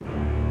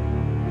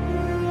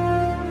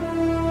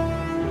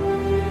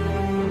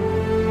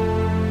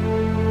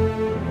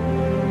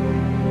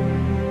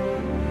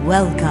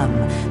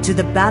Welcome to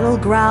the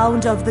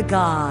battleground of the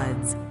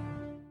gods.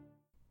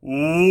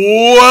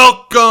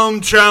 Welcome,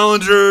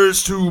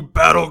 challengers, to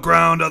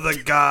Battleground of the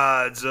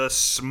Gods, a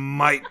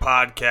Smite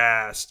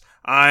podcast.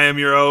 I am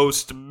your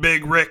host,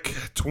 Big Rick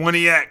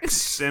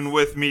 20X, and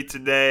with me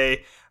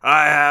today,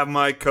 I have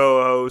my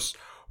co-host,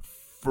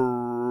 Fro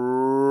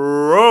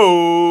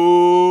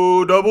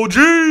Double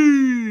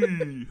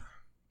G.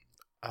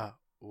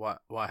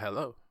 Why,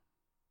 hello.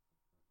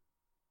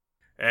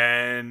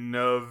 And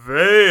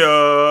Nevaeh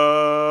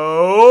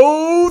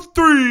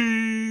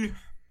 03.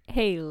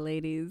 Hey,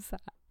 ladies.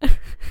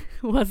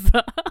 What's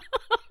up?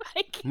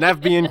 Nev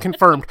being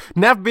confirmed.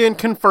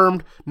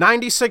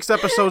 96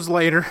 episodes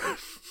later.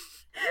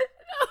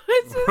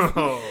 It's just, That's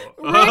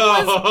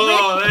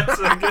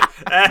a good...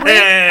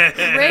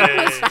 Rick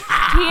was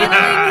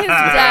channeling his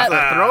That's depth. a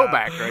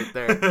throwback right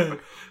there.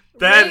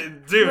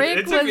 Rick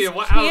it took me a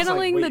while.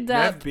 channeling I was like, the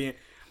depth.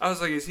 I was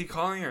like, is he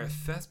calling her a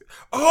thespian?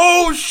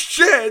 Oh,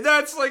 shit!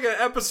 That's like an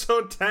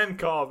episode 10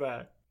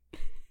 callback.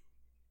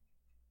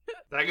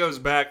 That goes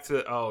back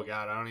to... Oh,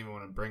 God, I don't even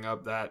want to bring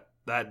up that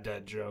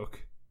dead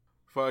joke.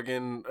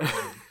 Fucking...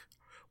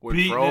 when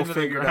Beaten Fro into the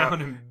figured ground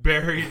out, and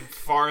buried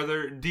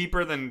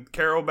deeper than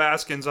Carol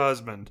Baskin's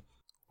husband.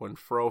 when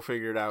Fro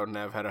figured out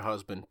Nev had a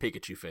husband,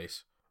 Pikachu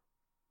face.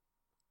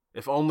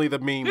 If only the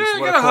memes Yeah, I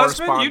would got have a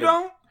husband. corresponded. You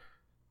don't?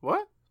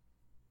 What?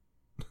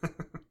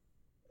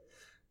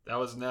 That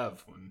was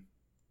Nev.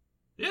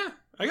 Yeah,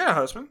 I got a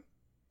husband.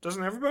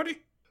 Doesn't everybody?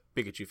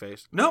 Pikachu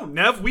face. No,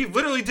 Nev, we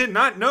literally did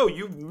not know.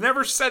 You've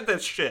never said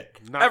that shit.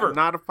 Ever.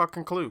 Not a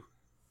fucking clue.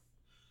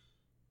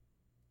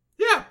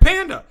 Yeah,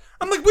 Panda.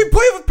 I'm like, we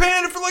played with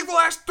Panda for like the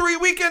last 3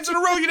 weekends in a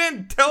row. You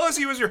didn't tell us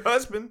he was your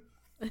husband.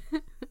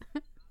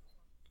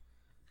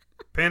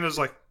 Panda's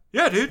like,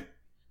 yeah, dude.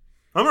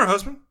 I'm her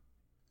husband.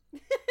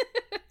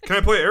 Can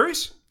I play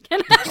Ares?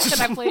 Can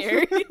I play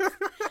Aries?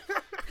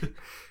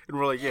 And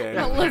we're like, yeah.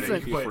 No, Panda, listen.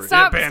 you keep free.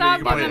 Stop Panda,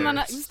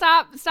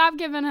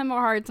 giving him a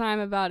hard time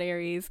about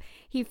Ares.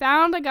 He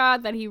found a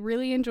god that he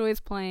really enjoys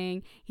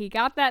playing. He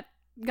got that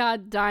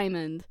god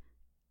Diamond,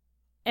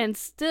 and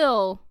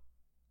still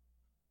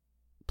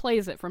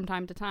plays it from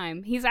time to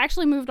time. He's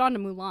actually moved on to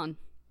Mulan.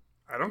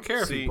 I don't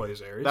care if he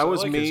plays Ares. That I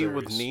was like me his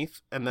with Ares.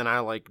 Neith, and then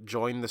I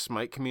joined the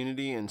Smite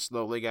community and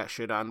slowly got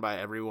shit on by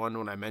everyone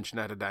when I mentioned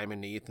I had a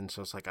Diamond Neith, and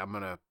so it's like I'm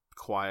gonna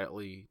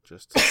quietly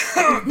just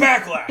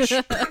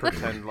Backlash.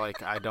 pretend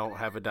like I don't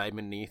have a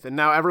Diamond Neith, and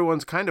now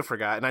everyone's kind of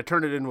forgot, and I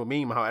turned it into a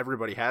meme how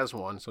everybody has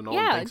one, so no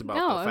one Yeah, thinks about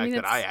no, the I fact mean, that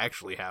it's- I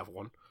actually have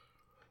one.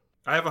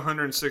 I have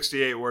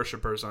 168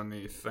 worshippers on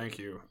Neith. Thank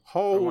you. I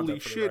want Holy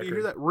that for the shit, you hear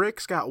record. that?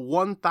 Rick's got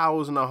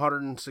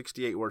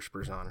 1,168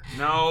 worshippers on her.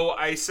 No,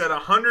 I said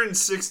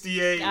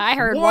 168. I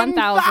heard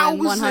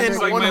 1,100. It's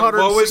like my 100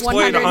 lowest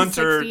played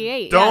hunter.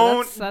 168.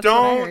 Don't That's what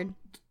I heard.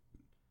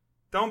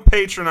 don't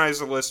patronize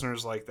the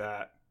listeners like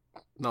that.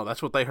 No,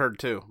 that's what they heard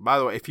too. By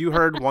the way, if you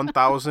heard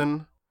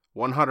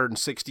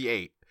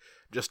 1,168,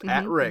 just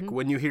at Rick,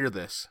 when you hear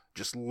this,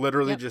 just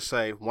literally just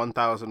say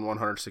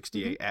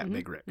 1,168 at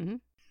Big Rick.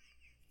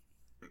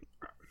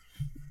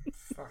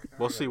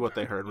 We'll see what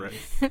they heard, Rick.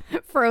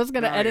 Fro's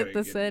gonna Now I edit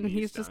gotta this get in. these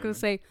He's just gonna done.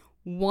 say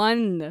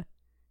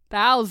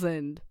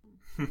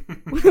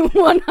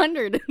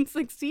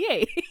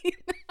 1,168.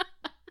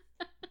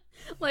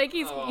 Like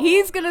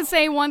he's gonna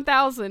say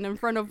 1,000 in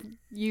front of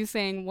you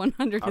saying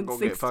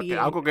 168.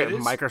 I'll go get It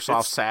is-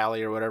 Microsoft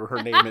Sally or whatever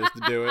her name is to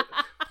do it.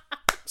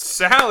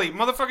 Sally,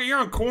 motherfucker, you're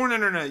on corn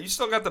internet. You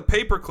still got the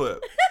paperclip.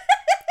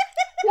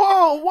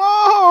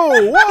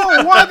 Whoa!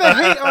 Why the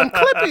hate on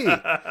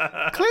Clippy?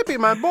 Clippy,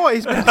 my boy,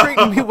 he's been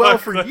treating me well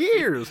for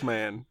years,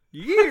 man.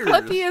 Years.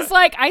 Clippy is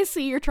like, I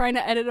see you're trying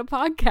to edit a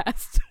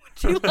podcast.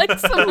 Would you like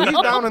some He's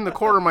help? down in the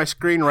corner of my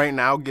screen right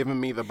now giving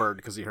me the bird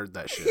because he heard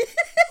that shit.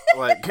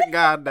 Like,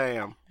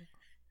 goddamn.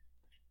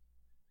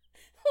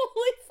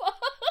 Holy fuck.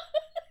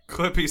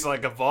 Clippy's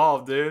like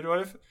evolved, dude.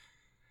 What if?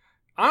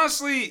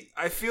 Honestly,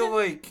 I feel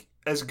like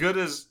as good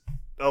as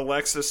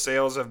Alexa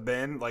sales have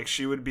been, like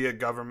she would be a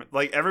government.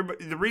 Like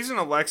everybody, the reason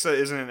Alexa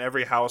isn't in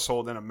every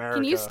household in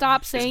America. Can you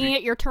stop is saying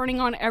it? You're turning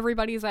on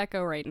everybody's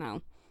echo right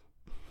now.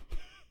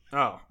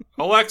 Oh,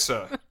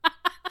 Alexa,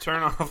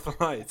 turn off the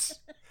lights.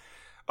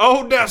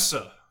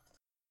 Odessa.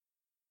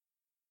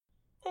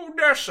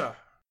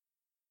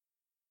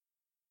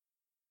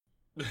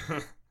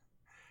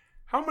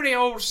 How many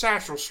old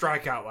satchels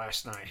strike out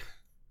last night?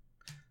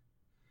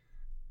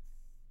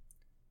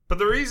 But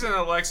the reason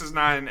Alexa's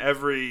not in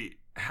every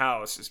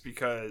house is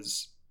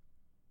because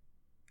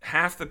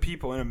half the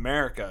people in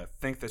America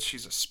think that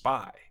she's a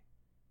spy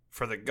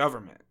for the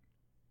government.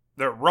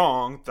 They're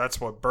wrong. That's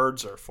what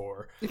birds are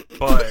for.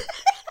 But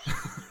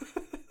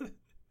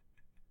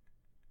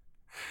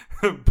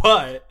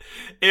but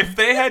if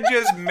they had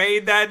just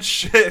made that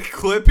shit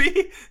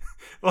Clippy,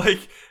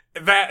 like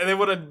that, they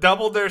would have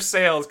doubled their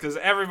sales because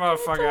every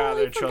motherfucker out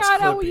there trusts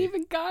forgot how we Clippy.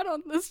 even got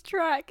on this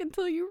track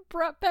until you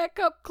brought back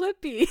up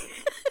Clippy.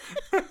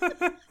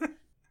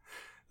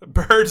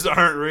 Birds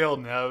aren't real,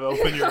 Nev.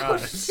 Open your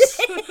eyes.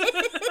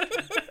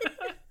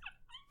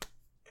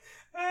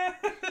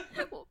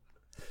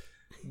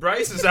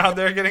 Bryce is out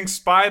there getting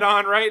spied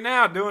on right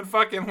now, doing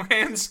fucking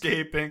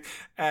landscaping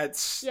at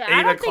 8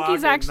 I don't think o'clock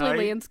he's at actually night.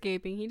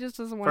 landscaping. He just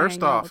doesn't want to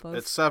First hang out off, with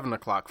us. it's 7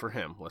 o'clock for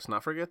him. Let's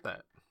not forget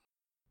that.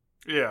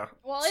 Yeah.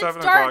 Well, it's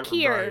 7 dark o'clock for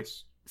here.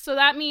 Bryce. So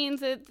that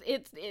means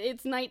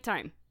it's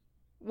nighttime.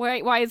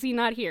 Why is he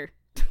not here?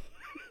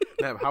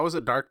 Nev, how is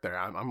it dark there?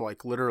 I'm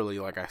like literally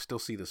like I still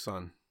see the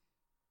sun.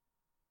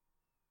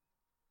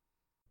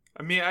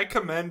 I mean, I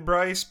commend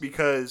Bryce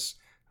because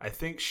I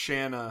think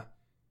Shanna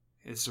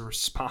is the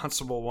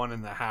responsible one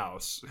in the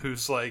house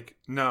who's like,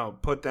 no,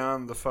 put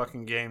down the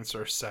fucking games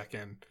for a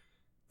second.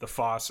 The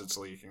faucet's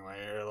leaking.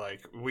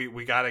 Like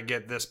we got to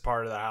get this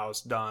part of the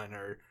house done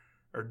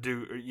or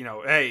do, you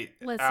know, hey,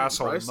 Listen.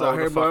 asshole, Bryce mow out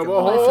the here, fucking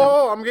whoa, lawn. whoa,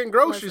 whoa, I'm getting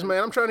groceries, Listen.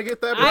 man. I'm trying to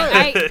get that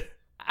bread.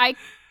 I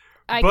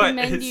But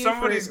commend you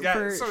somebody's for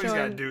gotta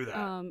showing do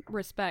that.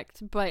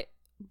 respect, but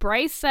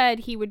Bryce said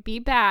he would be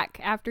back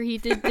after he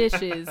did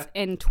dishes,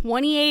 and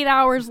 28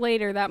 hours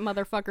later, that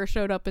motherfucker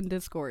showed up in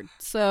Discord.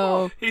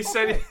 So He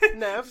said,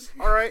 Nev,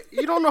 all right,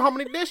 you don't know how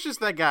many dishes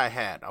that guy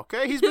had,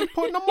 okay? He's been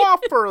putting them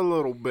off for a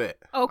little bit.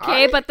 okay, all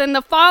right? but then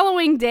the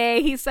following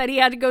day, he said he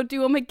had to go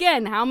do them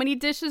again. How many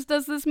dishes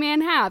does this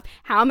man have?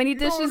 How many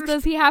don't dishes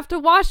does he have to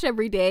wash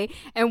every day?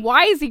 And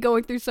why is he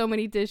going through so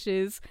many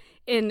dishes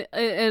in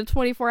a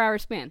 24-hour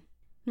span?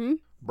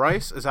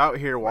 Bryce is out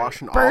here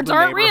washing all Birds the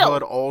aren't real.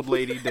 neighborhood old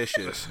lady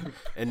dishes,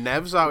 and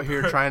Nev's out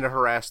here trying to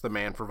harass the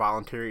man for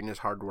volunteering his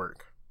hard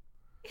work.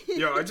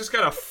 yo, I just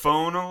got a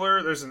phone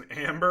alert. There's an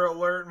Amber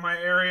Alert in my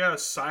area.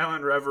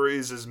 Silent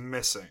Reveries is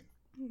missing.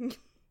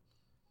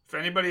 If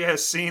anybody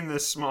has seen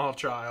this small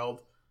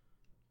child,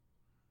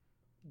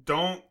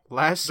 don't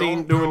Last seen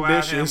don't doing go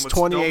at him dishes with-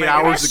 28 don't make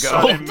hours any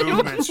ago. sudden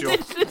movements. You'll,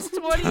 Dishes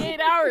 28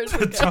 hours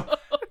ago.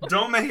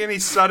 don't make any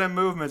sudden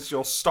movements.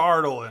 You'll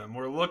startle him.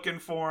 We're looking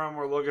for him.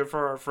 We're looking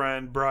for our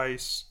friend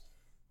Bryce.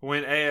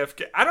 Went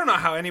AFK. I don't know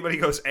how anybody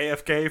goes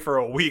AFK for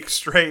a week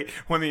straight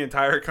when the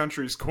entire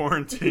country's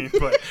quarantined,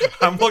 but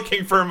I'm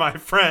looking for my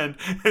friend.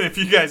 And if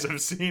you guys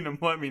have seen him,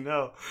 let me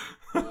know.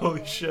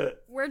 Holy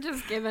shit. We're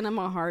just giving him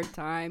a hard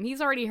time.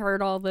 He's already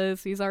heard all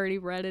this. He's already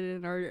read it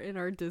in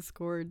our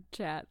Discord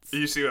chats.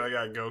 You see what I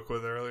got Goke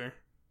with earlier?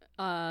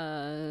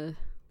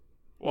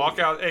 Walk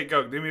out. Hey,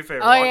 Goke, do me a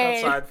favor. Oh, Walk yeah, yeah.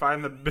 outside,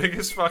 find the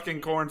biggest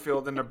fucking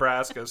cornfield in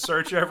Nebraska.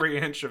 Search every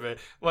inch of it.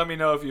 Let me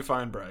know if you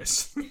find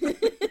Bryce.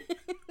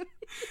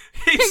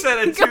 He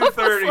said at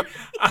 2:30,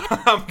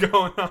 I'm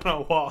going on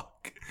a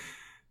walk.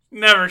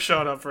 Never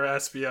showed up for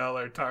SPL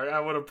or Tark. I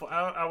would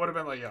have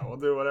been like, yeah, we'll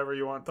do whatever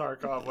you want,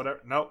 Tarkov,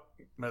 whatever. Nope,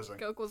 missing.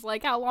 Coke was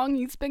like, how long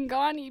he's been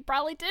gone? He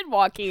probably did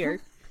walk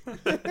here.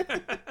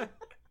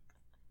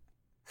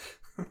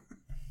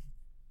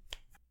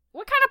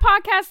 What kind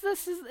of podcast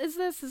is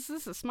this? Is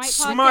this a Smite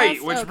podcast?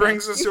 Smite, which Okay.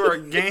 brings us to our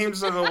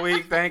games of the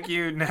week. Thank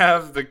you,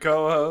 Nev, the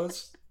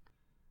co-host.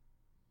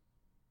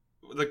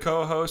 The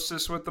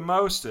co-hostess with the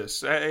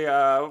mostest. Hey,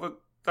 I'll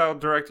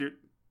direct you.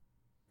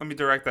 Let me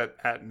direct that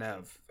at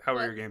Nev. How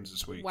were your games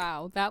this week?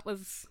 Wow, that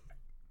was...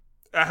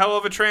 A hell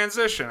of a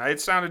transition.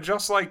 It sounded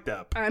just like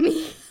Depp. I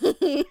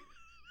mean...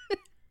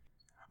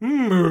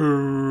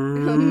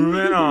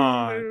 Moving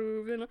on.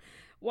 Moving on.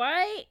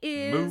 Why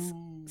is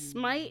Move.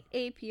 Smite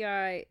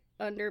API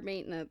under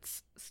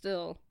maintenance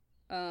still?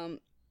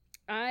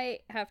 I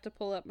have to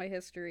pull up my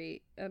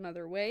history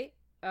another way.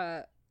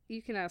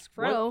 You can ask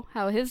Fro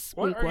how his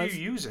What week are was.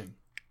 you using?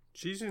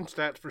 She's using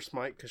stats for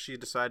Smite because she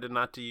decided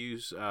not to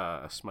use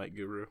a Smite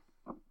Guru.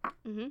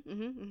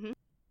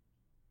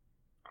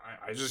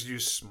 I just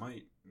use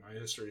Smite. My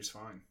history's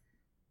fine.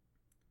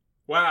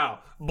 Wow.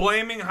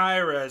 Blaming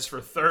Hi-Rez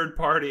for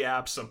third-party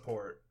app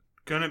support.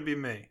 Gonna be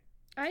me.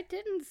 I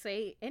didn't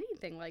say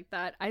anything like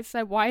that. I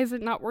said, why is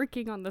it not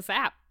working on this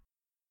app?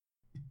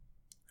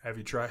 Have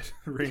you tried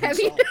Have reinstall?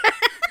 you?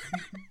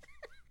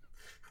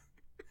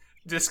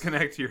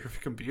 Disconnect your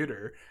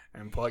computer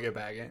and plug it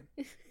back in.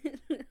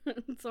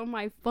 It's on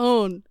my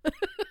phone.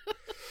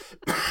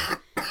 All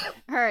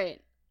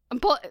right.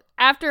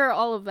 After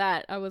all of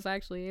that, I was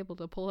actually able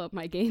to pull up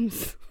my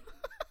games.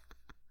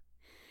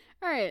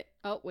 All right.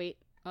 Oh, wait.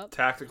 Oh.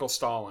 Tactical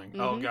stalling.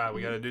 Oh, Mhm, God,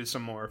 we gotta do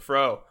some more.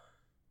 Fro.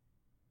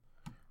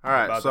 All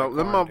right, About so that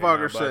them quarantine,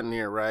 motherfuckers bud. sitting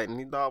here, right? And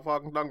he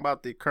talking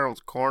about the kernels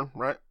of corn,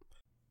 right?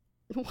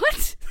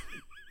 What?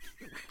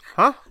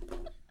 Huh?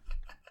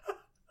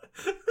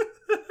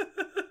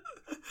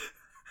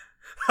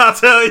 I'll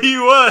tell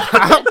you what.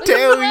 I'll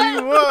tell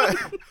you what.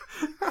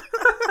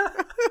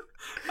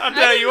 I'll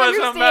tell you what,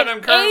 something about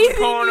them kernels of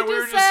corn, and we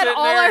were just sitting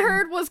all there. I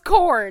heard was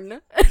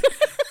corn.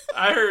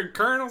 I heard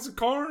kernels of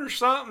corn or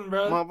something,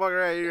 bro.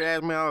 Motherfucker out here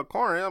asking me all the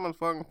corn. I'm gonna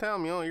fucking tell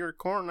me, oh, your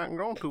corn not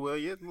growing too well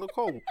yet. It look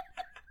cold.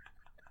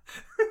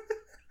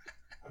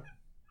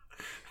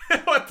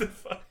 What the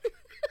fuck?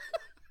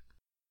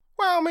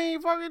 Well, I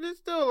mean, fuck it, it's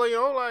still, you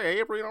know, like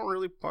April, you don't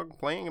really fucking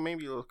playing, and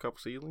maybe a little couple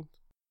seedlings.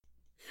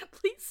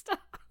 Please stop.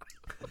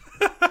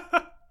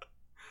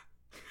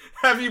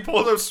 Have you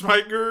pulled up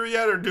Smite Guru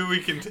yet, or do we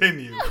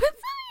continue? I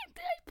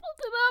pulled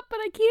it up, but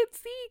I can't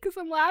see because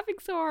I'm laughing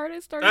so hard I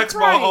started X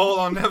crying. hole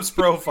on Nev's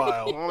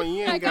profile. Well,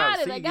 you I ain't got got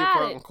it, to I see got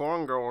your it. fucking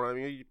corn growing. I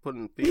mean, you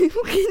putting feet.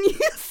 Can you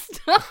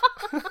stop?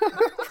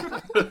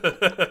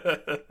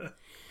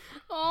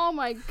 Oh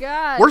my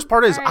god. Worst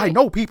part is, All I right.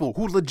 know people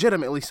who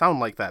legitimately sound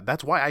like that.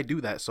 That's why I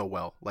do that so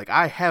well. Like,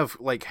 I have,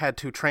 like, had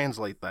to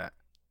translate that.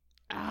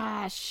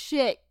 Ah,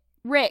 shit.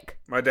 Rick.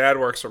 My dad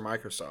works for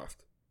Microsoft.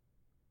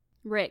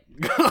 Rick.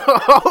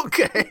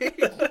 Okay.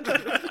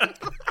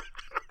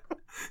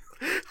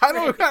 I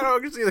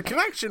don't see the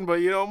connection, but,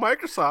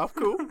 Microsoft,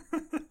 cool.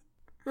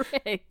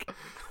 Rick.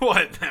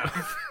 What now?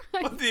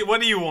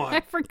 What do you I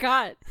want?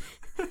 forgot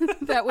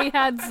that we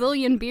had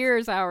zillion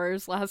beers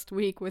hours last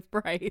week with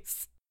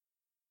Bryce.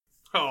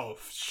 Oh,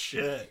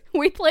 shit.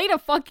 We played a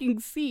fucking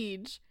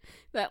siege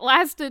that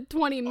lasted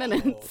 20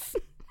 minutes.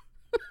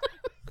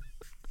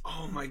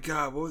 Oh my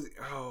god, what was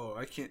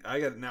I can't I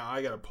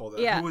gotta pull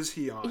that. Yeah. Who was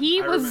he on? He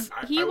was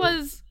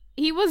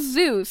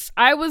Zeus.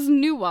 I was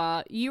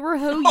Nuwa. You were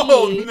Ho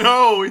Yi.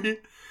 Oh no!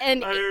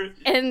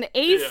 And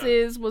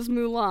Aces was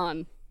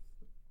Mulan.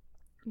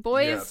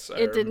 Boys, Yes,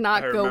 it did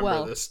not go remember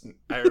well.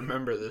 I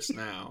remember this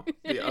now.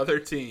 The other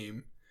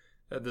team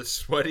had the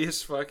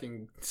sweatiest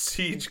fucking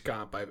siege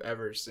comp I've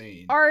ever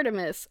seen.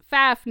 Artemis,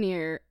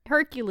 Fafnir,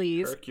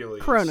 Hercules,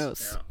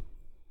 Kronos. Yeah.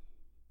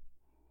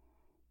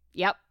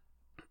 Yep.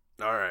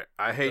 All right.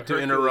 I hate The to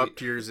interrupt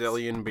Hercules. your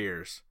zillion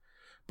beers,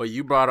 but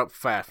you brought up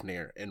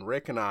Fafnir, and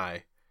Rick and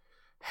I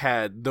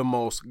had the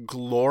most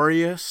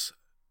glorious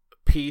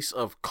piece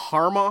of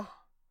karma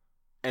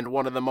and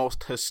one of the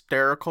most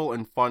hysterical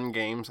and fun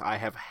games I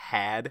have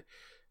had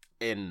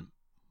in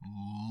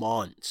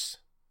months.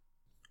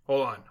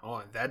 Hold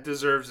on. That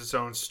deserves its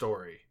own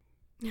story.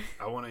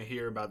 I want to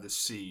hear about the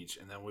siege,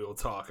 and then we will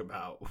talk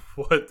about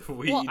what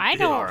we Well, I did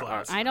don't.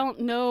 last I night. don't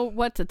know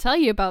what to tell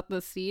you about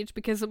this siege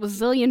because it was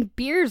zillion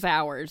beers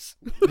hours.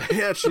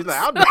 Yeah, she's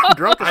like, I'm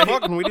drunk as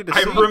fuck, and we did a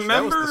I siege. That was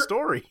remember- the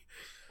story.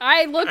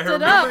 I looked I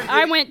it up. remember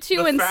I went 2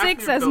 the and Fafnir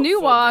 6 as built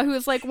Nuwa, folder. who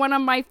is like one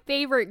of my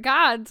favorite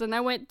gods, and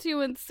I went 2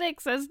 and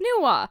 6 as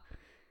Nuwa.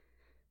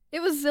 It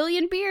was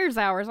zillion beers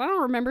hours. I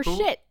don't remember Who-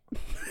 shit.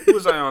 Who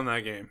was I on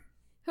that game?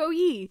 Ho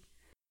Yi.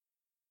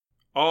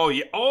 Oh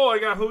yeah. Oh, I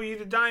got Who Eat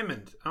a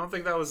Diamond. I don't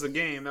think that was the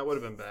game. That would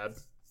have been bad.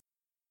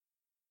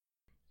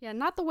 Yeah,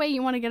 not the way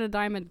you want to get a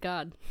diamond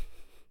god.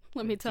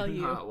 Let me tell Do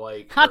you. not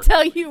like I'll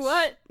tell you Hercules.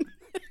 what.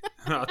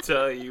 I'll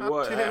tell you I'll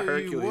what. tell That you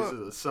Hercules what.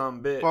 is a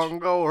some bitch. Fucking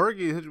go,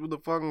 Hercules hit you with a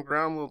fucking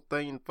ground little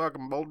thing and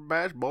fucking boulder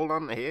bash, bolt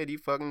on the head, you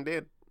fucking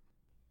dead.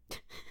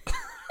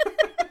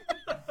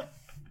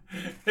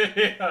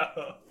 Yeah.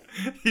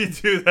 You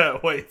do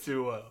that way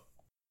too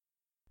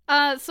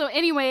well. So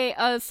anyway,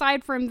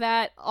 aside from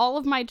that, all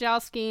of my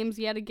Joust games,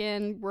 yet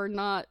again, were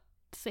not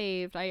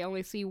saved. I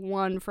only see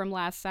one from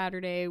last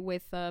Saturday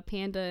with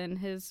Panda and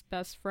his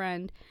best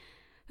friend,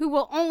 who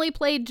will only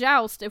play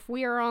Joust if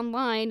we are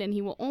online, and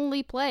he will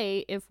only play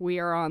if we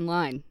are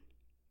online.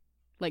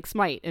 Like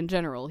Smite in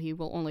general, he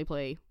will only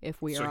play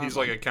if we are So online. he's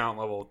like account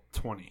level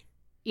 20.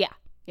 Yeah.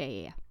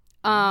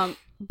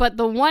 But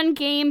the one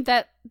game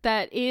that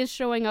is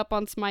showing up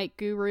on Smite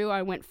Guru,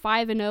 I went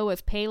 5-0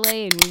 as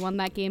Pele, and we won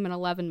that game in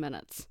 11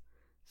 minutes.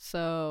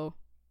 So,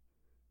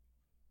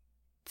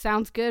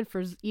 sounds good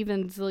for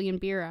even zillion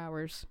beer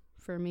hours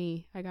for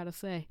me, I gotta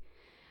say.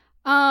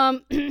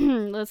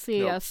 Let's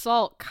see. Nope.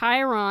 Assault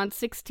Chiron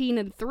 16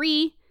 and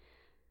 3.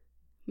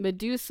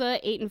 Medusa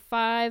 8 and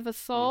 5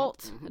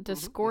 assault.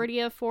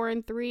 Discordia 4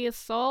 and 3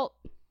 assault.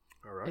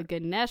 All A right.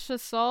 Ganesh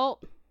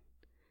assault.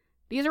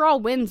 These are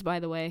all wins, by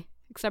the way,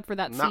 except for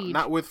that siege.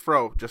 Not with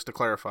Fro, just to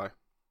clarify.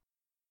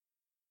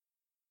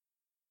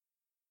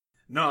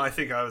 No, I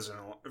think I was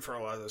in for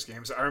a lot of those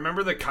games. I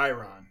remember the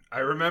Chiron. I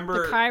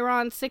remember The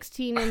Chiron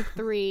 16 and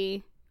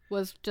 3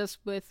 was just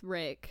with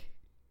Rick.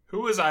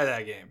 who was I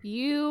that game?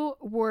 You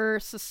were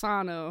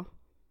Sasano.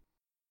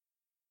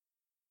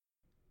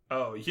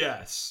 Oh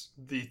yes,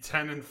 the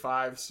 10 and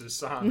 5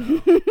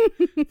 Susano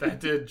that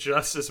did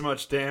just as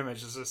much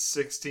damage as a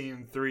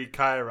 16-3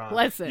 Chiron.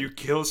 Listen. You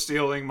kill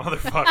stealing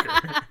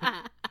motherfucker.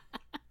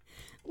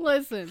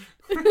 Listen.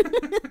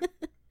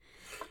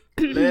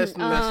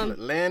 Listen. Um,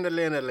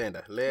 Listen.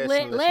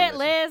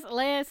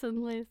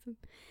 Listen.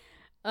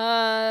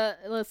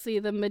 Let's see.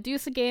 The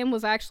Medusa game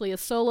was actually a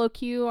solo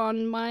queue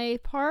on my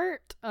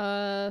part.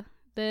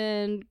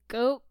 Then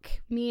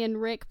Goak, me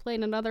and Rick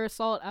played another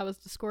assault. I was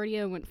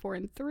Discordia and went 4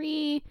 and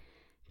 3.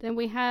 Then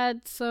we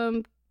had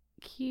some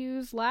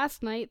queues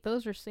last night.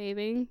 Those are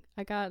saving.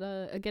 I got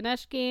a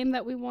Ganesh game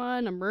that we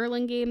won, a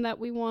Merlin game that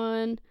we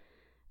won,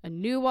 a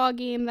Nuwa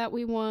game that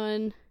we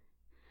won.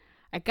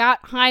 I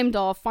got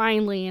Heimdall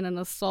finally in an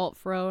assault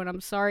throw, and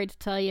I'm sorry to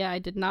tell you I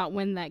did not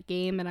win that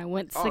game, and I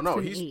went 6 Oh no,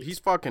 and he's 8. he's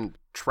fucking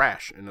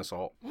trash in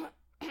Assault.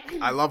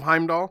 I love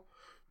Heimdall,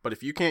 but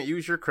if you can't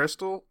use your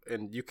crystal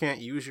and you can't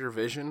use your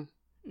vision,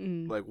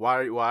 like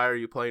why are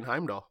you playing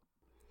Heimdall?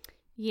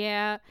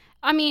 Yeah.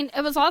 I mean,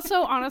 it was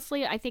also,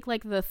 honestly, I think,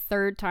 like, the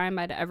third time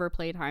I'd ever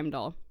played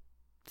Heimdall.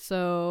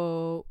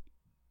 So,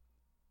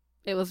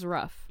 it was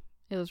rough.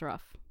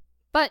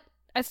 But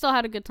I still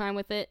had a good time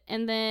with it.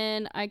 And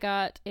then I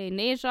got a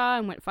Neja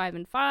and went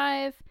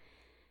 5-5.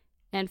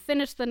 And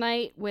finished the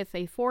night with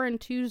a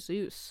 4-2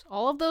 Zeus.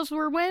 All of those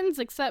were wins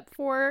except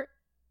for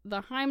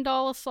the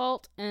Heimdall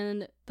Assault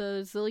and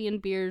the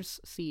Zillion Beers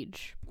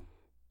Siege.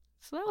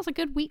 So that was a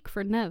good week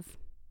for Nev.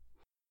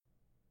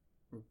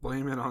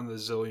 Blame it on the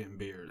Zillion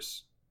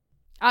Beers.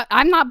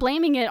 I'm not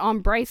blaming it on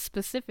Bryce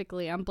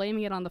specifically. I'm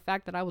blaming it on the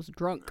fact that I was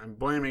drunk. I'm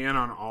blaming it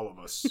on all of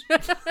us.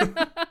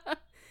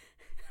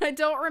 I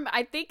don't remember.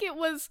 I think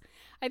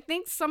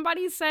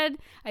somebody said,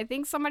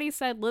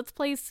 let's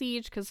play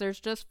Siege because there's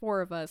just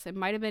 4 of us. It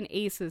might have been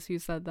Aces who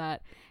said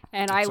that.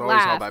 And It's I always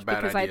how laughed that bad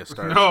because idea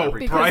starts No,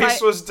 every because time.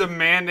 Bryce was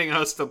demanding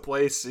us to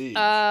play Siege.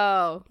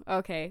 Oh,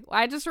 okay. Well,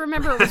 I just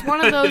remember it was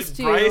one of those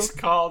two. Bryce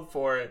called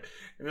for it,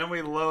 and then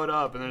we load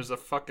up, and there's a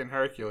fucking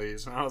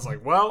Hercules, and I was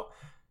like, well...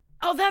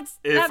 Oh, that's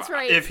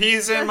right. If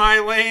he's in my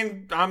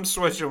lane, I'm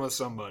switching with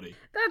somebody.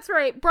 That's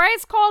right.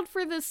 Bryce called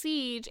for the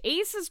Siege.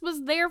 Aces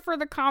was there for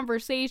the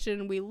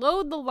conversation. We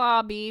load the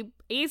lobby.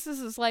 Aces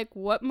is like,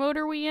 what mode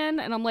are we in?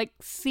 And I'm like,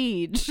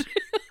 Siege.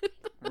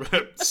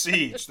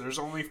 Siege. There's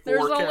only 4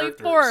 There's characters.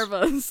 only 4 of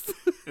us.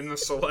 In the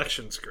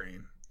selection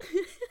screen.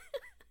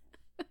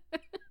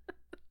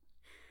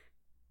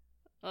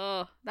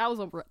 Oh, that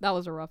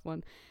was a rough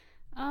one.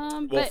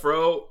 Well, But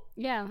Fro...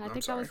 yeah, I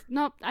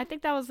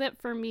think that was it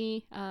for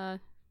me. A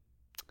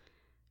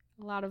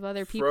lot of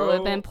other people Fro-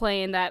 have been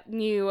playing that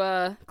new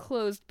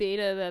closed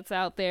beta that's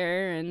out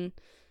there, and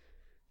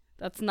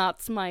that's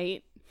not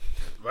Smite.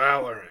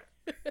 Valorant.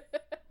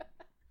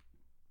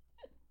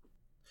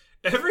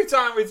 Every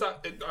time we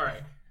talk...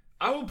 Alright.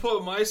 I will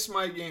put my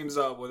Smite games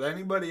up with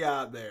anybody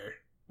out there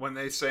when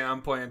they say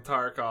I'm playing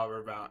Tarkov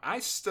or Valorant. I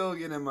still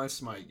get in my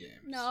Smite games.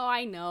 No,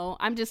 I know.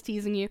 I'm just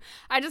teasing you.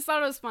 I just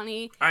thought it was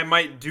funny. I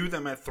might do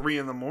them at 3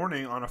 a.m.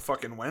 on a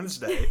fucking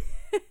Wednesday.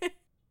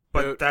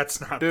 But Dude, that's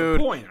not Dude,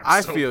 the point.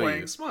 I still feel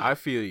playing you. Smite. I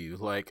feel you.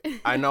 Like,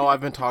 I know I've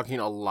been talking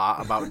a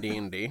lot about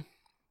D&D.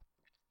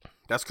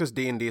 That's because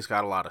D&D's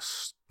got a lot of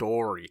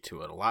story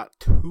to it. A lot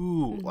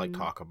to, like,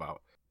 talk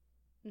about.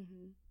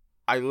 Mm-hmm.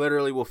 I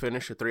literally will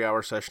finish a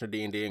 3-hour session of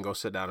D&D and go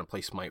sit down and play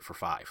Smite for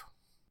 5.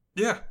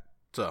 Yeah.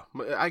 So,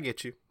 I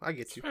get you.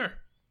 Fair.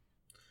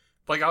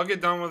 Like, I'll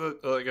get done with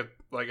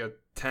a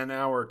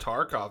 10-hour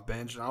Tarkov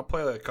binge, and I'll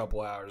play like a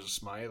couple hours of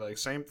Smite. Like,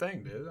 same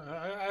thing, dude.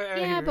 I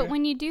Yeah, hear but ya.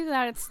 when you do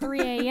that, it's 3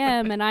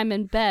 a.m. and I'm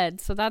in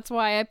bed, so that's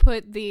why I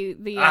put the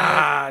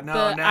now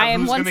I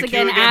am who's once gonna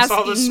again queue against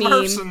all the asking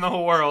Smurfs meme. in the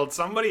whole world?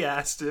 Somebody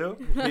has to.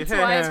 That's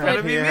why I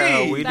gotta put, be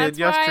me. we that's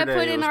did why yesterday. I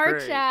put It in was our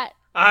great. chat.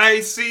 I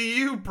see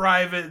you,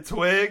 Private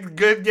Twig.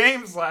 Good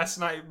games last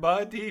night,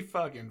 bud. He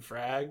fucking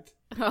fragged.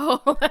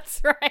 Oh,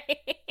 that's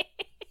right.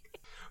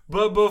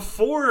 But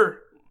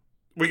before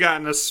we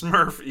got in a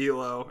Smurf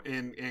elo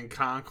in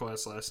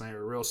Conquest last night,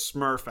 or real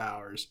Smurf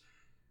hours,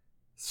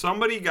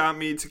 somebody got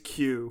me to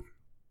queue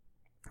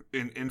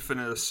in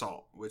Infinite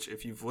Assault, which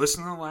if you've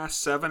listened to the last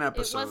 7 It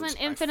episodes...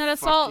 wasn't I Infinite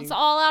Assault. fucking- It's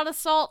All Out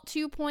Assault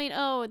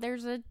 2.0.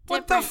 There's a difference.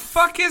 What the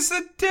fuck is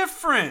the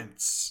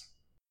difference?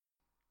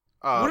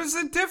 Uh, What is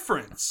the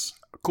difference?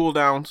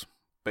 cooldowns,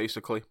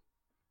 basically.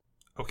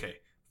 Okay,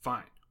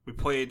 fine. We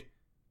played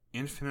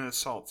Infinite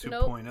Assault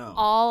 2.0. Nope.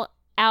 All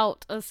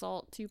Out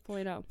Assault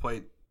 2.0.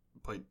 Played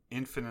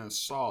Infinite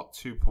Assault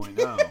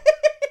 2.0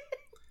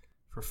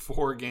 for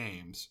 4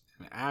 games.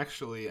 And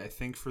actually, I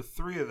think for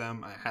 3 of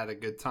them, I had a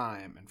good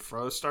time. And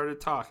Fro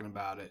started talking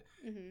about it.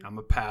 Mm-hmm. I'm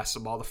going to pass the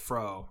ball to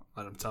Fro.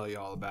 Let him tell you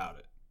all about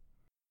it.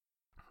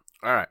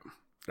 All right.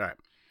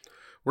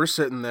 We're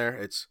sitting there.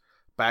 It's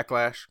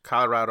Backlash,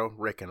 Colorado,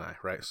 Rick, and I,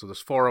 right? So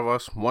there's 4 of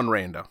us, 1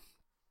 rando.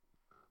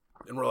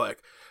 And we're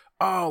like,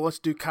 oh, let's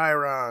do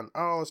Chiron.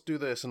 Oh, let's do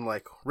this. And,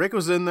 like, Rick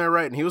was in there,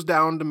 right? And he was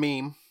down to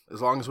meme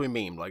as long as we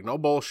memed. Like, no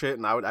bullshit.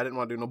 And I didn't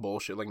want to do no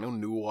bullshit. Like, no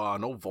Nuwa,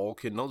 no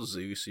Vulcan, no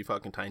Zeus, you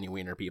fucking tiny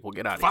wiener people.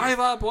 Get out of here.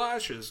 5-up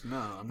washes. No,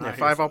 I'm not Yeah, here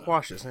 5 for up that.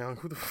 washes. Now,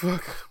 who the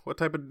fuck? What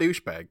type of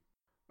douchebag?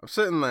 I'm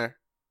sitting there.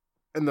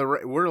 And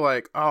we're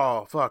like,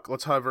 oh, fuck,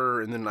 let's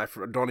hover. And then I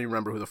don't even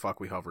remember who the fuck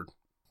we hovered.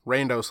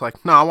 Rando's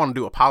like, no, I want to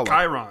do Apollo.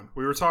 Chiron.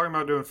 We were talking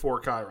about doing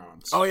 4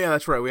 Chirons. Oh, yeah,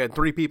 that's right. We had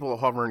 3 people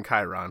hovering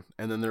Chiron.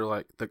 And then they're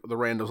like, the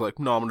rando's like,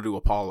 no, I'm going to do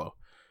Apollo.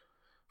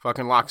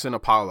 Fucking locks in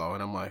Apollo.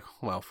 And I'm like,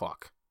 well,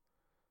 fuck.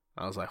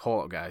 I was like,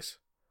 hold up, guys.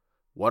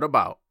 What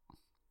about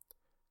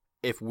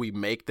if we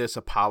make this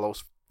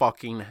Apollo's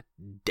fucking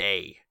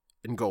day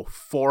and go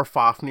 4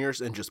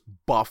 Fafnirs and just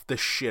buff the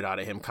shit out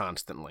of him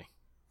constantly?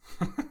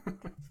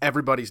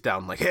 Everybody's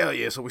down, like, hell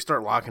yeah. So we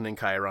start locking in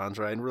Chirons,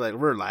 right? And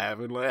we're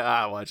laughing,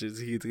 like, watch this.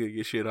 He's gonna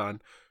get shit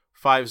on.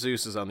 5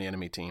 Zeuses on the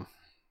enemy team.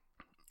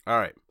 All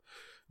right.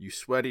 You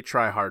sweaty,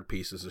 try-hard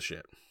pieces of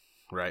shit,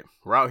 right?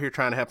 We're out here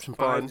trying to have some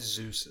 5 fun.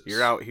 Zeuses.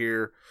 You're out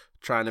here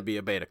trying to be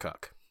a beta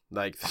cuck.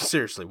 Like,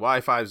 seriously, why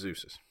 5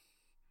 Zeuses?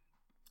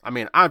 I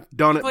mean, I've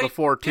done it Like,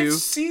 before, too,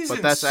 it's season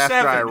but that's 7.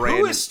 after I ran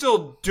Who it. is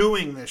still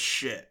doing this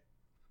shit?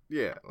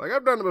 Yeah, like,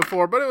 I've done it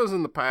before, but it was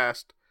in the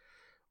past.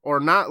 Or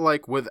not,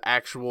 like, with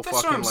actual That's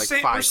what fucking, I'm like,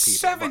 saying. 5 We're people.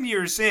 7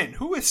 years in.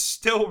 Who is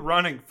still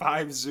running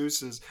 5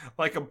 Zeuses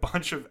like a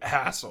bunch of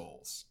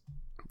assholes?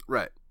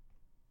 Right.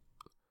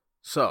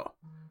 So,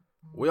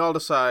 we all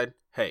decide,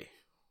 hey,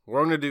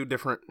 we're going to do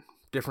different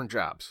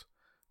jobs.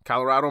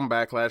 Colorado and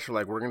Backlash are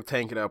like, we're going to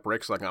tank it up.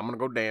 Rick's like, I'm going to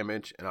go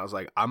damage. And I was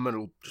like, I'm going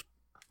to just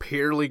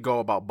purely go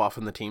about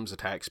buffing the team's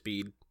attack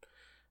speed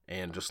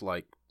and just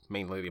like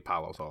mainly the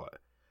Apollos, all that.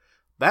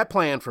 That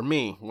plan for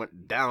me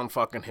went down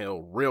fucking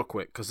hill real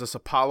quick because this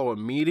Apollo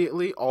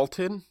immediately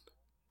ulted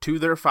to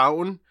their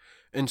fountain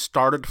and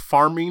started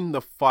farming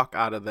the fuck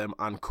out of them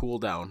on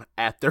cooldown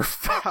at their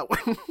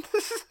fountain.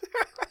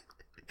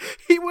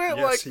 He went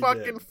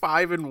fucking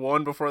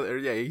 5-1 before.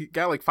 He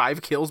got like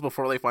 5 kills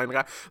before they finally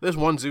got. This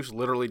one Zeus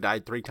literally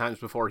died 3 times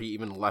before he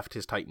even left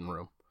his Titan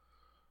room.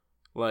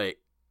 Like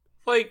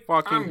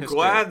I'm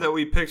glad that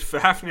we picked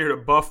Fafnir to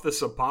buff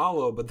this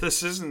Apollo, but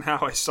this isn't how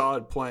I saw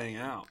it playing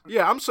out.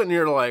 Yeah, I'm sitting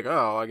here like,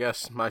 oh, I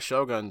guess my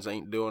Shoguns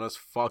ain't doing us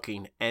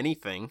fucking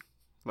anything.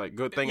 Like,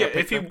 good thing I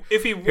picked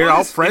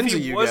I'll frenzy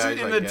you guys, I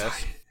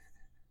guess.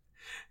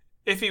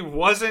 If he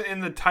wasn't in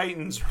the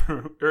Titans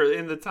room, or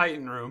in the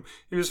Titan room,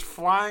 he was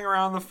flying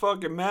around the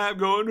fucking map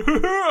going,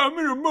 I'm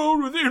in a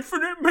mode with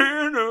infinite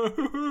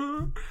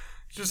mana.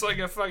 Just like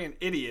a fucking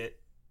idiot.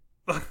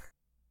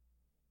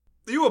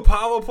 You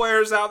Apollo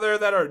players out there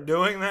that are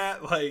doing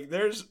that, like,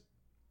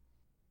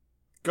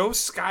 go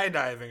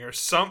skydiving or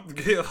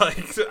something.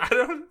 Like,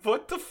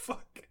 what the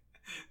fuck?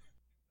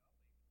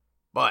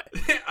 But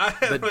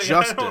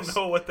I don't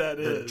know what that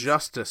is. The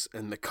justice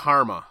and the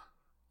karma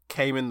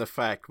came in the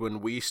fact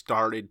when we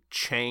started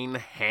chain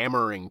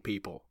hammering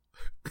people.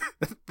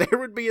 There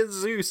would be a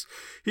Zeus.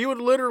 He would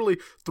literally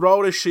throw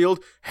out his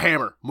shield,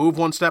 hammer, move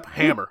one step,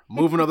 hammer,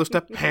 move another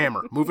step,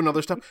 hammer, move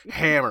another step,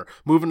 hammer,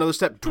 move another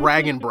step,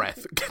 dragon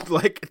breath.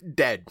 Like,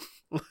 dead.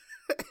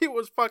 It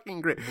was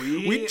fucking great.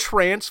 We'd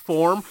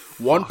transform.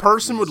 One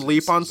person would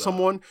leap on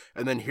someone,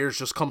 and then here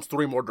just comes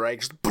 3 more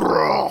dragons.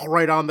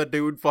 Right on the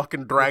dude,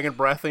 fucking dragon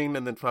breathing,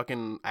 and then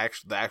fucking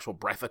the actual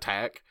breath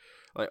attack.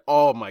 Like,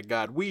 oh my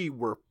god, we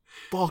were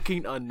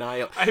fucking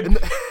annihilated.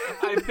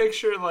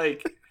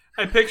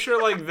 I picture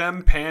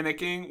them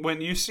panicking when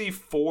you see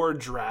 4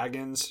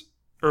 dragons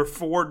or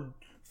 4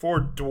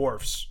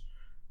 dwarfs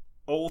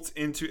ult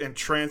into and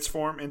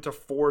transform into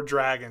 4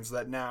 dragons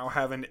that now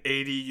have an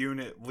 80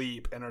 unit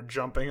leap and are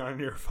jumping on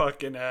your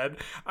fucking head.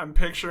 I'm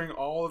picturing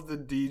all of the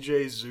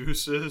DJ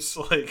Zeuses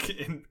like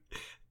in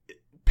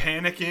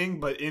panicking,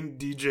 but in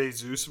DJ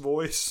Zeus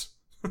voice.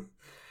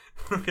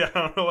 I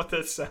don't know what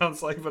that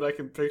sounds like, but I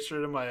can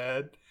picture it in my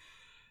head.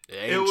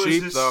 It was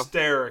cheap,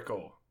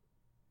 hysterical.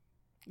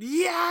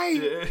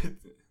 Yay!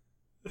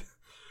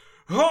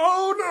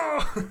 Oh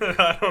no!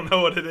 I don't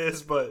know what it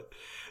is, but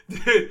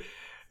dude,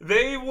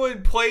 they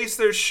would place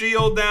their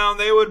shield down,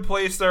 they would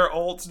place their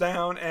ults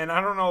down, and I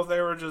don't know if they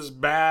were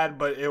just bad,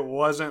 but it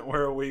wasn't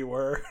where we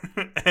were,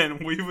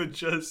 and we would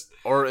just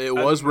or it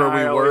was where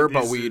we were,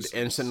 but we'd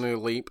instantly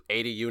leap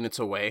 80 units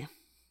away.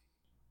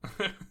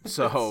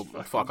 So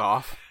fuck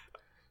off.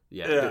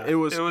 Yeah, it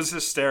was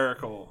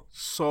hysterical.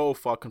 So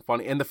fucking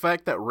funny. And the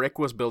fact that Rick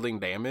was building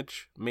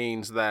damage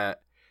means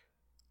that,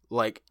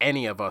 like,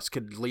 any of us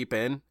could leap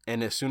in,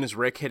 and as soon as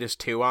Rick hit his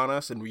 2 on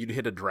us, and you'd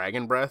hit a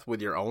dragon breath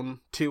with your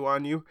own 2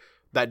 on you,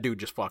 that dude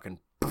just fucking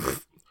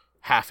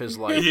half his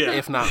life,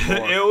 if not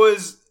more.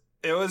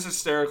 It was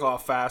hysterical how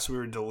fast we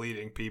were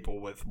deleting people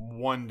with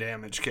 1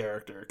 damage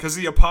character. Because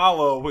the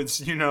Apollo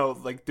was,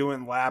 like,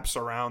 doing laps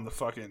around the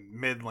fucking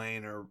mid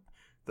lane or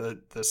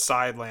the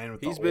side lane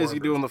with He's busy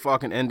doing the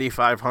fucking ND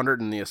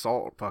 500 and the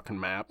assault fucking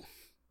map,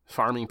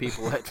 farming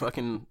people at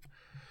fucking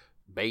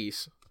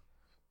base.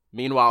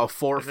 Meanwhile,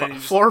 four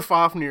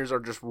Fafnirs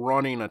are just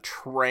running a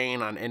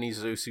train on any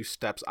Zeus who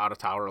steps out of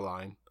tower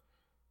line.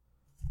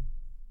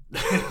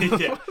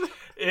 Yeah,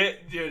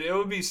 it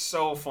would be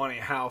so funny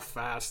how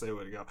fast they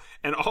would go.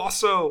 And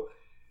also,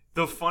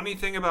 the funny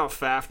thing about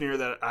Fafnir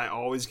that I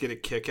always get a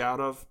kick out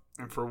of,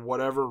 and for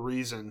whatever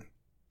reason,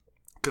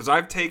 because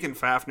I've taken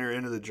Fafnir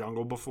into the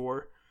jungle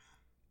before,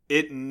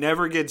 it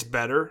never gets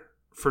better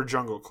for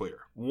jungle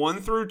clear.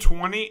 1 through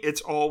 20, it's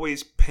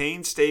always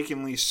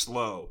painstakingly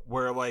slow.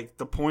 Where, like,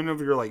 the point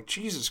of you're like,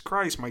 Jesus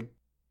Christ,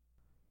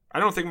 I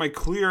don't think my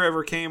clear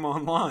ever came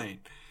online.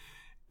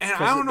 And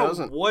I don't know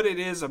what it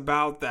is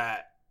about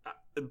that,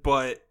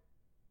 but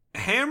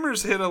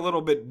hammers hit a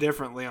little bit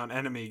differently on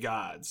enemy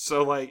gods.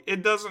 So, like,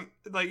 it doesn't,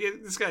 like,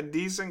 it's got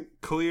decent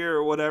clear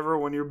or whatever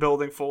when you're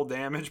building full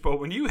damage, but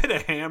when you hit a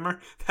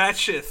hammer, that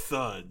shit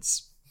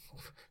thuds.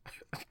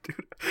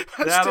 Dude,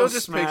 I'm That'll still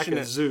just smack picturing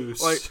a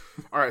Zeus. Like,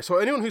 all right, so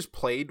anyone who's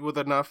played with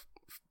enough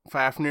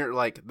Fafnir,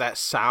 like, that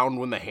sound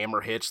when the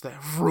hammer hits,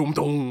 that vroom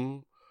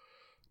dong.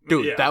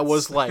 Dude, yes. That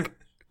was like,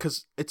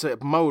 because it's a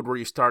mode where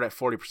you start at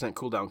 40%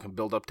 cooldown, can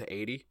build up to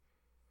 80.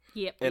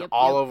 Yep. And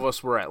all of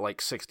us were at like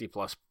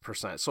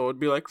 60+%. So it'd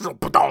be like, it's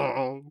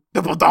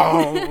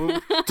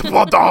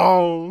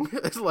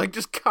like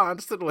just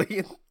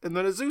constantly. And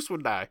then a Zeus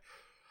would die.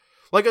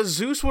 Like, a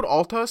Zeus would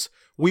ult us,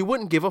 we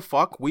wouldn't give a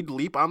fuck. We'd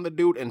leap on the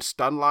dude and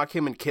stun lock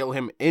him and kill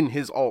him in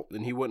his ult,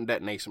 and he wouldn't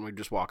detonate, and we'd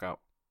just walk out.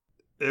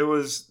 It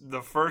was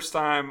the first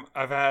time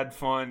I've had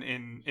fun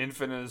in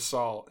Infinite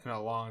Assault in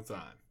a long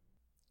time.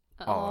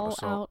 All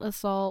out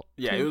assault.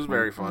 Yeah, it was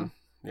very fun.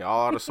 Yeah,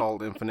 All Out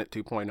Assault Infinite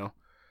 2.0.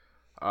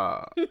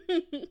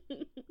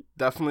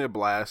 Definitely a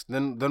blast.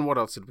 Then what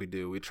else did we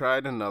do? We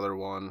tried another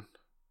one.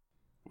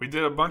 We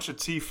did a bunch of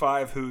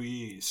T5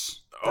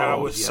 Hui's. That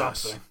was yes.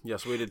 something.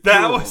 Yes, we did.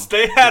 That was,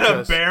 they had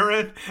a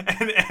Baron,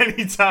 and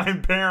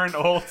anytime Baron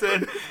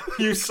ulted,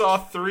 you saw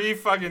 3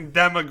 fucking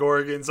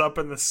Demogorgons up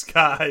in the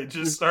sky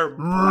just start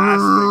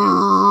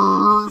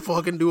blasting it.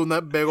 Fucking doing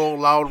that big old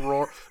loud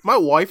roar. My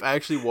wife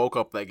actually woke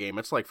up that game.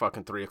 It's like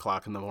fucking 3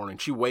 o'clock in the morning.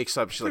 She wakes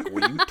up, she's like,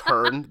 will you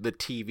turn the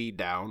TV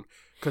down?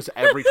 Because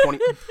every 20...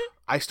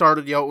 I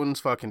started Jotun's,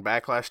 fucking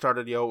Backlash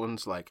started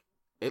Jotun's, like,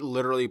 it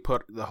literally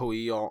put the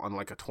Hui on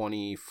like a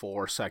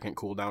 24-second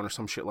cooldown or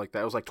some shit like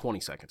that. It was like 20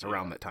 seconds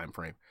around that time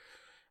frame.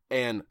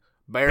 And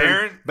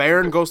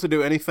Baron goes to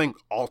do anything,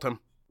 ult him.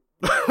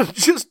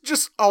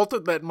 just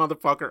ulted that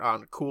motherfucker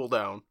on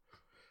cooldown.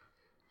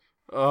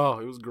 Oh,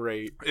 it was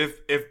great.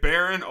 If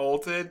Baron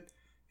ulted,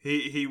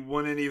 he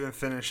wouldn't even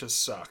finish his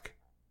suck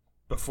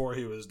before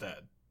he was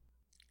dead.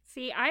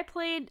 See, I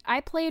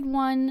played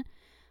one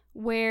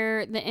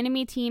where the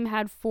enemy team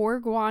had 4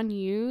 Guan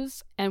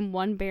Yus and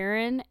 1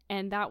 Baron,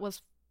 and that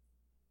was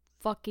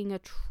fucking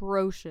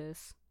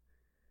atrocious.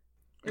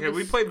 Okay,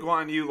 we played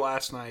Guan Yu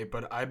last night,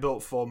 but I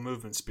built full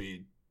movement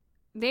speed.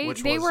 They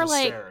was were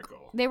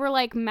hysterical. they were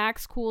like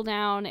max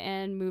cooldown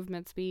and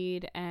movement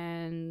speed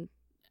and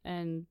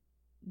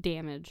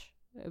damage.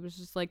 It was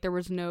just like there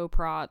was no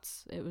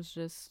prots. It was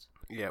just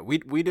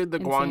we did the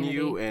insanity. Guan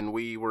Yu and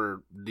we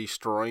were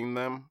destroying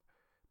them.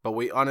 But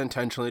we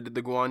unintentionally did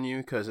the Guan Yu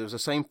because it was the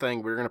same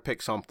thing. We were going to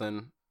pick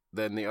something.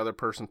 Then the other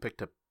person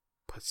picked a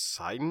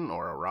Poseidon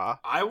or a Ra.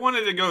 I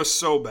wanted to go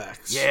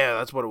Sobex. Yeah,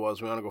 that's what it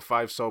was. We want to go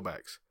 5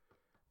 Sobex.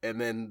 And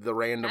then the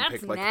random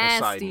picked like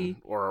nasty.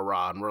 Poseidon or a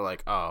Ra. And we're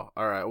like, oh,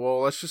 all right. Well,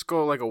 let's just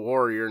go like a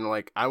warrior. And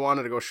like, I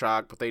wanted to go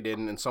Shock, but they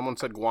didn't. And someone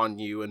said Guan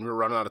Yu. And we were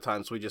running out of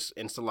time. So we just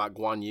insta-locked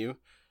Guan Yu.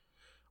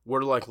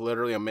 We're like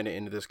literally a minute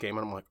into this game.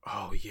 And I'm like,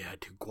 oh yeah,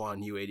 dude,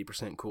 Guan Yu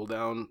 80%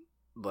 cooldown.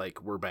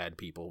 Like, we're bad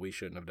people. We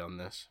shouldn't have done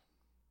this.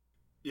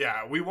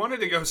 Yeah, we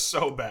wanted to go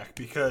Sobek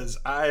because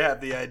I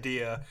had the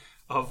idea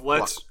of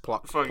let's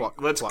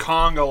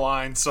conga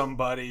line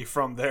somebody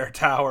from their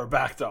tower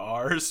back to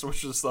ours,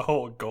 which is the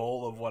whole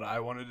goal of what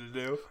I wanted to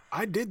do.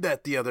 I did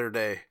that the other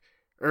day.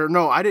 Or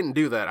no, I didn't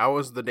do that. I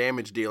was the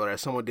damage dealer as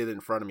someone did it in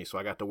front of me, so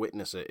I got to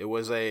witness it. It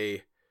was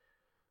a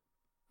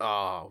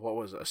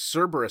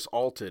Cerberus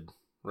ulted,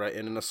 right,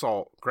 in an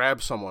assault,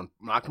 grabbed someone,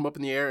 knocked him up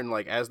in the air, and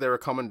like as they were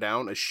coming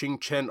down, a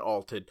Xing Chen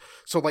ulted.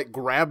 So like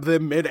grabbed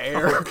them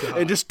midair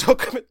and just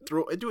took them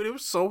through. Dude, it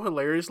was so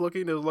hilarious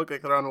looking. It looked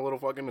like they're on a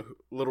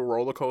little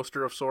roller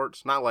coaster of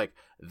sorts. Not like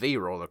the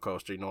roller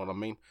coaster, you know what I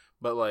mean?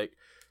 But like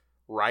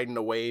riding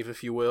a wave,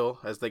 if you will,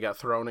 as they got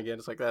thrown again.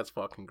 It's like, that's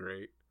fucking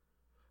great.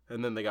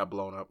 And then they got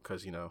blown up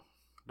because, you know,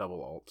 double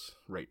ults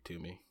right to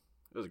me.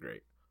 It was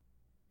great.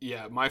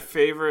 Yeah, my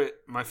favorite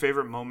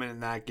moment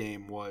in that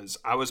game was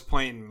I was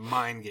playing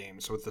mind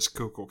games with this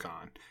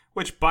Kukulkan,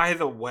 which, by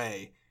the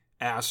way,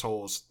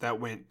 assholes, that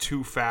went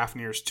 2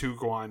 Fafnirs, 2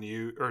 Guan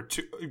Yu, or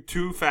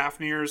 2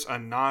 Fafnirs, a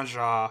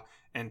Naja,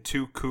 and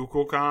 2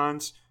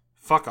 Kukulkans.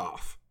 Fuck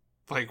off.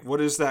 Like,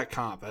 what is that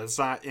comp? That's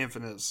not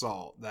Infinite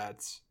Assault.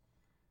 That's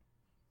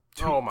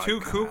two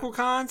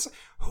Kukulkans?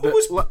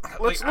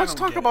 Let's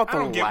talk about the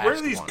last one. Where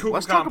are these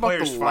Kukulkan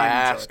players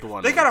find each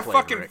other? They got a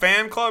fucking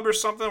fan club or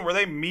something where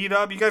they meet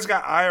up. You guys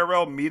got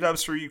IRL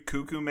meetups for you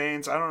Cuckoo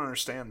mains? I don't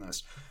understand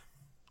this.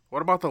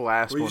 What about the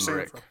last one,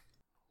 Rick?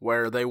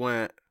 Where they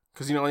went,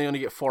 because you know they only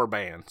get 4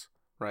 bans,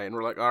 right? And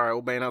we're like, all right,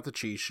 we'll ban out the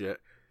cheese shit.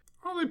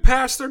 Oh, they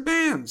passed their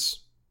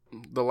bans.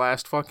 The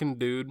last fucking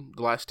dude,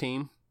 the last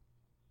team,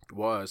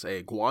 was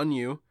a Guan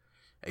Yu,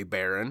 a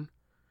Baron,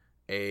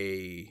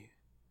 a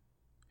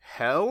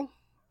Hell,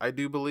 I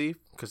do believe,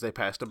 because they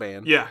passed a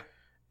ban. Yeah.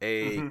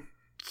 A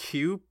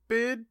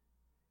Cupid.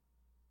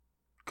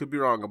 Could be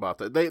wrong about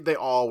that. They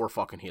all were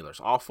fucking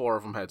healers. All 4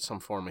 of them had some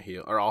form of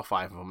heal, or all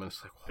 5 of them. And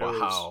it's like,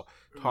 wow.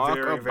 Talk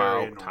very, about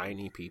very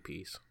tiny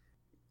PPs.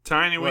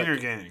 Tiny wiener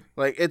gang.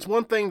 Like, it's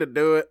one thing to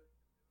do it.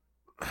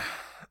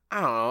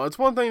 I don't know. It's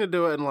one thing to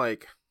do it in,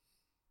 like,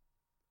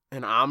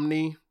 an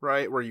Omni,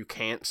 right, where you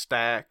can't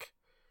stack.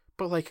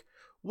 But, like,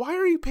 why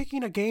are you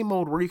picking a game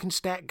mode where you can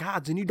stack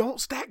gods and you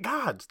don't stack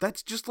gods?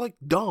 That's just, like,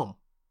 dumb.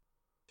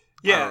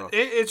 Yeah,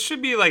 it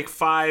should be like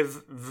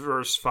 5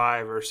 versus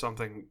 5 or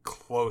something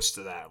close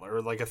to that. Or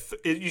like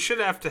you should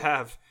have to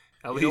have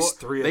at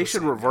least 3 of them. They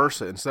should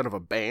reverse it instead of a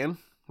ban,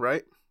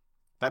 right?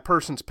 That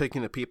person's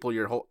picking the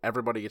people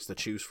everybody gets to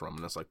choose from.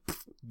 And it's like,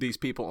 these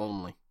people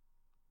only.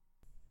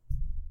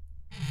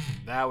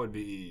 That would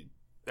be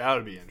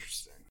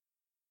interesting.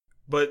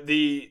 But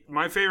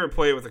my favorite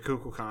play with the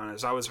Kukulkan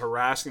is I was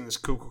harassing this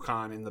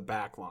Kukulkan in the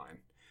back line.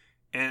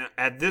 And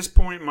at this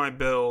point in my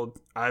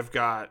build, I've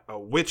got a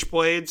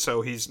Witchblade,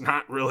 so he's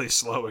not really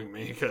slowing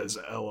me because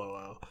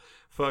LOL.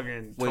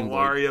 Fucking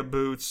Talaria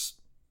boots.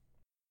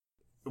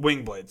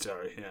 Wingblade,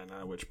 sorry. Yeah,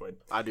 not a Witchblade.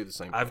 I do the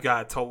same thing. I've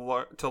got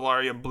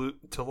Talaria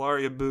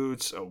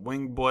boots, a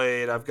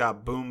Wingblade. I've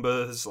got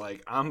Boombas.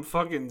 Like, I'm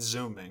fucking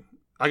zooming.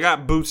 I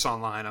got boots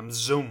online. I'm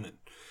zooming.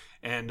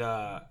 And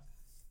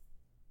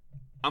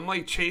I'm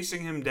like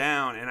chasing him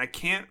down, and I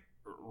can't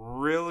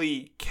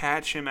really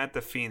catch him at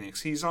the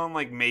Phoenix. He's on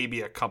like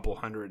maybe a couple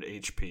hundred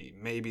HP,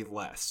 maybe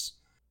less.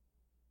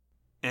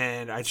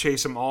 And I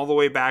chase him all the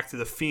way back to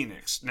the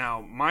Phoenix.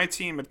 Now, my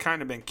team had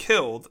kind of been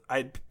killed.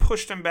 I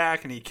pushed him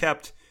back, and he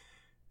kept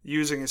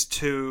using his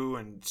 2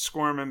 and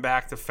squirming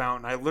back to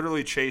Fountain. I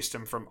literally chased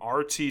him from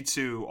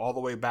RT2 all the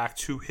way back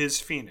to his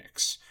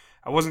Phoenix.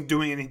 I wasn't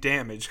doing any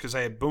damage because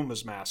I had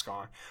Booma's mask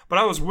on, but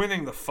I was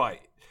winning the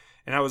fight,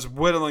 and I was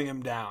whittling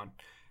him down,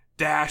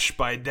 dash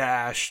by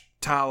dash,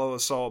 Talo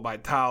assault by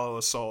Talo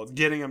assault,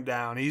 getting him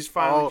down. He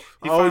finally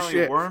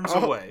worms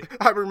away.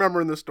 I'm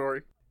remembering this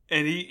story.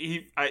 And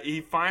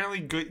he finally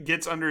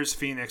gets under his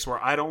Phoenix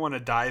where I don't want to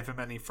dive him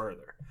any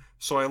further.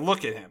 So I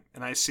look at him,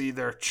 and I see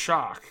their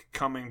Chalk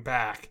coming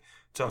back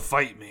to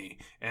fight me,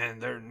 and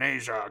their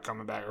Neja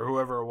coming back, or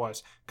whoever it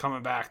was,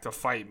 coming back to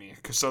fight me.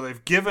 So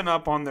they've given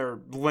up on their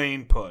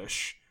lane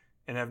push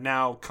and have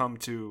now come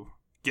to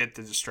get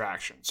the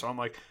distraction. So I'm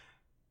like,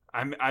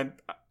 I'm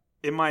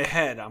in my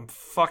head, I'm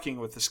fucking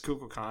with this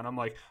Kukulkan. I'm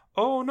like,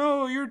 oh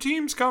no, your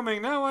team's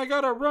coming. Now I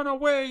gotta run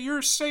away.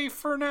 You're safe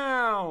for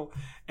now.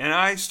 And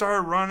I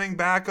start running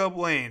back up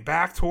lane,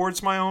 back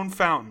towards my own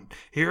Fountain.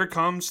 Here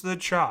comes the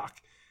Chalk.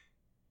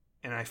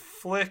 And I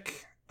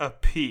flick a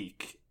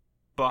peek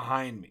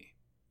behind me.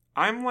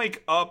 I'm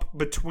like up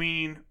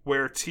between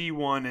where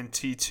T1 and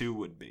T2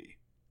 would be.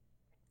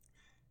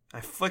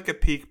 I flick a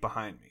peek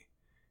behind me.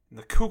 And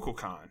the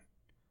Kukulkan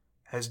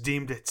has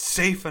deemed it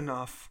safe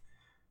enough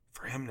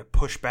for him to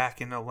push back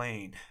in the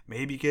lane.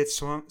 Maybe get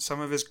some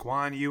of his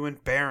Guan Yu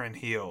and Baron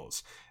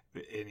heals.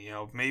 And,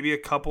 maybe a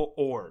couple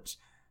orbs.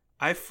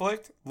 I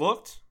flicked,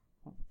 looked,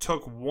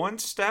 took one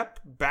step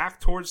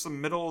back towards the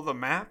middle of the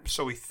map,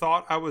 so he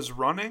thought I was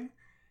running,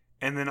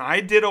 and then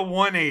I did a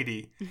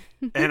 180,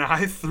 and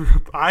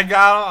I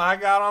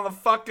got on the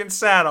fucking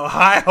saddle.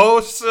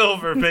 Hi-ho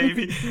silver,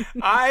 baby.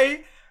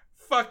 I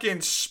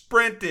fucking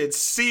sprinted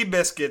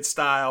Seabiscuit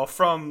style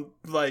from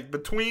like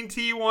between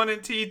T1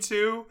 and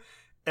T2,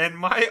 and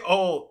my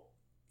ult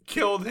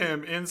killed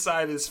him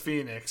inside his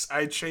Phoenix.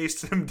 I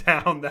chased him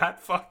down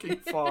that fucking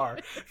far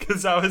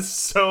because I was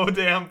so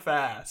damn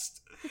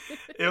fast.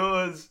 It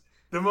was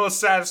the most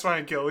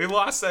satisfying kill. We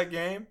lost that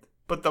game,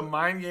 but the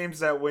mind games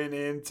that went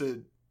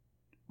into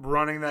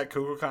running that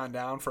Kukulkan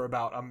down for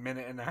about a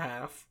minute and a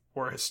half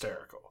were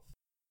hysterical.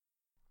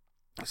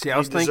 See, I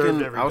was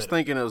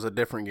thinking it was a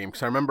different game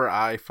because I remember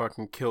I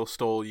fucking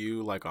stole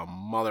you like a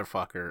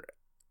motherfucker,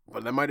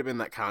 but that might have been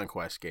that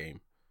Conquest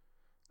game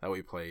that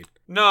we played.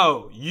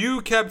 No, you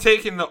kept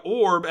taking the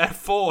orb at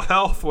full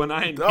health when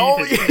I needed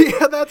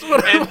it. Yeah, that's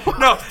what and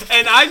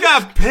I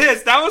got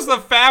pissed. That was the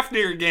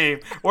Fafnir game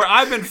where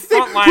I've been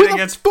frontlining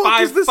against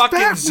 5 fucking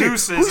Fafnir?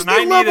 Zeuses, Who's and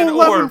I need an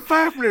orb.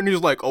 Fafnir? And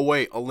he's like, oh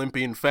wait,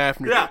 Olympian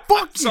Fafnir. Yeah,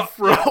 fuck you,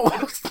 bro.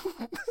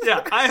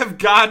 Yeah, I have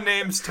god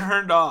names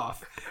turned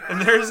off,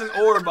 and there's an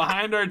orb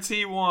behind our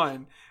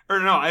T1. Or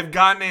no, I have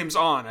god names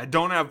on. I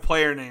don't have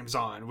player names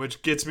on,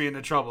 which gets me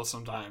into trouble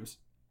sometimes.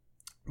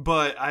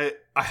 But I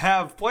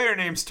have player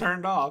names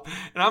turned off,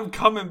 and I'm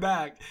coming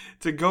back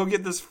to go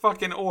get this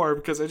fucking orb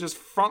because I just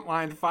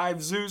frontlined 5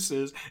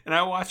 Zeuses, and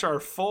I watch our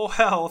full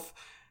health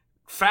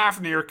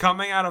Fafnir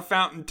coming out of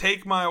Fountain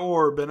take my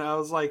orb, and I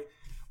was like,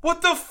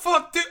 what the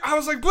fuck, dude? I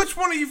was like, which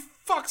one of you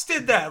fucks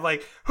did that?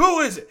 Like, who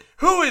is it?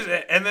 Who is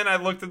it? And then I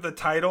looked at the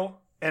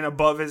title, and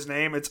above his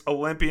name, it's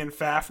Olympian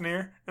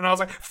Fafnir, and I was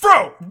like,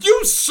 Fro,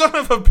 you son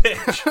of a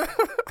bitch!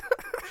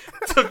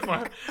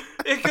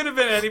 It could have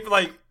been any,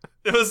 like,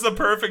 it was the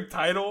perfect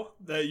title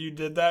that you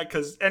did that,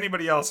 because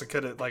anybody else, it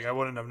could have, like, I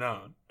wouldn't have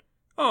known.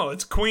 Oh,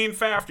 it's Queen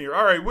Fafnir.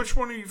 All right, which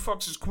one of you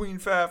fucks is Queen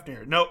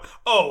Fafnir? No.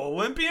 Oh,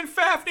 Olympian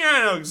Fafnir?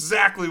 I know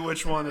exactly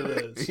which one it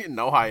is.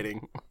 No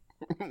hiding.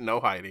 No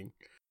hiding.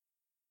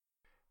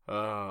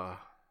 Bro,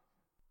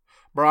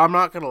 I'm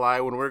not going to lie.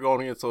 When we were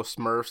going against those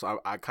Smurfs,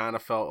 I kind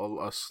of felt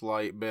a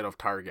slight bit of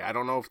target. I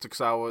don't know if it's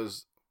because I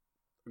was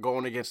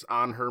going against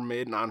Anher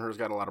mid, and Anher's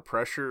got a lot of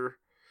pressure.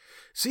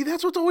 See,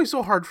 that's what's always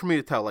so hard for me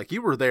to tell. Like,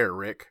 you were there,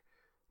 Rick.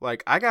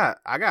 Like, I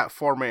got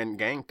 4-man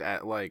ganked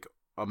at, like,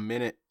 a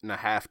minute and a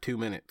half, 2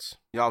 minutes.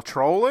 Y'all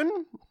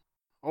trolling?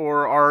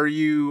 Or are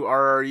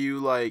you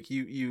like,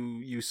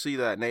 you see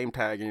that name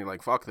tag and you're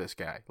like, fuck this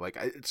guy? Like,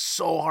 it's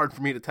so hard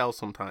for me to tell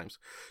sometimes.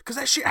 Because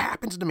that shit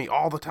happens to me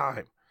all the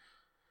time.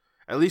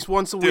 At least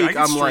once a week, I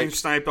get stream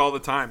sniped all the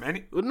time.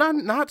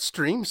 Not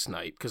stream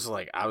snipe, because,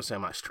 like, obviously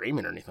I'm not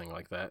streaming or anything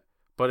like that.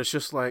 But it's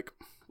just like,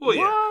 well,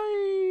 yeah.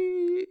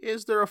 Why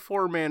is there a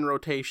 4-man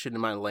rotation in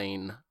my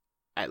lane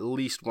at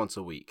least once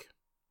a week?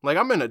 Like,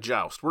 I'm in a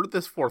joust. Where did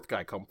this 4th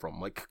guy come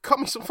from? Like, cut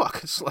me some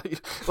fucking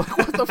slate. Like,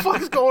 what the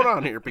fuck is going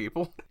on here,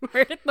 people?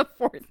 Where did the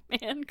 4th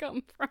man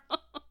come from?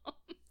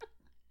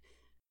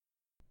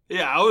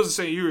 Yeah, I wasn't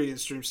saying you were getting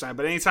stream sniper,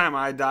 but anytime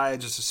I die, I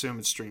just assume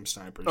it's stream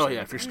sniper. Oh,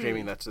 yeah, if you're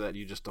streaming, that's that.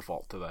 You just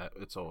default to that.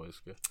 It's always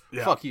good.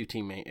 Yeah. Fuck you,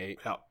 teammate 8.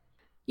 Yeah.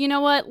 You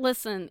know what?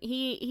 Listen,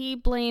 he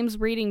blames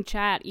reading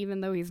chat even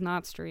though he's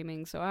not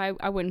streaming, so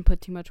I wouldn't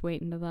put too much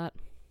weight into that.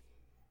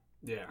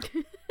 Yeah.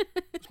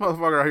 This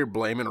motherfucker out here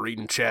blaming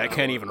reading chat.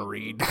 Can't even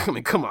read. I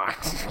mean, come on.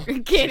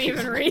 Can't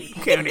even read.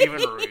 Can't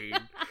even read.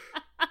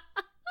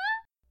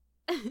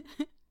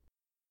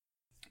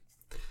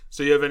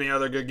 So you have any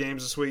other good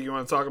games this week you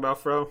want to talk about,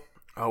 Fro?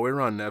 Oh, we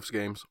were on Nev's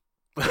games.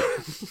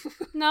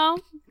 No.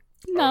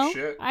 Oh,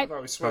 shit. I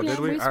thought we switched. did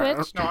we? we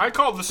switched. No, I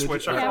called the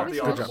switch. I Yeah, called we the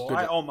switched. audible. Good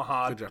job. I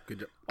Omaha. Good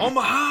job.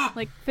 Omaha!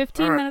 Like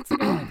 15 All right. minutes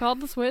ago, we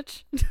called the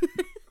switch.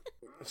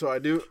 So I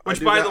do. Which, I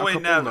do by got the a way,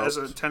 couple Nev, notes.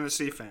 as a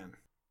Tennessee fan.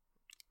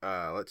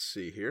 Let's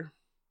see here.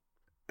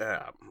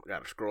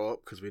 Gotta scroll up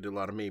because we did a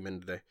lot of memeing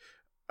today.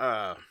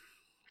 I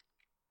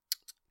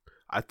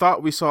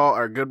thought we saw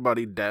our good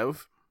buddy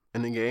Dev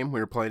in the game. We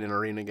were playing an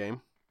arena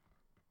game.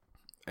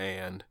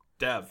 And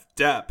Dev.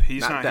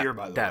 He's not Dev, here,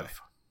 by the Dev way.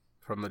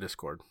 from the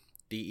Discord.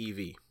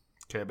 DEV.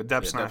 Okay, but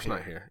Dev's Yeah, not Dev's here.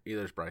 not here.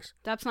 Either is Bryce.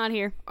 Dep's not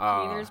here.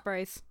 Neither is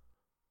Bryce.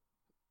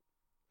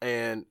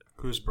 And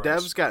Who's Bryce?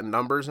 Dev's got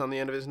numbers on the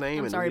end of his name.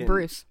 I'm and sorry, we didn't-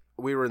 Bruce.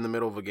 We were in the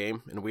middle of a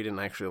game, and we didn't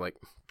actually, like,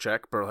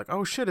 check. But we're like,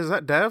 oh, shit, is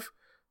that Dev?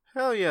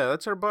 Hell yeah,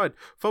 that's our bud.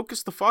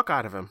 Focus the fuck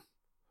out of him.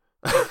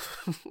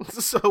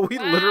 So we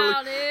literally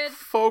dude.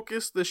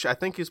 focused the I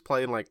think he's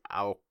playing, like,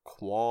 Ao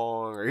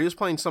Kwong, or he was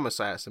playing some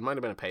assassin. Might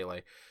have been a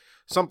Pele.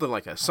 Something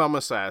like that. Some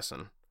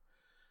assassin.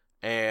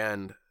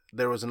 And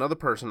there was another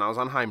person. I was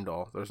on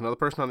Heimdall. There was another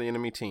person on the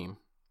enemy team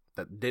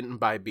that didn't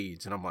buy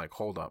beads. And I'm like,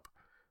 hold up.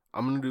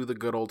 I'm going to do the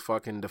good old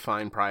fucking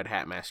Define Pride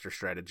Hatmaster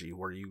strategy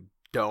where you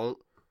don't.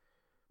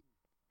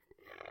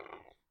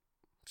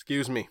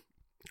 Excuse me.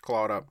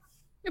 Claw it up.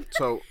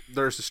 So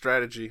there's a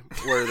strategy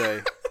where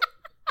they.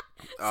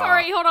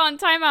 Sorry, hold on.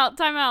 Time out.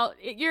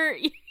 Your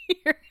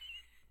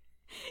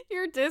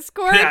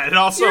Discord. Yeah, it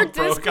also your broke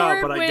up,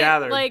 Discord but I went,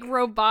 gathered. like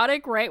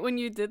robotic right when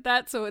you did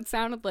that, so it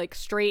sounded like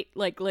straight,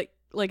 like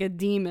a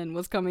demon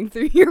was coming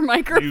through your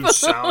microphone. You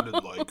sounded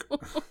like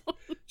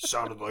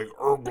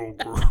Ergo.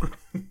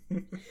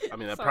 I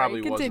mean, that Sorry,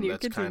 probably wasn't. continue,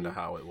 That's kind continue. of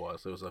how it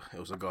was. It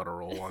was a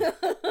guttural one.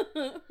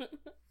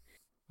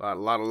 A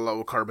lot of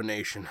low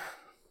carbonation.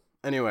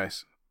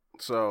 Anyways,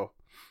 so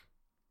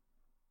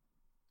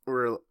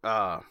we're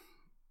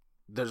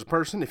there's a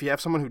person. If you have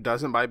someone who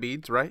doesn't buy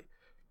beads, right?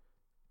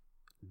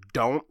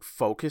 Don't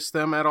focus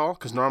them at all,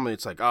 because normally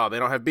it's like, oh, they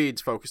don't have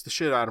beads, focus the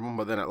shit out of them.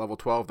 But then at level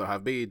 12, they'll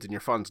have beads, and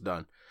your fun's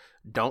done.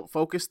 Don't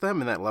focus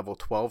them, and at level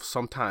 12,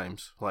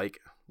 sometimes like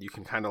you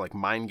can kind of like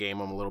mind game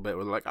them a little bit.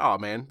 Where they're like, oh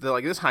man, they're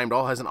like, this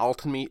Heimdall hasn't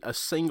ulted me a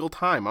single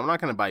time. I'm not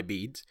gonna buy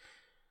beads.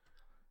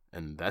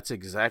 And that's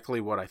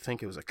exactly what I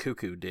think it was a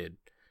Cuckoo did.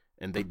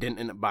 And they didn't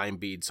end up buying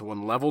beads. So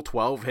when level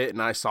 12 hit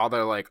and I saw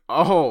they're like,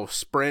 oh,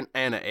 Sprint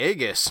and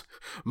Aegis.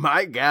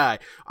 My guy.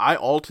 I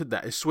altered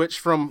that. I switched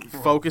from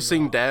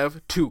focusing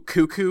Dev to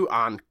Cuckoo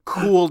on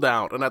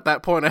cooldown. And at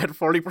that point I had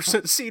 40%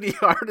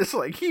 CDR. It's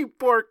like, you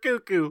poor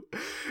Cuckoo.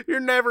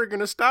 You're never going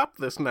to stop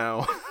this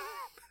now.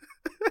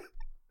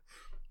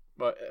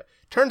 But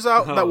turns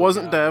out that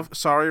wasn't God. Dev.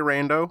 Sorry,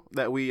 Rando,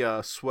 that we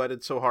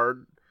sweated so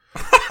hard.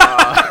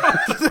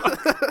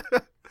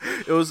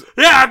 It was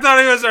Yeah, I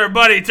thought he was our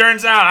buddy.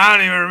 Turns out I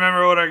don't even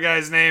remember what our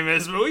guy's name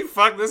is, but we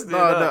fucked this dude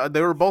up. no,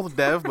 they were both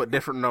Dev but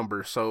different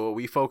numbers, so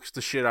we focused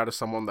the shit out of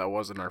someone that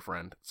wasn't our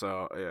friend.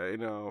 So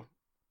yeah,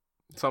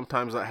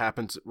 sometimes that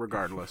happens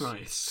regardless.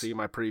 Nice. See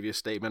my previous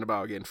statement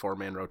about getting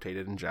 4-man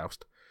rotated in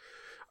Joust.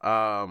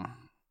 Yeah,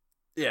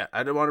 I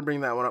didn't want to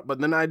bring that one up, but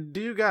then I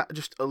do got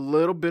just a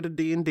little bit of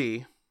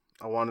D&D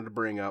I wanted to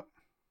bring up,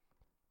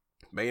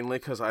 mainly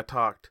because I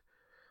talked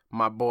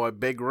my boy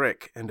Big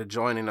Rick into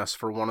joining us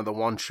for one of the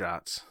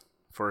one-shots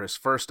for his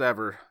first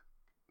ever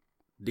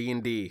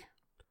D&D,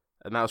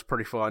 and that was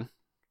pretty fun.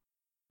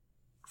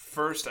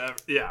 First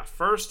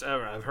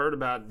ever. I've heard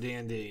about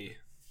D&D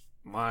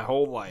my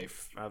whole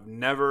life. I've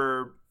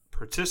never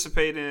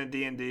participated in a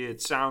D&D.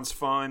 It sounds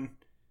fun.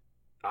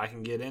 I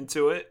can get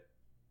into it.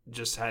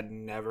 Just had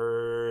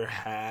never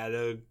had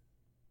a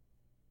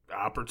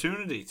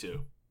opportunity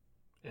to,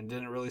 and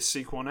didn't really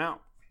seek one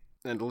out.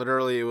 And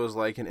literally, it was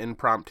like an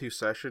impromptu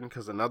session,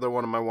 because another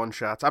one of my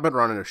one-shots, I've been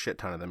running a shit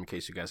ton of them, in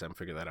case you guys haven't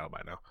figured that out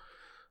by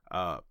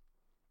now.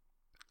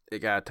 It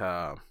got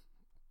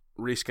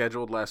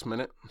rescheduled last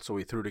minute, so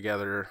we threw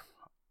together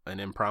an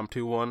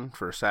impromptu one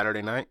for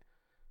Saturday night,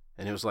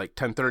 and it was like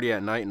 10:30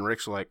 at night, and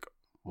Rick's like,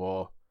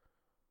 well,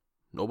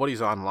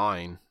 nobody's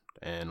online,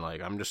 and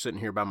like, I'm just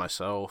sitting here by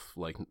myself,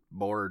 like,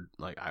 bored,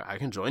 like, I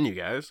can join you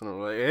guys. And I'm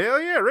like,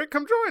 hell yeah, Rick,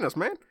 come join us,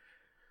 man.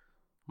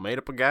 Made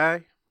up a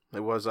guy. It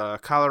was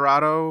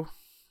Colorado.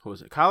 Who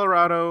was it?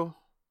 Colorado,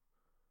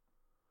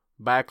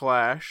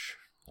 Backlash,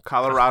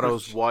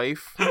 Colorado's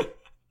wife,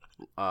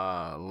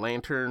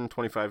 Lantern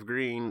 25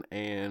 Green,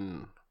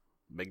 and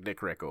Big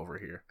Dick Rick over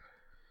here.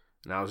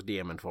 And I was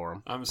DMing for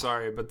him. I'm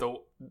sorry, but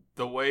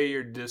the way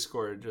your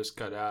Discord just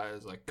cut out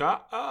is like,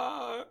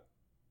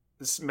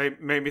 this made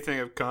me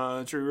think of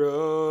Country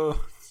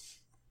Roads.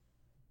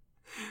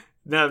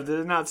 Nev, did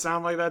it not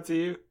sound like that to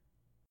you?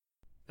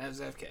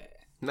 Nev's FK.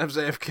 Nev's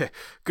AFK.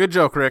 Good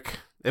joke, Rick.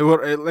 It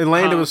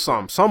landed with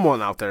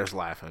someone out there is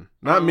laughing.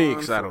 Not me,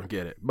 because I don't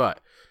get it.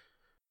 But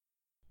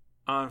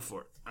On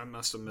for it. I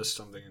must have missed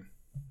something in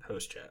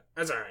host chat.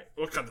 That's all right.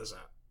 We'll cut this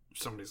out.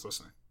 Somebody's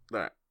listening. All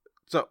right.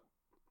 So,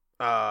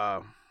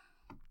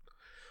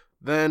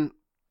 then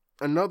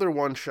another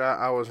one shot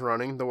I was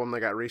running, the one that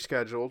got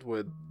rescheduled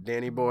with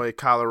Danny Boy,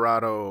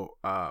 Colorado,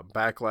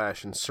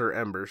 Backlash, and Sir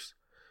Embers.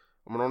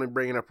 I'm gonna only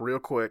bring it up real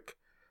quick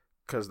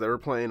because they were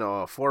playing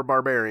 4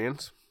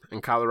 Barbarians,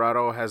 and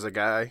Colorado has a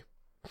guy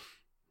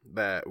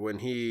that when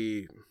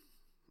he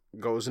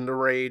goes into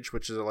rage,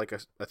 which is like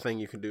a thing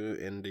you can do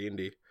in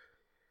D&D,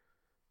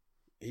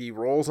 he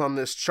rolls on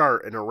this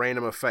chart and a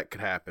random effect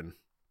could happen.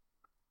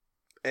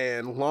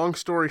 And long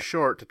story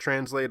short, to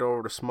translate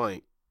over to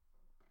Smite,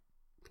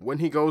 when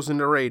he goes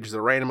into rage, the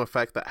random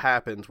effect that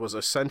happens was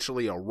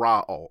essentially a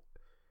raw ult.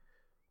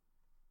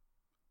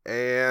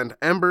 And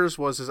Embers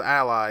was his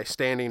ally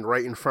standing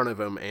right in front of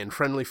him, and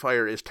friendly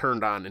fire is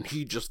turned on, and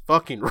he just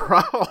fucking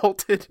raw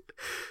ulted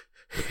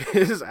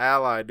his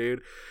ally,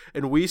 dude.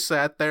 And we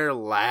sat there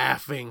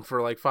laughing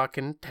for like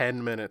fucking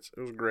 10 minutes.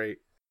 It was great.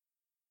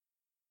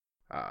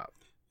 Now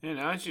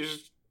you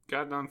just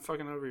got done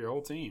fucking over your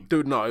whole team.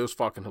 Dude, no, it was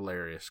fucking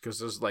hilarious. Because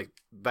it was like,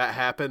 that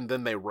happened,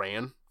 then they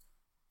ran.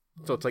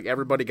 So it's like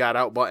everybody got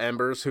out but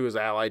Embers, who his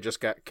ally just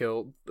got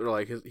killed. Or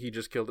like, he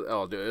just killed it.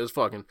 Oh, dude,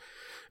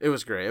 it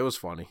was great. It was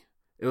funny.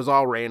 It was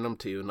all random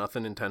too,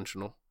 nothing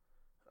intentional.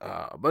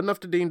 But enough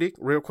to D&D.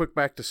 Real quick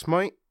back to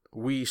Smite.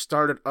 We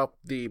started up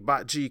the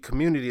Bot G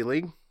Community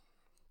League.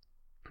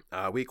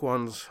 Week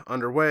 1's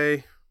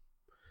underway.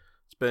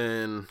 It's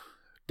been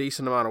a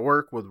decent amount of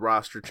work with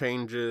roster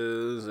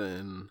changes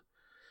and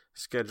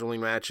scheduling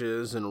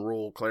matches and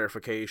rule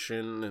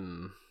clarification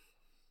and,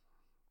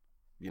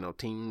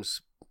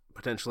 teams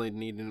potentially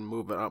needing to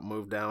move up,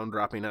 move down,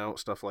 dropping out,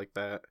 stuff like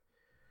that.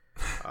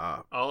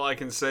 All I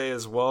can say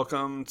is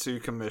welcome to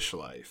commish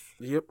life.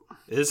 Yep.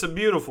 It's a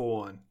beautiful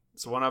one.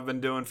 It's one I've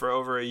been doing for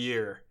over a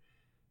year.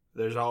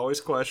 There's always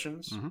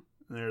questions. Mm-hmm.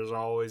 There's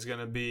always going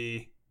to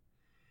be...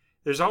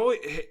 I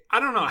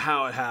don't know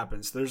how it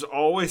happens. There's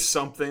always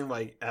something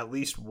like at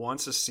least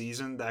once a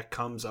season that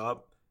comes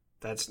up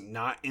that's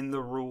not in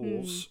the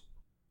rules.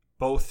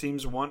 Both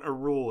teams want a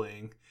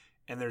ruling,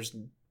 and there's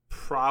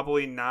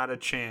probably not a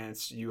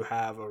chance you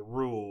have a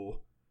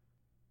rule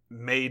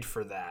made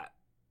for that.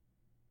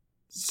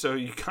 So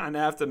you kind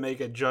of have to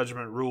make a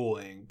judgment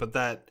ruling, but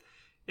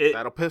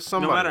that'll piss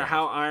somebody no matter off.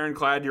 how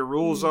ironclad your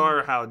rules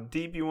are, how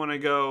deep you want to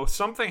go,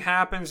 something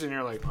happens and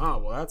you're like, oh,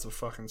 well, that's a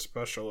fucking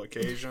special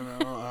occasion.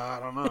 I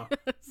don't know.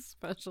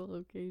 Special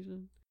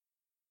occasion.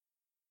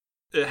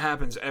 It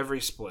happens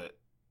every split.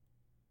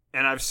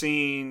 And I've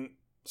seen,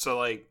 so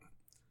like,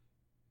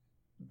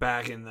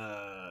 back in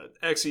the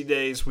XE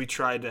days, we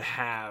tried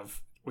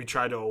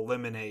to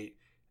eliminate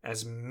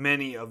as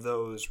many of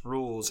those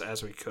rules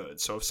as we could.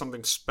 So if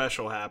something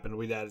special happened,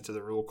 we'd add it to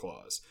the rule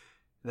clause.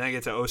 And then I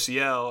get to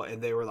OCL,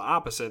 and they were the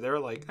opposite. They were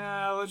like,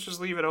 let's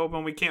just leave it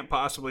open. We can't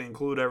possibly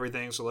include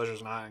everything, so let's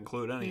just not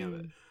include any of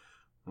it.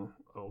 Well,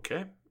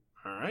 okay.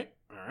 All right.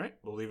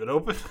 We'll leave it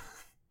open.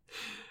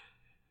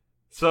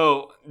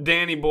 So,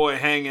 Danny Boy,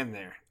 hang in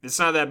there. It's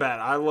not that bad.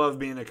 I love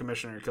being a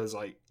commissioner because,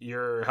 like,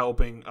 you're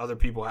helping other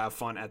people have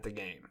fun at the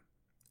game.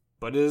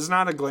 But it is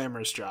not a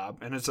glamorous job,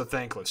 and it's a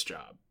thankless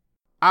job.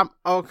 I'm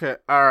okay.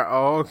 All right.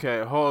 Oh,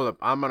 okay. Hold up.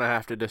 I'm gonna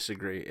have to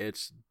disagree.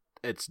 It's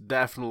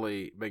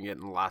definitely been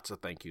getting lots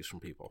of thank yous from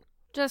people.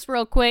 Just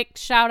real quick,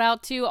 shout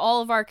out to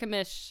all of our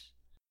commish.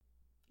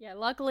 Yeah,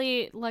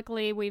 luckily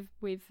we've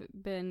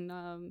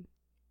been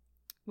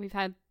we've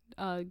had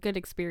good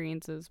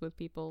experiences with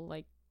people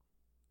like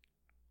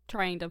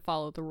trying to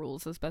follow the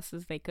rules as best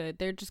as they could.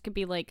 There just could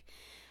be like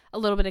a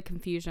little bit of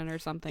confusion or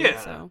something.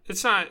 Yeah, so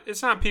it's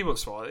not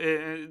people's fault.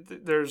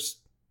 There's,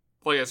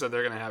 like I said,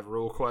 they're gonna have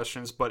rule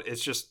questions, but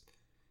it's just,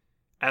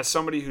 as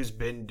somebody who's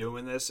been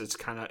doing this,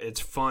 it's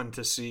fun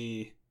to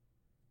see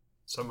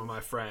some of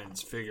my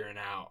friends figuring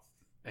out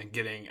and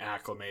getting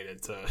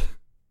acclimated to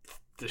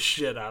the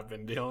shit I've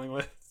been dealing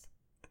with.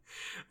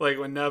 Like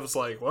when Nev's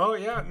like, well,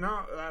 yeah,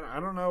 no, I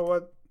don't know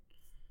what...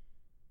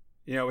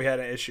 we had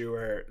an issue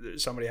where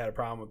somebody had a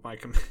problem with my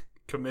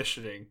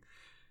commissioning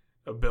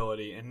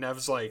ability, and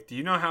Nev's like, do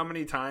you know how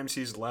many times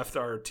he's left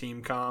our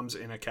team comms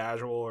in a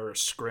casual or a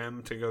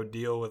scrim to go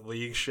deal with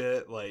league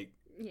shit? Like,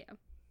 yeah.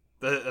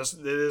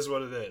 It is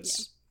what it is.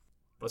 Yeah.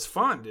 But it's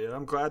fun, dude.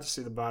 I'm glad to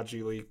see the Bot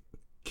G League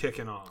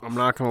kicking off. I'm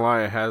not going to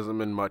lie, it hasn't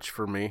been much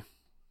for me.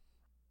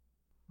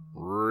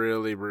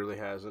 Really, really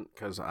hasn't,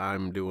 because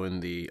I'm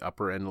doing the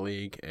upper end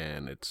league,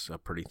 and it's a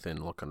pretty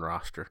thin looking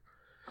roster.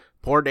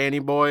 Poor Danny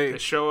Boy. They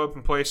show up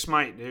and play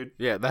Smite, dude.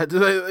 Yeah,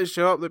 they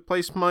show up, they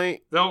play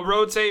Smite. They'll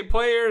rotate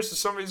players. If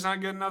somebody's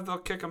not good enough, they'll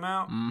kick them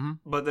out. Mm-hmm.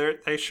 But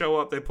they show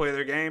up, they play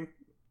their game.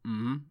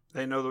 Mm-hmm.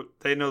 They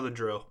know the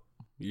drill.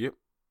 Yep.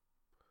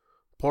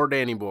 Poor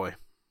Danny Boy.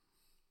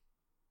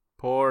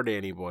 Right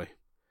in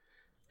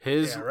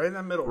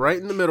the middle. Right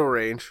in the middle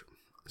range.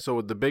 So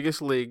with the biggest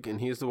league,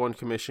 and he's the one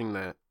commissioning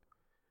that.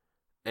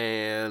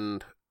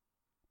 And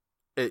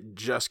it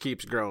just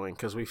keeps growing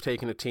because we've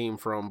taken a team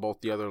from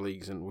both the other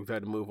leagues and we've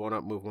had to move one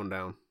up, move one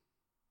down.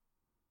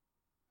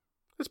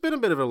 It's been a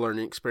bit of a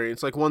learning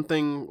experience. Like one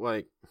thing,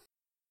 like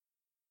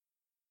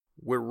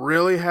we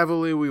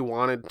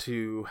wanted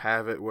to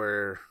have it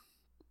where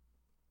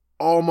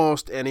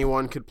almost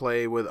anyone could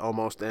play with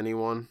almost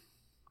anyone,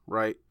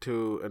 right,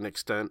 to an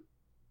extent.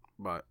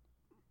 But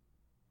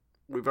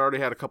we've already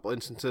had a couple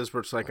instances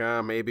where it's like,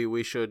 maybe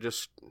we should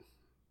just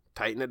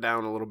tighten it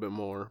down a little bit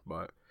more.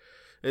 But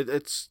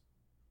it's...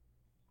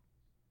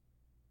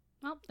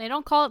 Well, they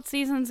don't call it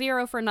Season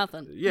 0 for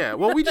nothing. Yeah,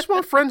 well, we just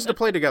want friends to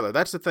play together.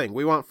 That's the thing.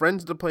 We want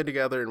friends to play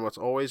together, and what's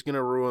always going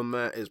to ruin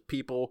that is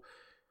people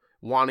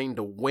wanting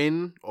to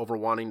win over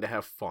wanting to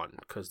have fun,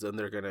 because then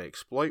they're going to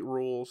exploit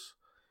rules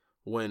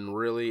when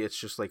really it's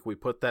just like we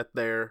put that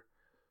there.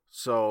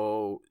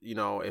 So, you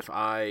know, if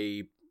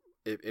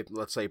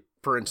let's say,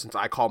 for instance,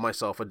 I call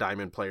myself a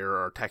diamond player,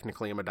 or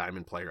technically I'm a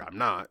diamond player. I'm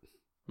not.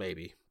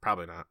 Maybe.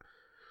 Probably not.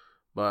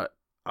 But,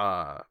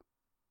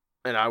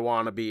 and I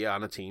want to be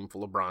on a team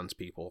full of bronze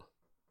people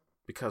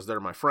because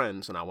they're my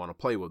friends and I want to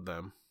play with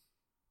them.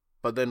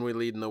 But then we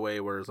lead in the way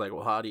where it's like,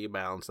 well, how do you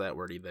balance that?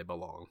 Where do they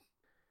belong?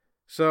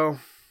 So,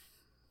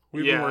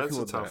 we've been working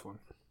with that. Yeah, that's a tough one.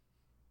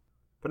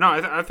 But no,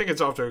 I think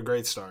it's off to a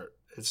great start.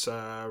 It's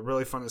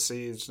really fun to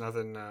see. It's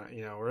nothing,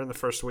 we're in the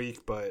first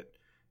week, but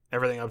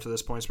everything up to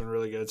this point has been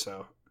really good.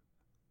 So,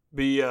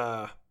 be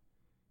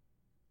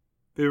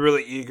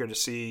really eager to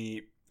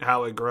see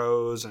how it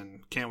grows,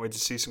 and can't wait to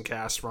see some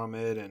casts from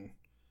it and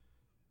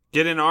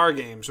get in our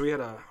games. We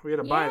had a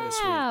bye this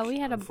week.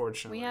 Yeah,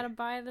 unfortunately. We had a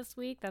bye this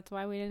week. That's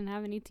why we didn't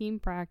have any team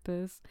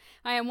practice.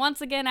 I am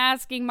once again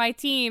asking my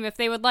team if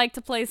they would like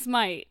to play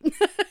Smite.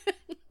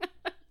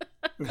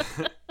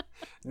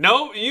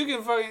 No, you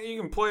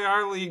can play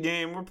our league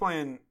game. We're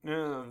playing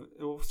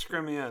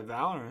scrimming at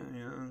Valorant.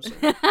 You know what I'm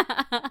saying?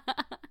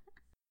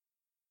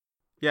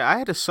 Yeah, I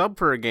had to sub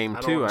for a game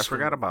too. I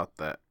forgot about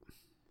that.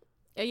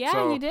 Yeah,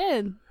 so, you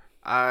did.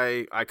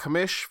 I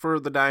commish for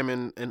the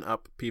diamond and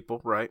up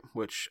people, right?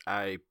 Which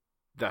I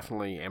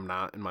definitely am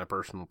not, in my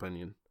personal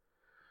opinion.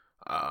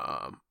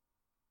 But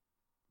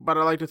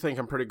I like to think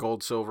I'm pretty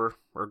gold silver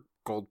or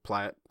gold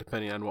plat,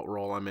 depending on what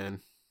role I'm in.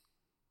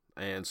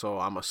 And so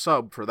I'm a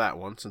sub for that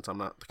one, since I'm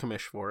not the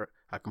commish for it.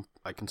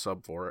 I can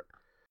sub for it.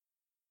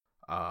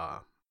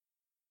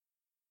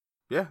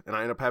 Yeah, and I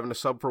ended up having to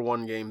sub for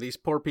one game. These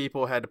poor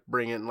people had to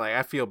bring in, like,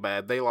 I feel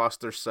bad. They lost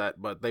their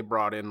set, but they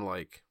brought in,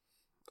 like,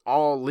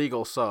 all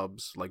legal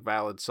subs, like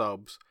valid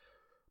subs.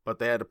 But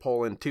they had to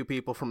pull in 2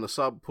 people from the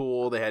sub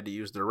pool. They had to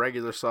use their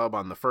regular sub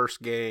on the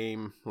first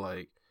game.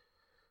 Like,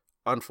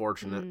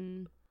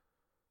 unfortunate.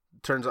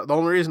 Turns out the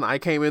only reason I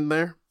came in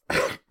there,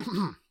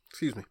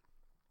 excuse me,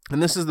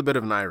 and this is the bit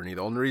of an irony,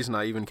 the only reason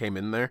I even came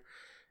in there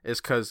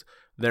is because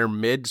their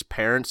mid's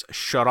parents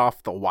shut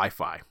off the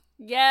Wi-Fi.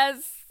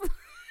 Yes.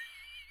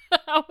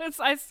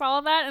 I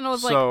saw that and I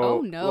was like, oh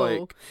no.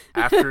 Like,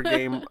 after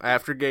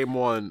game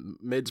 1,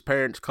 mid's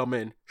parents come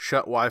in,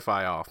 shut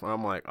Wi-Fi off. And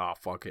I'm like, oh,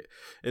 fuck it.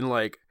 And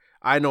like,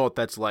 I know what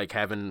that's like,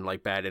 having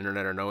like bad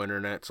internet or no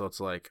internet. So it's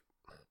like,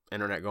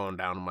 internet going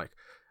down. I'm like,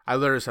 I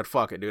literally said,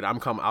 fuck it, dude.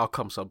 I'll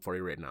come sub for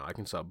you right now. I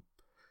can sub.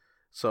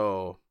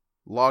 So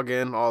log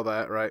in, all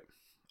that, right?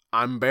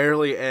 I'm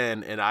barely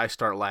in and I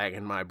start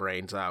lagging my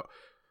brains out.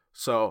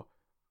 So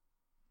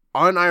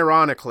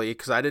unironically,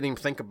 because I didn't even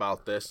think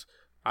about this,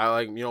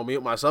 I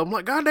mute myself. I'm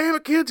like, God damn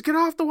it, kids, get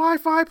off the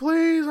Wi-Fi,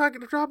 please. I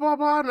can drop blah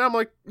blah. And I'm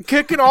like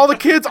kicking all the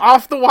kids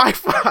off the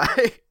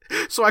Wi-Fi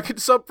so I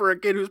could sub for a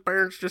kid whose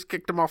parents just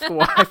kicked him off the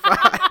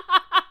Wi-Fi.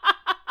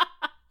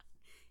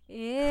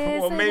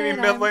 Well, maybe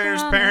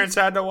Midlaner's parents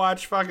had to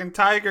watch fucking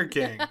Tiger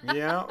King. You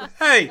know,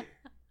 hey,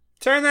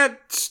 turn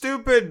that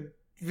stupid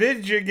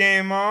video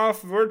game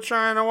off. We're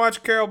trying to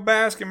watch Carol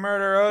Baskin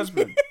murder her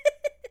husband.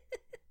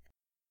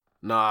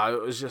 Nah,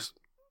 it was just,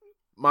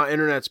 my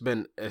internet's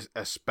been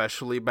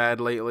especially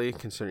bad lately,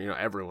 considering,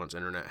 everyone's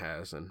internet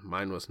has, and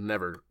mine was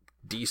never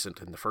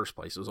decent in the first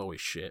place. It was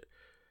always shit.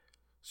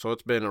 So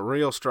it's been a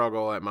real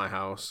struggle at my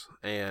house,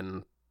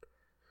 and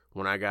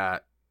when I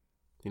got,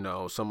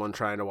 someone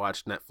trying to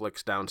watch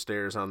Netflix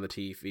downstairs on the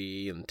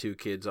TV, and 2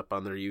 kids up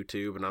on their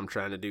YouTube, and I'm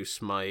trying to do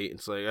Smite,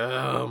 it's like,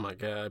 oh my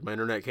god, my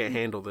internet can't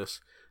handle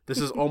this. This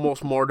is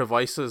almost more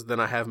devices than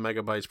I have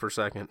megabytes per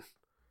second.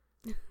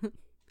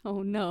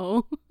 Oh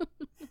no.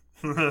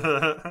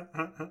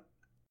 Yeah,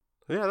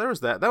 there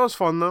was that. That was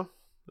fun though.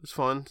 It was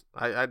fun.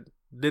 I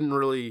didn't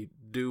really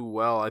do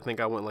well. I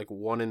think I went like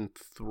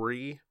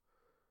 1-3.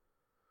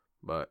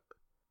 But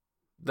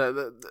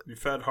you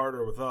fed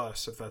harder with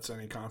us, if that's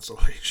any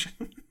consolation.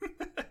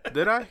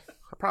 Did I?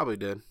 I probably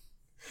did.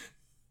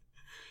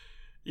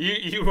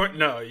 You went,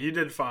 no, you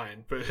did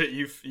fine, but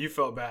you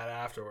felt bad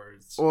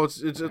afterwards. Well,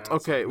 it's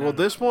okay. Well,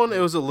 this one, it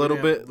was a little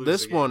bit.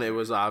 This one, it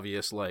was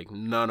obvious. Like,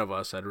 none of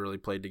us had really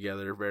played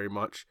together very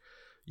much.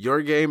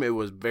 Your game, it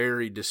was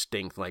very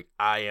distinct. Like,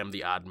 I am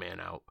the odd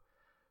man out.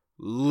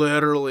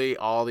 Literally,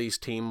 all these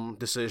team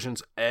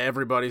decisions.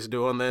 Everybody's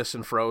doing this,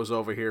 and Fro's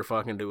over here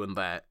fucking doing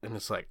that, and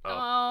it's like,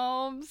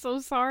 oh, I'm so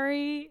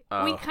sorry.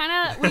 We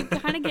kind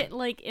of get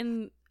like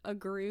in a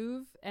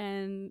groove,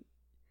 and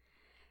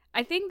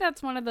I think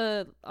that's one of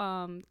the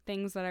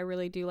things that I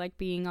really do like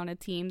being on a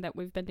team that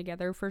we've been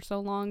together for so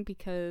long,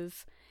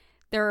 because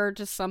there are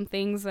just some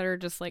things that are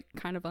just like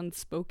kind of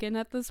unspoken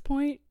at this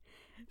point.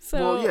 So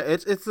Well, yeah,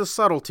 it's the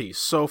subtleties.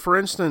 So, for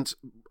instance,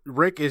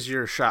 Rick is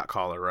your shot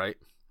caller, right?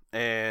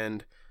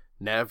 And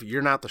Nev,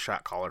 you're not the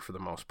shot caller for the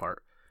most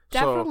part.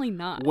 definitely So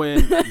not.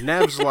 when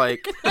Nev's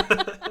like,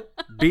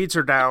 beads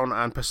are down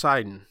on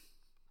Poseidon,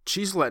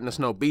 she's letting us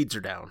know beads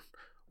are down.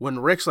 When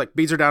Rick's like,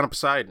 beads are down on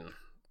Poseidon,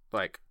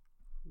 like,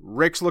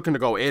 Rick's looking to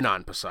go in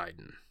on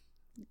Poseidon.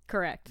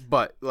 Correct.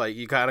 But, like,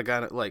 you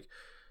gotta, like,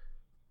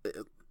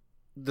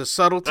 the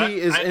subtlety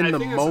is in the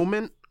think it's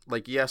moment.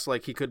 Like, yes,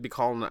 like, he could be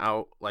calling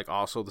out, like,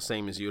 also the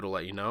same as you to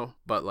let you know.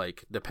 But,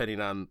 like, depending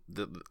on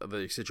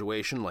the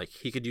situation, like,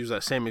 he could use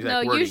that same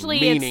exact wording, usually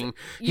meaning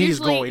he's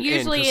going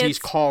in because he's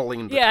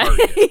calling the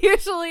target.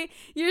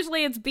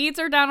 usually it's beats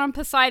are down on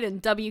Poseidon.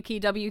 W key,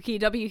 W key,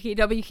 W key,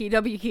 W key,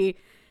 W key.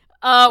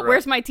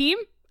 Where's my team?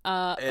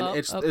 And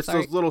it's sorry.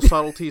 those little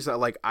subtleties that,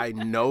 like, I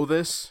know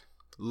this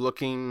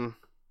looking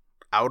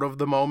out of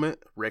the moment.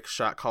 Rick's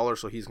shot caller,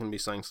 so he's going to be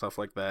saying stuff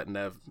like that.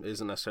 Nev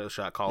isn't necessarily a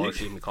shot caller.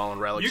 She's going to be calling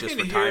relics just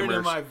for You can hear timers. it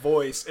in my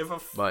voice.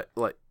 But,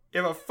 like,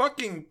 If a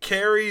fucking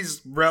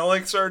Carrie's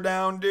relics are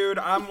down, dude,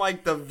 I'm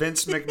like the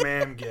Vince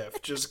McMahon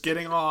gif, just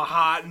getting all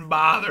hot and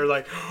bothered,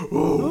 like,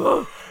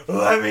 ooh,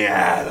 let me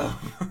at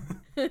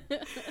him.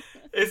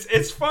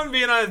 It's fun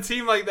being on a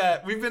team like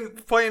that. We've been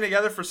playing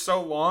together for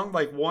so long.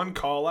 Like, one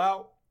call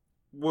out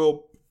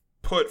will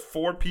put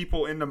 4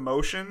 people into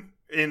motion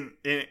in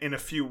a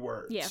few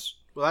words. Yeah.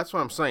 well, that's what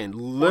I'm saying.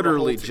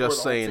 Literally or the just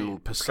whole saying team.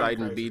 It's Poseidon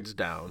kinda crazy. beads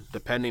down,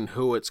 depending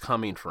who it's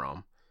coming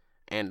from.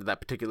 And that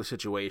particular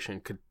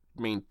situation could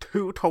mean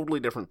 2 totally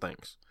different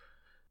things.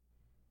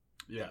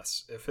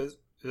 Yes. If his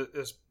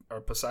or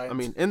Poseidon. I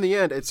mean, in the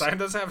end, it's... Poseidon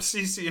doesn't have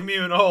CC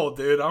immune hold,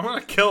 dude. I'm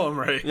gonna kill him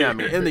right here. Yeah, I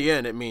mean, in the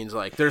end, it means,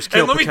 like, there's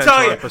kill And let me potential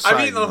tell you, on Poseidon,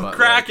 I've eaten the but,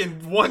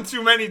 Kraken one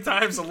too many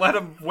times to let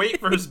him wait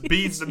for his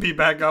beads to be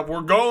back up.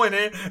 We're going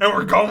in, and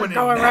we're going in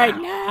right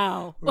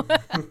now. now.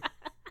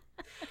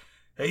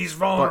 He's But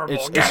vulnerable.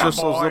 it's Get him,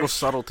 just those little boys.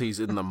 subtleties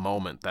in the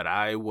moment that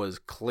I was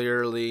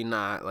clearly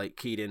not, like,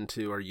 keyed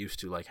into or used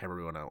to like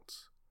everyone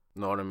else.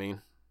 Know what I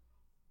mean?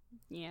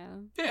 Yeah.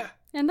 Yeah.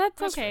 And that's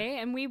That's okay.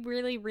 And we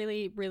really,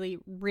 really, really,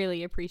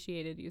 really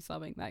appreciated you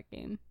subbing that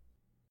game.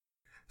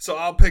 So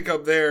I'll pick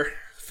up there,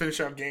 finish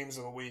out games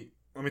of the week.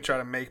 Let me try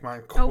to make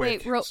mine quick. Oh,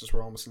 wait, since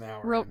we're almost an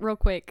hour. Real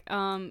quick.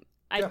 Yes.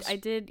 I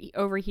did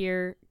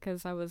overhear,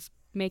 because I was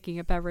making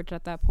a beverage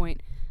at that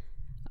point,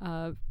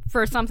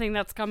 for something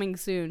that's coming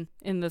soon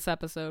in this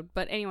episode.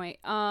 But anyway,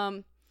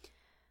 Well,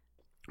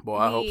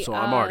 I hope so.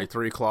 I'm uh, already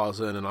 3 claws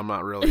in, and I'm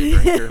not really a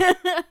drinker.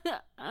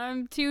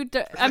 I'm two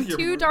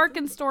You're dark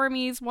and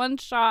stormies, 1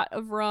 shot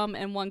of rum,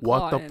 and 1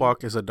 claw What the in.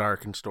 fuck is a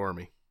dark and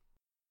stormy?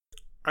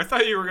 I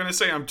thought you were going to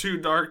say I'm too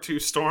dark, too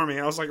stormy.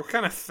 I was like, what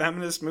kind of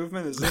feminist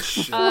movement is this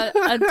shit?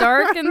 A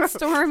dark and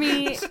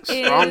stormy Strong,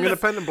 is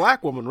independent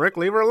black woman, Rick.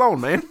 Leave her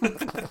alone, man.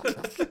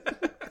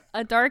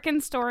 a dark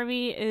and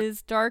stormy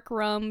is dark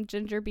rum,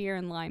 ginger beer,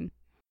 and lime.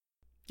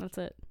 That's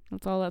it.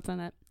 That's all that's in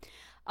it.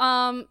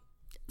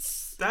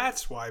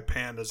 That's why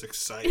Panda's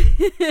excited.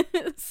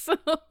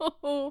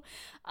 So,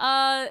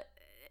 I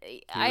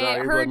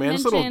You're heard like, man,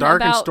 it's a mention little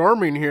dark and about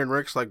stormy in here, and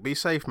Rick's like, be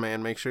safe,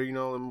 man. Make sure,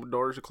 the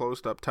doors are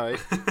closed up tight.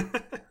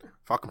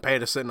 Fucking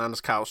Panda sitting on his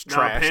couch, No,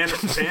 trash.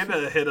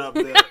 Panda hit up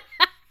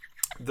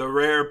the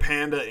rare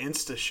Panda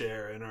Insta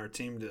share in our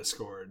team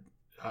Discord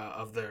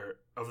of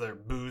their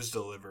booze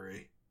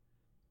delivery.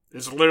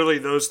 It's literally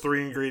those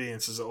 3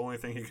 ingredients is the only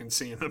thing you can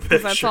see in the picture.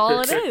 that's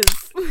all it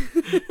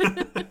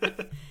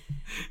is.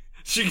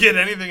 Should you get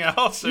anything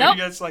else? Or Nope.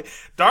 you guys like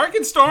dark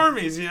and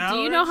stormies, Do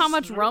you know how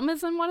much rum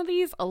is in one of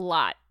these? A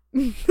lot.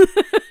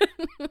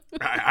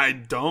 I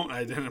don't.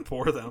 I didn't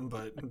pour them,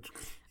 but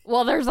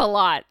Well, there's a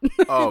lot.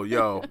 Oh,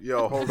 yo,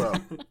 hold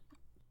up.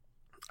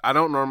 I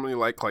don't normally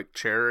like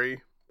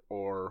cherry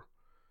or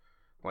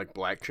like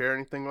black cherry or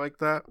anything like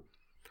that.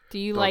 Do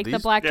you Oh, like the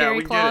these- black yeah, cherry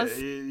we claws? get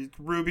it.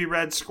 Ruby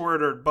red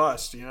squirt or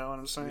bust. You know what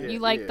I'm saying? You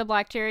like yeah. the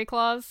black cherry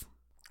claws?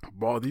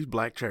 Bro, these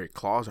black cherry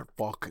claws are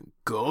fucking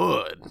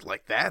good.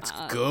 Like, that's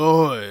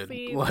good.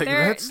 See, Like,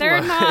 they're that's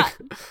not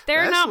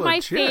they're that's not my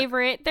legit.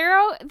 favorite. They're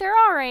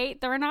all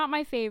right. They're not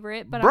my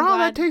favorite, but Bro, I'm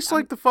glad, that tastes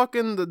like the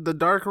fucking the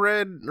dark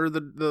red or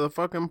the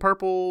fucking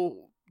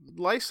purple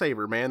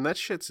lightsaber, man. That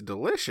shit's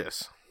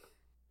delicious.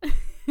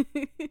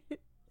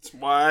 That's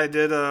why I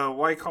did a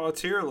White Claw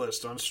tier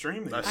list on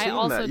streaming. I I seen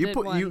also that. You did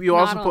put one, you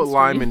also not put on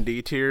lime stream. in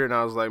D tier, and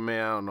I was like,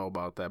 man, I don't know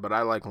about that, but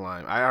I like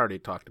lime. I already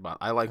talked about.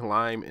 I like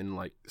lime in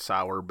like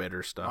sour,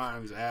 bitter stuff.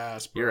 Mine's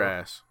ass, bro. Your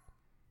ass.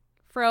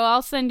 Fro,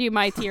 I'll send you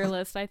my tier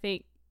list. I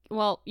think.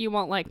 Well, you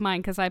won't like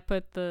mine because I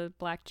put the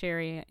black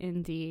cherry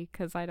in D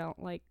because I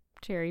don't like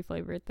cherry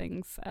flavored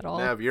things at all.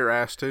 Nav, your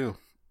ass too.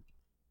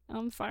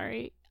 I'm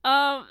sorry.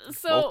 Both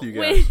So of you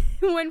guys.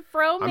 when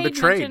Fro I'm made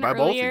betrayed mention by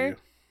earlier, both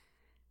of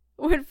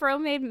you. when Fro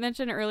made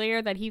mention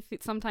earlier that he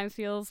sometimes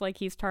feels like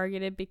he's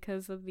targeted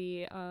because of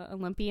the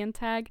Olympian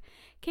tag,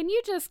 can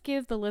you just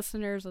give the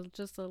listeners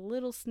just a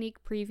little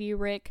sneak preview,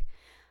 Rick,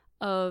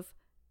 of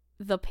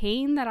the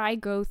pain that I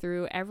go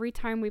through every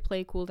time we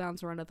play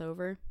Cooldowns Runneth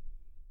Over?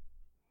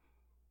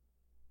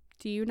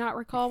 Do you not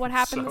recall what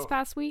happened this So-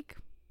 past week?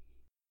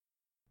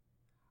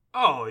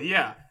 Oh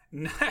yeah,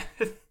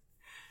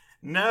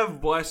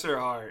 Nev, bless her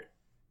heart,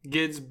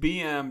 gets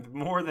BM'd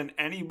more than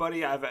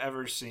anybody I've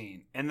ever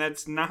seen. And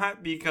that's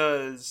not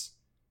because...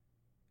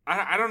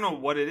 I don't know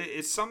what it is.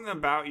 It's something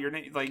about your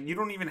name. Like, you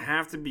don't even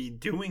have to be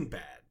doing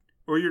bad.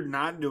 Or you're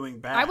not doing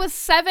bad. I was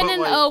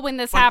 7-0 when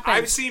this happened.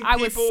 I've seen people, I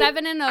was 7-0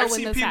 when this happened. I've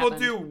seen people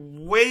do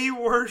way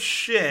worse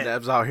shit.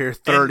 Nev's out here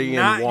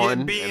 30-1.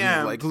 And he's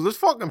BM'd. like, this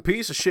fucking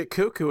piece of shit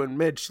cuckoo and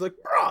Midge. She's like,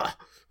 bruh,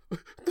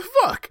 the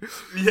fuck?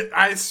 Yeah,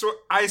 I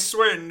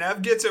swear,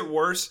 Nev gets it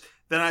worse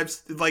than I've,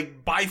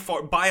 like, by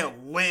a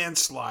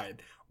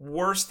landslide.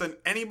 Worse than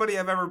anybody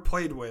I've ever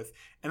played with.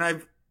 And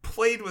I've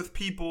played with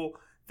people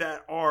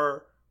that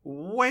are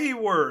way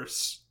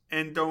worse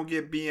and don't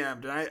get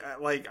BM'd.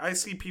 And I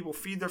see people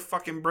feed their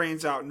fucking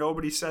brains out.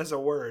 Nobody says a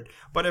word.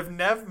 But if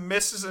Nev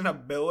misses an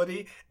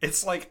ability,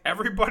 it's like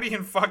everybody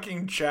in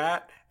fucking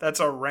chat that's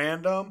a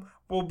random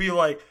will be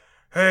like,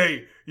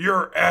 hey,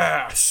 you're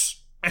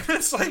ass. And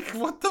it's like,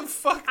 what the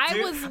fuck,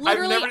 dude? I was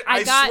literally,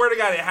 I swear to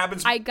God, it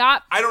happens. I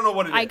don't know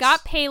what it is. I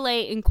got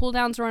Pele and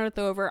cooldowns runneth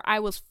over. I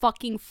was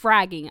fucking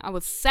fragging. I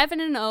was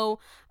 7-0.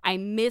 I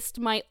missed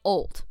my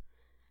ult.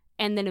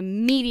 And then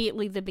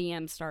immediately the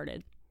BM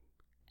started.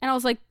 And I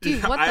was like,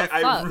 dude, what the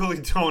fuck? I really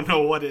don't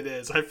know what it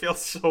is. I feel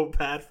so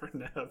bad for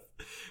Nev.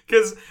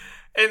 Because,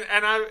 and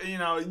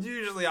I,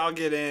 usually I'll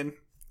get in.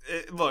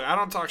 Look, I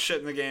don't talk shit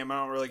in the game. I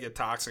don't really get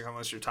toxic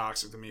unless you're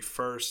toxic to me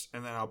first.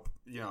 And then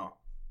I'll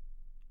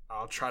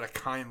try to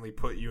kindly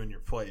put you in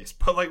your place.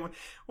 But like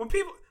when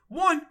people,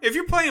 if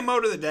you're playing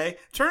mode of the day,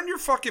 turn your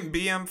fucking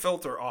BM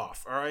filter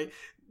off, all right?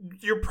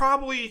 You're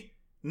probably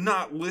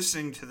not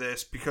listening to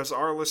this because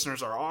our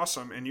listeners are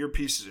awesome and you're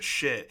pieces of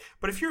shit.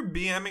 But if you're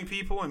BMing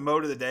people in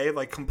mode of the day,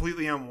 like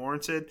completely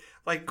unwarranted,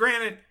 like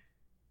granted,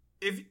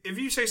 if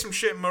you say some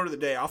shit in mode of the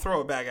day, I'll throw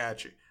it back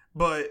at you.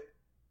 But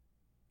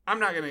I'm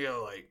not going to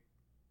go like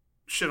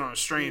shit on a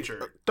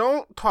stranger.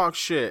 Don't talk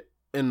shit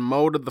in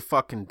mode of the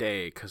fucking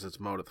day because it's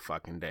mode of the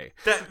fucking day.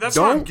 That's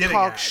what I'm getting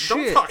at.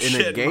 Don't talk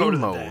shit in a game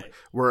mode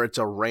where it's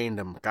a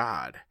random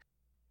god.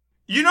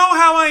 You know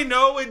how I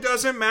know it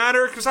doesn't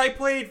matter? Because I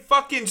played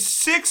fucking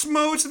 6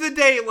 modes of the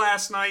day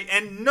last night,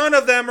 and none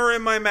of them are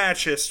in my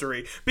match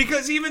history.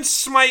 Because even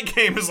Smite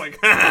Game is like,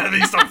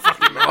 these don't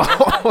fucking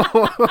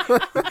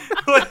matter.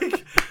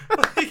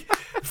 like,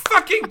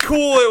 fucking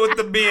cool it with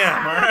the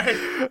BM,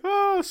 alright?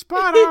 Oh,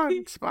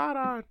 spot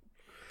on.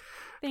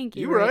 Thank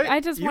you. You right. I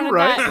just wanted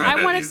right.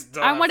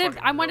 that.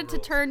 I wanted to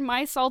turn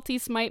my salty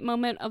Smite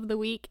moment of the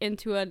week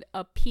into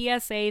a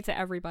PSA to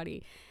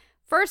everybody.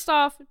 First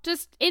off,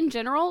 just in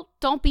general,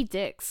 don't be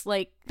dicks.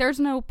 Like, there's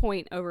no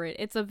point over it.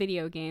 It's a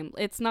video game.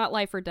 It's not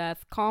life or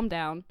death. Calm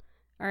down.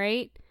 All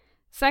right?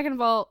 Second of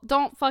all,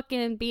 don't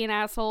fucking be an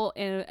asshole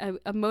in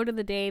a mode of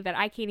the day that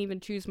I can't even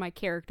choose my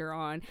character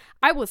on.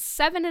 I was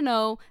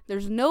 7-0.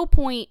 There's no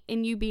point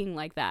in you being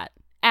like that.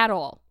 At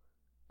all.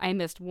 I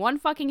missed one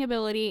fucking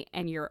ability,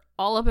 and you're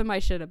all up in my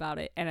shit about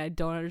it, and I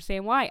don't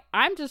understand why.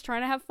 I'm just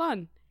trying to have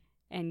fun.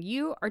 And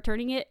you are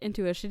turning it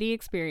into a shitty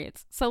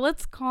experience. So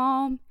let's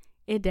calm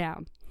it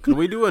down. Can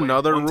we do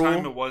another rule? One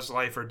time it was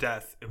life or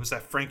death. It was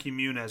that Frankie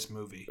Muniz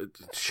movie.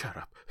 Shut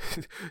up.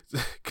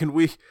 Can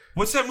we...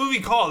 What's that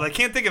movie called? I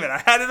can't think of it. I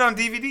had it on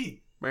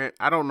DVD. Man,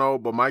 I don't know,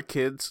 but my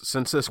kids,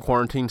 since this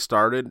quarantine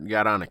started,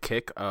 got on a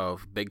kick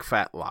of Big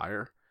Fat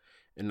Liar.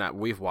 And that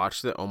we've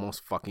watched it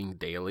almost fucking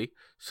daily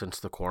since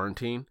the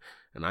quarantine.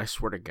 And I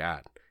swear to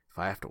God, if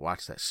I have to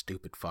watch that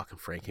stupid fucking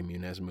Frankie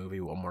Muniz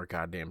movie one more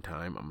goddamn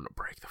time, I'm going to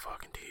break the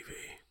fucking TV.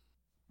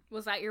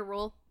 Was that your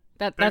rule?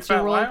 That's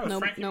your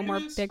rule? No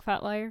more Big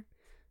Fat Liar?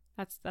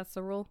 That's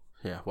the rule?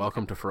 Yeah,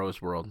 welcome to Froze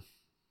World.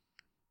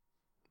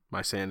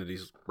 My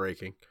sanity's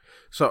breaking.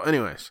 So,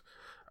 anyways,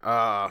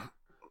 where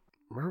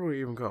do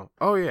we even go?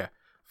 Oh, yeah.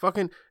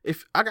 Fucking,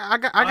 if I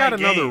got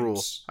another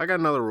rule. I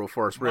got another rule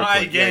for us real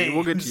quick. Yeah,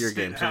 we'll get to your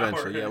games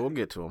eventually. Yeah, we'll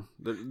get to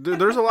them.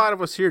 There's a lot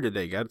of us here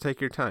today. Got to take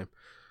your time.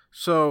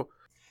 So,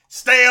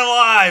 Stay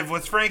Alive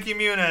with Frankie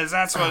Muniz.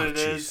 That's what it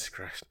is. Jesus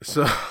Christ.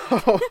 So,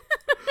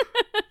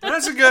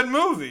 that's a good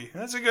movie.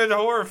 That's a good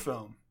horror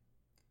film.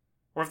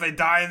 Or if they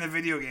die in the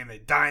video game, they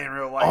die in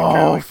real life.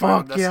 Oh,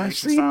 fuck yeah, I've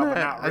seen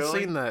that. I've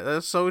seen that.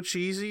 That's so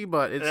cheesy,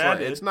 but it's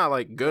it's not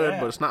like good,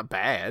 but it's not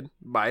bad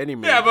by any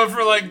means. Yeah, but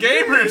for like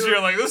gamers,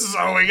 you're like, this is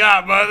all we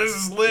got, bud. This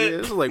is lit. Yeah,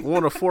 this is like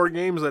one of 4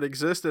 games that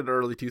existed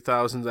early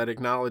 2000s that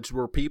acknowledged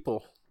were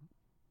people.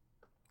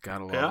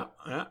 Gotta love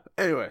it. Yeah.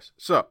 Anyways,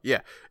 so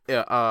yeah.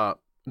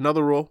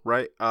 Another rule,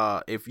 right?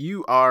 If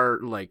you are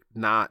like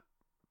not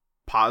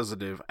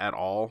positive at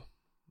all,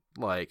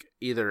 like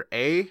either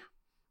A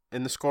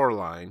in the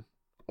scoreline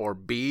or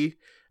B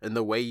in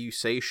the way you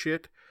say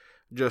shit,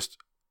 just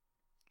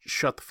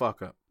shut the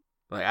fuck up.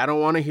 Like, I don't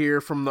want to hear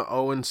from the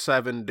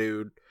 0-7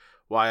 dude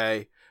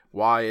why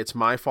it's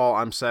my fault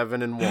I'm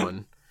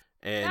 7-1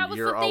 and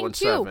you're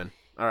 0-7.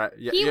 All right,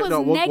 he was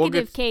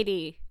negative,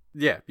 KD.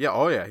 Yeah,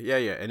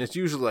 and it's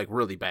usually like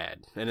really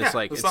bad, and it's Yeah,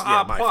 like it's it's the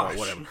my fault, plush.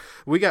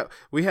 whatever.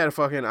 We had a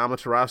fucking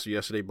Amaterasu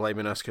yesterday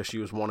blaming us because she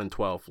was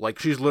 1-12. Like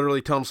she's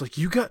literally telling us like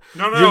you're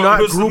No, not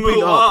it was the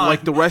grouping up Mulan.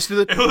 like the rest of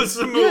the. It was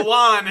the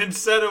Mulan and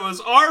said it was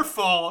our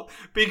fault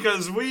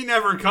because we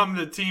never come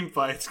to team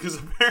fights. Because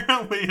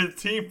apparently a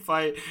team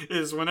fight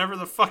is whenever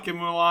the fucking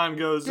Mulan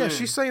goes in. Yeah,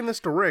 she's saying this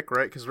to Rick,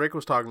 right? Because Rick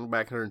was talking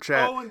back in her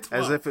chat 0-12.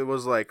 as if it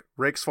was like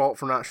Rick's fault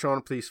for not showing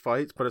up to these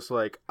fights, but it's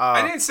like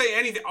I didn't say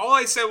anything. All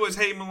I said was,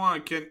 "Hey, Mulan,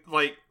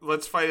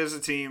 let's fight as a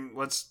team.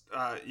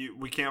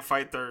 We can't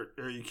fight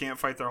you can't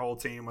fight their whole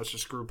team. Let's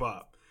just group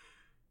up."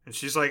 And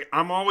she's like,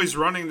 "I'm always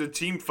running the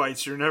team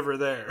fights. You're never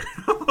there."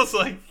 I was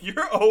like,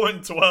 "You're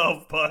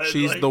 0-12, bud."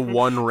 she's like, the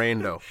one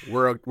rando.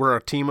 We're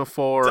a team of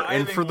 4,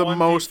 and for the Diving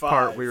most 1v5.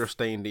 part, we were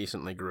staying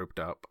decently grouped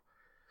up.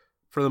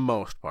 For the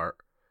most part.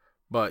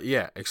 But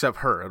yeah, except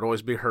her. It'd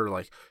always be her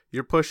like,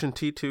 you're pushing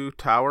T2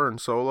 Tower and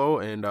Solo,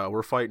 and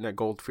we're fighting at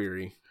Gold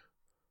Fury.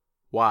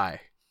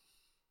 Why?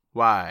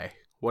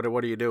 What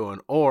are you doing?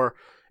 Or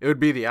it would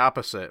be the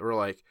opposite. We're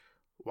like,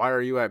 why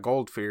are you at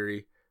Gold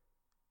Fury?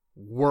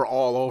 We're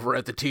all over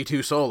at the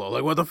T2 Solo.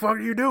 Like, what the fuck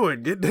are you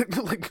doing?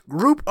 Like,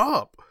 group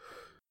up.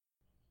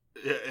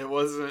 Yeah, it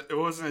wasn't.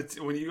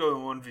 When you go to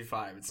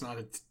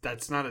 1v5,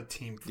 that's not a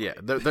team fight. Yeah,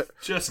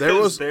 Just there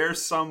because was- they're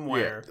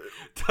somewhere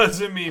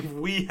doesn't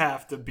mean we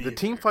have to be the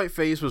team there. fight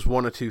phase was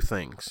one of two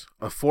things: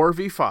 a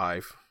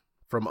 4v5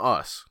 from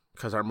us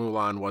because our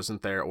Mulan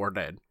wasn't there or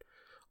dead,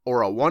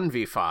 or a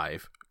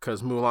 1v5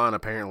 because Mulan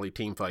apparently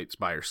team fights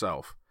by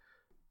herself.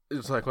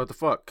 It's like, what the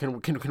fuck?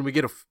 Can we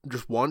get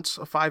just once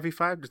a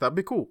 5v5? That'd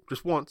be cool.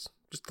 Just once.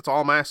 Just that's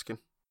all I'm asking.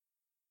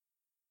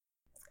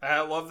 I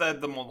love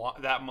that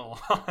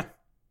Mulan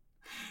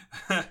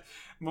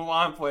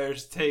Mulan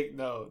players take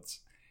notes.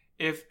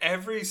 If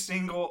every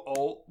single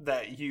ult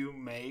that you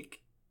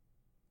make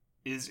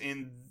is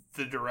in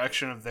the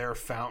direction of their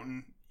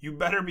fountain, you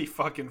better be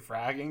fucking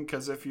fragging,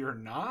 because if you're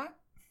not,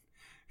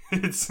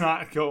 it's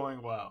not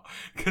going well.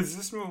 Because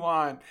this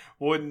Mulan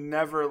would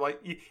never,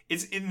 like,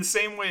 it's in the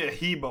same way a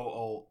Hebo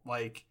ult.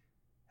 Like,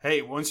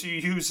 hey, once you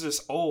use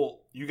this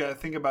ult, you got to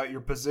think about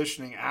your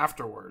positioning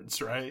afterwards,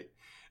 right?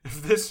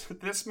 If this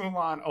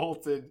Mulan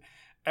ulted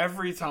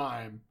every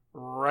time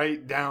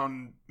right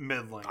down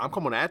mid lane. I'm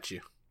coming at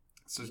you.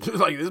 So,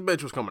 Like, this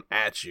bitch was coming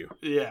at you.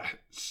 yeah,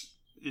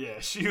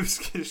 she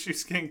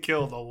was getting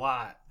killed a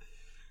lot.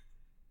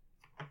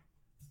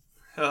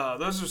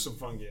 Those are some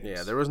fun games.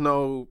 Yeah, there was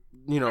no,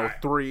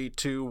 Right. 3,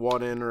 2,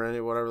 1 in or any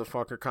whatever the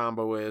fuck her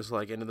combo is,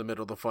 like into the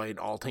middle of the fight,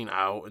 ulting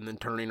out and then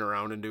turning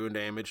around and doing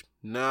damage.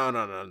 No.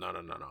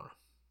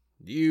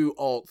 You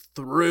ult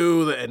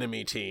through the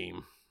enemy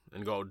team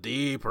and go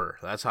deeper.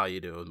 That's how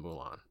you do it with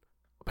Mulan.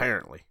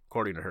 Apparently,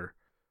 according to her.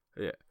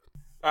 Yeah.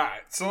 All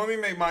right, so let me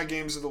make my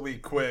games of the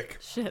week quick.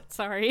 Shit,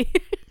 sorry.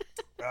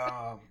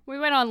 Um, We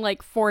went on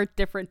like 4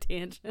 different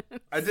tangents.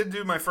 I did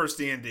do my first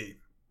D&D,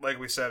 like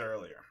we said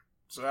earlier.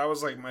 So that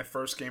was like my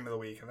first game of the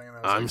week. I think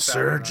that was I'm like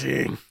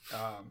Saturday night.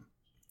 surging.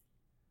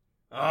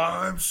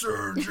 I'm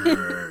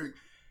surging.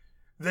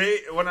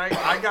 When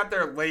I got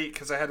there late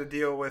because I had to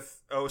deal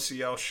with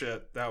OCL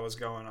shit that was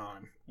going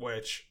on,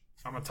 which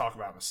I'm gonna talk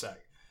about in a sec.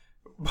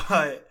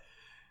 But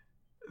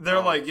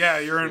they're like, yeah,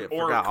 you're an shit,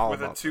 forgot all orc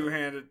with a about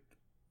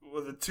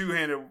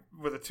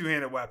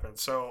two-handed weapon.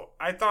 So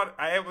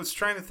I was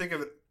trying to think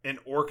of an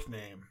orc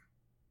name,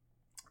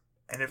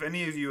 and if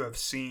any of you have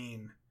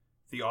seen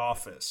The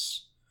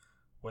Office,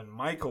 when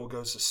Michael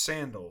goes to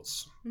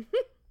Sandals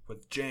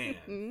with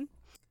Jan,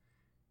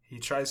 he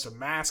tries to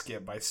mask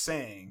it by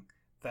saying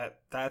that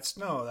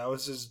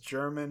was his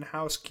German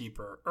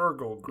housekeeper,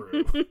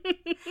 Ergelgrew.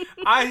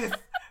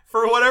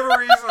 For whatever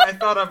reason, I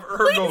thought of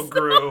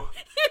Ergelgrew.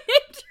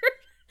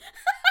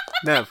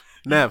 Nev.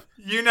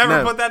 You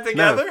never put that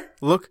together?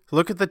 Nev,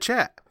 look at the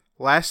chat.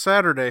 Last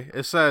Saturday,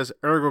 it says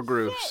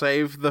Ergelgrew,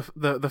 save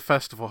the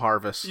festival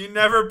harvest. You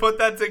never put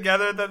that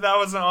together that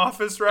was an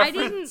Office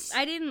reference?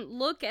 I didn't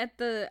look at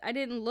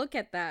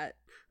that.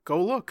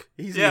 Go look.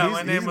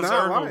 My name was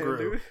not lying, Ergelgrew.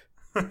 dude.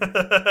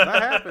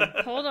 That happened.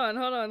 Hold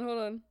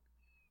on.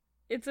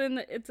 Is it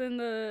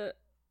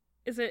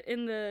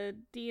in the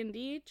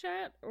D&D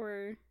chat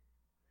or?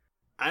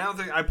 I don't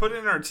think I put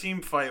in our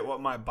team fight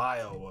what my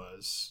bio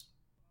was.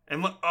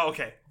 And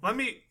okay, let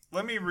me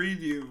read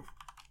you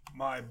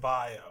my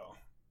bio.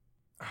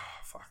 Oh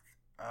fuck.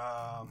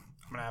 I'm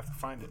gonna have to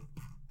find it.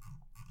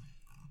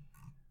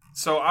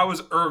 So I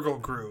was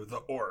Ergelgrew, the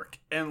orc,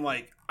 and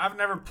like I've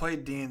never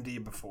played D&D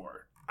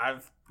before.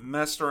 I've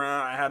messed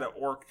around. I had an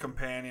orc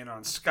companion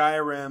on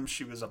Skyrim.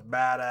 She was a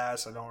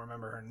badass. I don't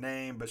remember her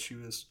name, but she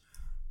was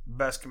the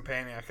best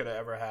companion I could have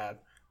ever had.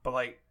 But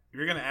like, if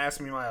you're gonna ask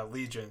me my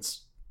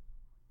allegiance,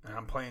 and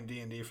I'm playing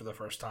D&D for the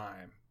first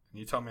time, and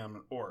you tell me I'm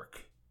an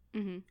orc,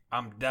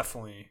 I'm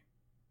definitely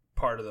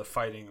part of the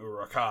fighting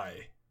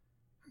Uruk-hai.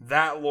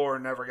 That lore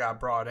never got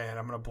brought in.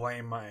 I'm gonna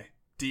blame my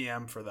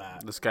DM for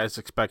that. This guy's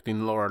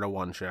expecting Laura to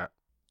one-shot.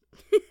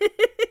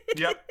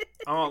 Yep,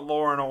 I want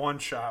lore in a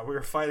one-shot. We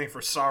were fighting for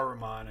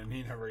Saruman, and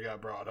he never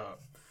got brought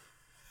up.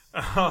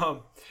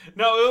 No,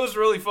 it was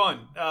really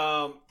fun.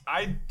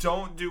 I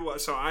don't do well.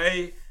 So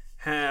I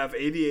have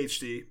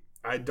ADHD.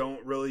 I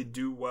don't really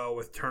do well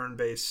with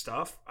turn-based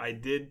stuff. I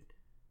did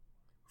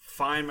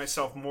find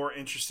myself more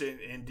interested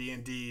in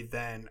D&D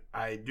than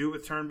I do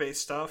with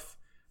turn-based stuff,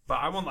 but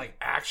I want like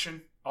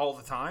action all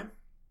the time.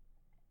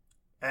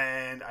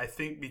 And I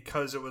think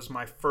because it was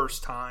my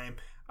first time,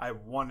 I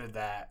wanted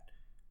that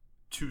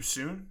too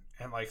soon.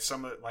 And like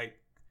some of it, like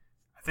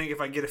I think if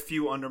I get a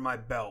few under my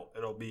belt,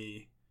 it'll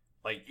be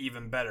like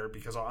even better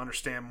because I'll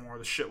understand more.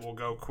 The shit will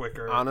go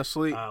quicker.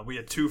 Honestly, we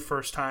had 2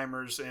 first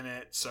timers in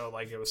it, so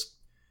like it was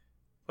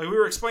like we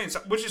were explaining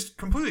something, which is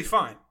completely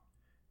fine.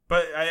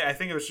 But I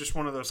think it was just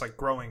one of those like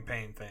growing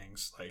pain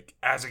things. Like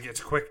as it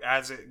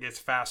gets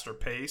faster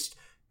paced,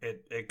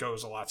 it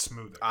goes a lot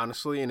smoother.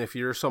 Honestly, and if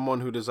you're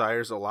someone who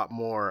desires a lot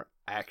more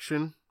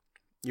action,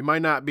 you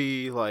might not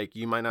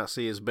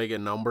see as big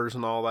in numbers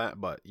and all that,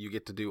 but you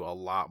get to do a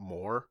lot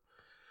more.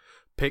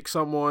 Pick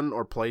someone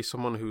or play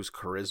someone who's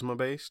charisma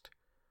based,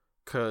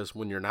 because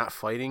when you're not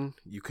fighting,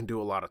 you can do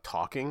a lot of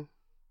talking,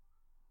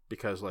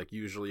 because like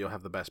usually you'll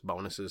have the best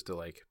bonuses to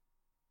like,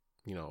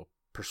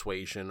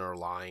 persuasion or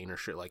lying or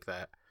shit like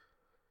that.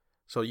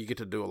 So you get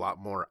to do a lot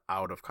more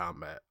out of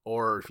combat.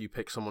 Or if you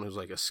pick someone who's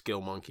like a skill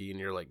monkey and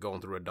you're like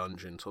going through a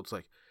dungeon, so it's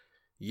like,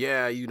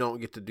 yeah, you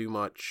don't get to do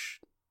much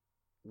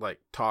like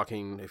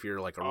talking if you're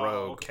like a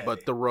rogue, okay.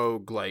 But the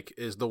rogue like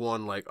is the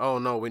one like, oh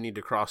no, we need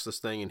to cross this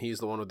thing, and he's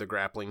the one with the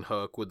grappling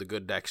hook with the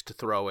good dex to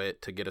throw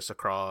it to get us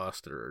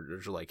across, or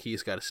there's like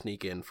he's got to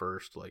sneak in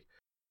first, like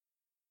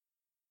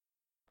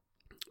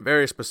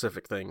very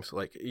specific things.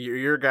 Like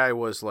your guy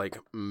was like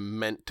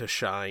meant to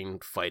shine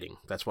fighting.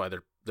 That's why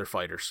they're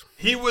fighters.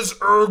 He was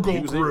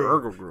Urgle the Gru.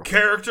 Urgle Gru.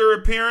 Character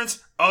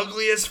appearance,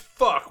 ugly as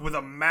fuck with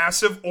a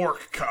massive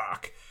orc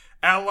cock.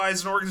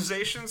 Allies and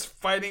organizations,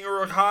 fighting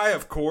Uruk-hai,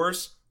 of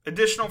course.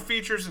 Additional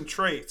features and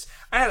traits.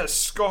 I had a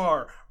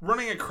scar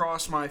running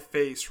across my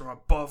face from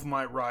above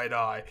my right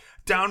eye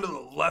down to the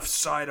left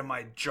side of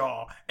my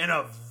jaw and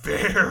a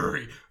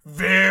very,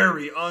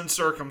 very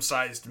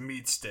uncircumcised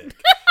meat stick.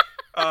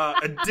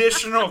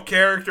 Additional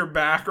character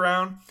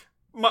background.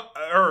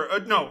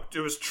 It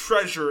was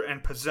treasure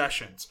and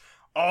possessions.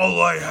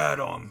 All I had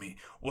on me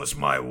was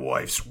my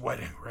wife's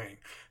wedding ring.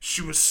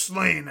 She was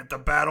slain at the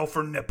battle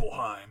for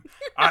Nibelheim.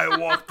 I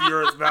walked the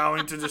earth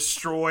vowing to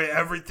destroy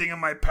everything in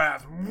my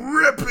path,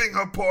 ripping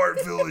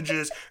apart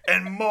villages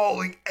and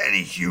mauling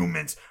any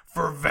humans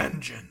for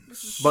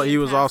vengeance. But he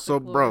was also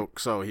broke,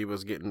 so he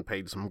was getting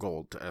paid some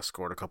gold to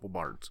escort a couple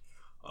bards.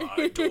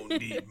 I don't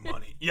need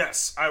money.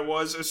 Yes, I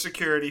was a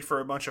security for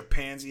a bunch of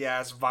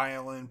pansy-ass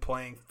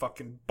violin-playing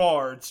fucking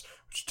bards,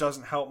 which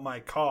doesn't help my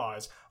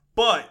cause.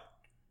 But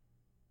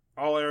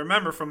all I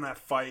remember from that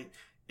fight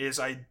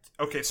is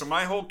so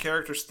my whole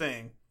character's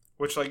thing,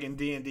 which like in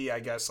D&D, I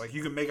guess, like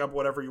you can make up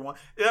whatever you want.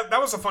 That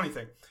was a funny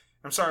thing.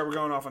 I'm sorry, we're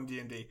going off on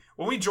D&D.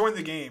 When we joined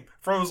the game,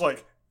 Fro was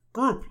like,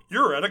 "Group,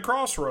 you're at a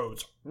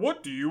crossroads.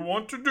 What do you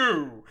want to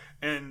do?"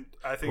 And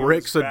I think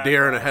Rick's a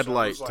deer in a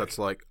headlight. That's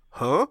like,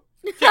 huh?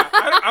 Yeah,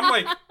 I'm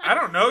like, I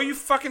don't know. You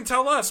fucking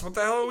tell us. What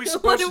the hell are we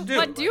supposed to do?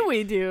 What do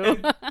we do?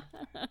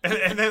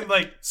 And then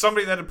like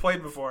somebody that had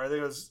played before, I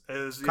think it was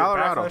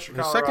Colorado. Backlash or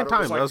His second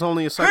time. like, that was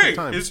only his second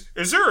time.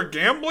 Is there a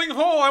gambling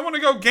hall? I want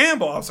to go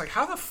gamble. I was like,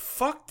 how the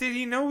fuck did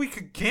he know we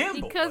could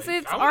gamble? Because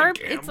like,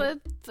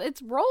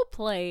 it's role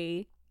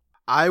play.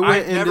 I went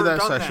I've into never that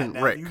done session,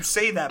 Now, Rick. You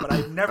say that, but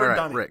I've never All right,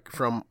 done it. Rick,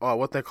 from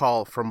what they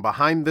call from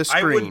behind the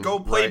screen. I would go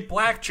play right?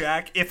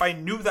 blackjack if I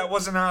knew that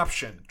was an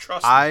option.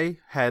 Trust me. I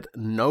had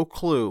no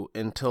clue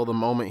until the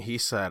moment he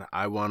said,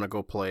 I want to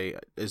go play,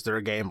 is there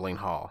a gambling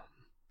hall?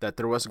 That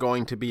there was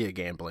going to be a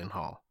gambling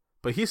hall.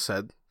 But he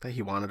said that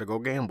he wanted to go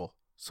gamble.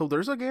 So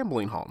there's a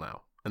gambling hall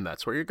now, and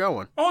that's where you're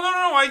going. Oh,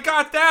 no, I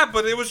got that,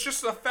 but it was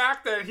just the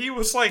fact that he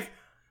was like,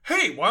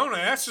 hey, why don't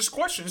I ask this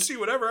question and see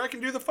whatever I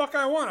can do the fuck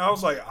I want? I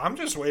was like, I'm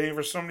just waiting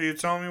for somebody to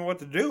tell me what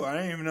to do. I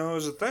didn't even know it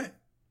was a thing.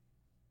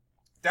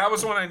 That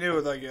was when I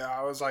knew, like,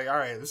 I was like, all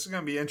right, this is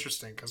going to be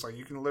interesting, because, like,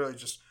 you can literally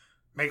just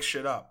make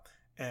shit up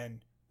and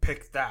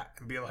pick that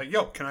and be like,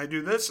 yo, can I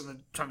do this? And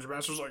the Dungeon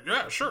Master was like,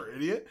 yeah, sure,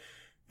 idiot.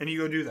 And you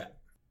go do that.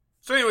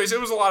 So anyways, it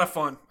was a lot of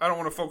fun. I don't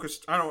want to focus,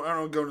 I don't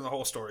want to go into the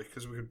whole story,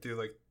 because we could do,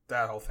 like,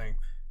 that whole thing,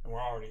 and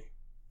we're already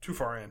too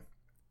far in.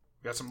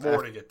 We got some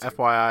more to get to.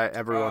 FYI,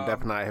 everyone,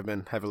 Depp and I have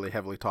been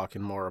heavily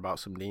talking more about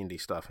some D&D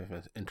stuff if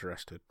you're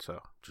interested.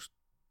 So just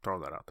throw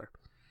that out there.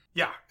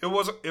 Yeah, it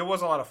was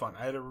a lot of fun.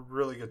 I had a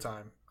really good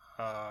time.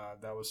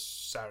 That was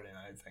Saturday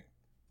night, I think.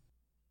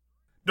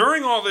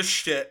 During all this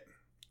shit,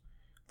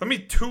 let me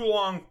too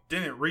long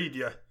didn't read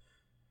you.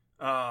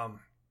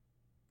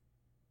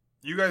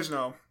 You guys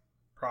know,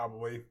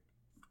 probably,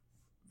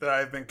 that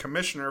I've been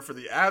commissioner for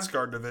the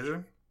Asgard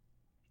division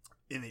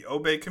in the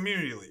Obey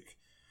Community League.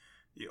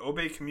 The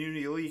Obey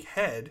Community League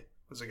head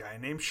was a guy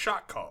named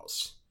Shot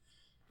Calls.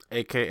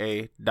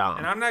 A.K.A. Dom.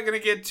 And I'm not going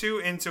to get too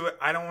into it.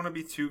 I don't want to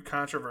be too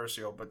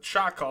controversial. But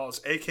Shot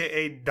Calls,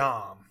 a.k.a.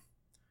 Dom,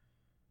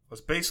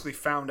 was basically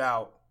found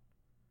out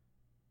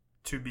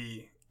to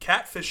be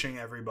catfishing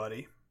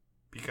everybody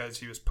because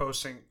he was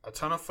posting a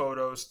ton of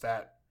photos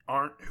that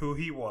aren't who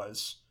he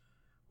was,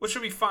 which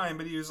would be fine,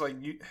 but he was like,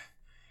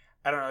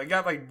 I don't know, it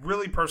got like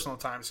really personal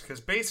times because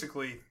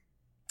basically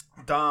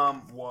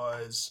Dom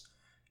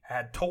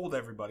had told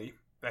everybody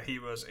that he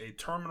was a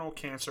terminal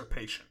cancer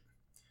patient,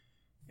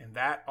 and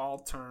that all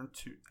turned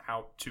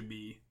out to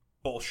be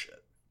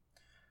bullshit.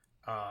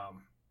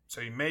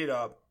 So he made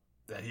up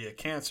that he had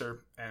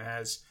cancer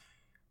and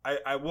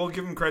I will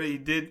give him credit. He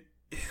did,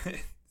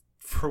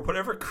 for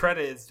whatever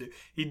credit is due,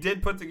 he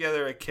did put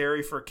together a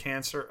Carry for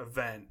Cancer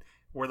event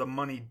where the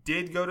money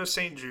did go to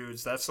St.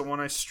 Jude's. That's the one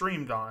I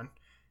streamed on.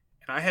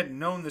 And I had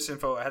known this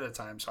info ahead of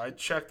time. So I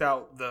checked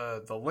out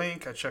the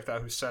link. I checked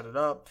out who set it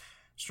up.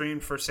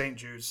 Streamed for St.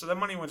 Jude's. So the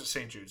money went to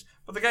St. Jude's.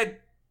 But the guy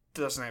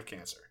doesn't have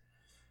cancer.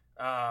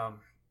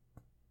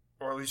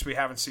 Or at least we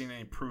haven't seen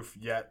any proof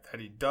yet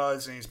that he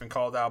does. And he's been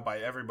called out by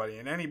everybody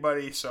and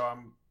anybody. So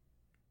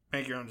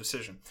make your own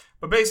decision.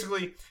 But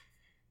basically,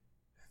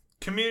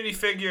 community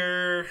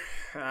figure,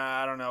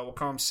 I don't know, we'll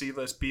call him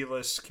C-list,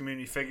 B-list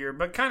community figure,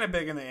 but kind of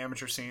big in the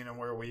amateur scene and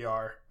where we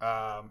are.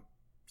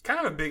 Kind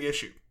of a big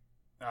issue.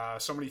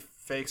 Somebody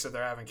fakes that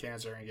they're having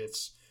cancer and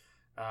gets,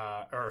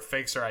 or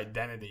fakes their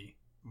identity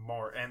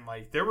more. And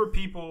like, there were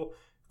people,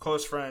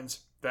 close friends,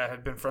 that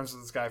had been friends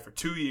with this guy for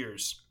 2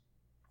 years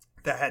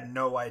that had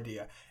no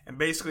idea. And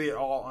basically it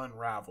all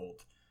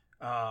unraveled.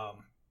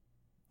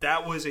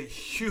 That was a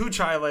huge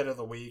highlight of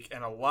the week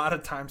and a lot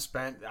of time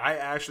spent. I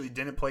actually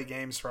didn't play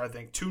games for, I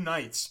think, 2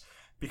 nights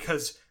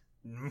because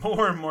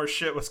more and more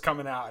shit was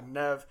coming out. And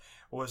Nev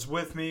was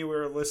with me. We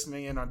were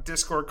listening in on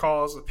Discord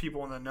calls with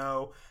people in the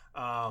know.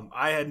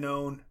 I had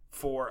known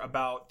for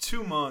about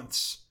 2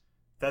 months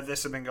that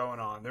this had been going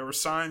on. There were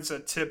signs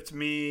that tipped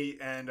me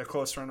and a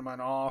close friend of mine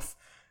off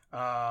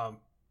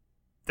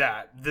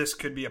that this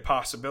could be a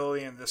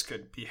possibility and this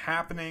could be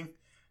happening.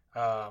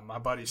 My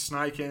buddy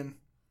Sniken,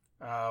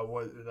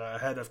 was the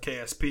head of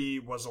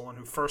KSP, was the one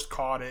who first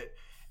caught it,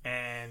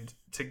 and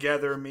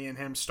together me and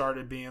him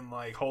started being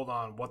like, hold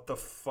on, what the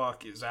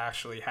fuck is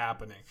actually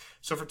happening?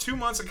 So for 2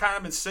 months I kind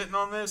of been sitting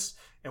on this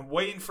and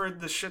waiting for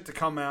this shit to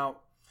come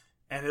out,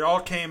 and it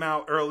all came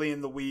out early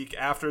in the week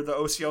after the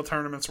OCL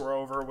tournaments were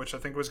over, which I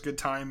think was good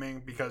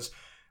timing because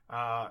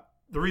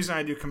the reason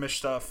I do commish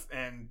stuff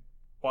and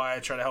why I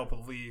try to help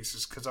with leagues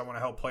is because I want to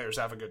help players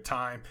have a good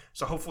time.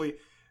 So hopefully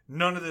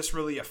none of this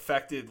really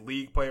affected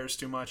league players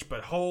too much,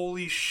 but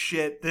holy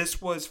shit,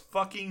 this was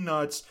fucking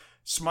nuts.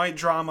 Smite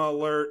drama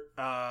alert.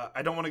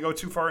 I don't want to go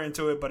too far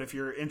into it, but if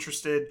you're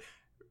interested,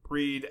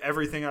 read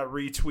everything I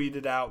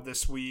retweeted out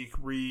this week.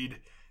 Read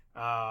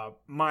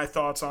my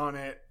thoughts on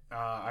it.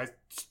 I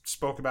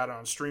spoke about it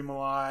on stream a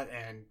lot,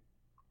 and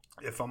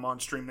if I'm on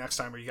stream next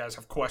time or you guys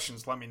have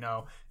questions, let me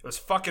know. It was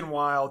fucking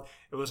wild.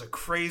 It was a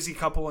crazy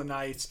couple of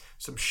nights.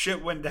 Some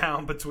shit went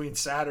down between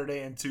Saturday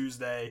and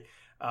Tuesday.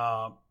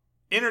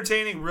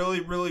 Entertaining, really,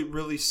 really,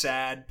 really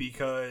sad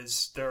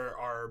because there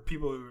are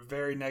people who are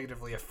very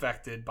negatively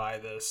affected by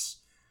this.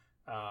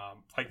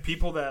 Like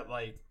people that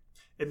like,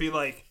 it'd be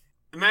like,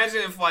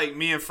 imagine if like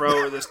me and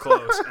Fro were this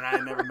close and I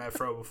had never met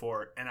Fro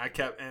before, and I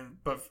kept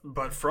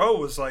but Fro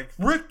was like,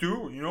 Rick,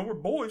 dude, you know, we're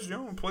boys, you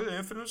know, we play the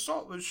Infinite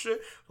Assault, this shit.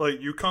 Like,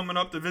 you coming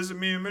up to visit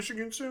me in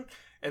Michigan soon?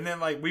 And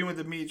then like we went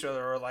to meet each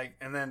other, or like,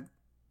 and then,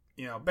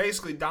 you know,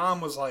 basically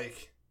Dom was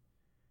like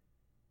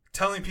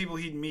telling people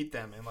he'd meet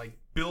them and like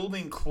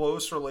building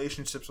close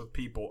relationships with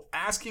people,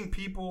 asking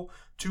people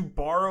to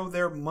borrow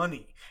their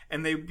money.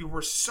 And they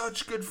were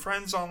such good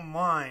friends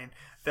online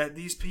that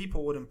these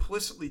people would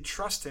implicitly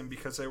trust him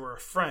because they were a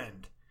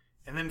friend,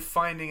 and then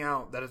finding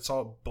out that it's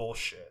all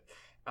bullshit.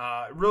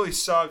 It really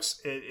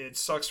sucks. It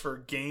sucks for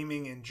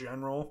gaming in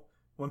general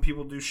when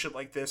people do shit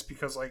like this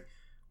because, like,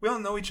 we all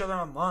know each other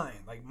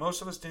online. Like,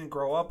 most of us didn't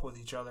grow up with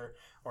each other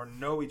or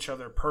know each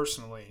other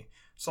personally.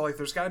 So, like,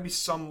 there's got to be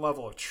some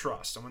level of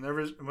trust. And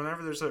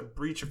whenever there's a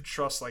breach of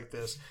trust like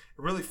this, it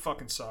really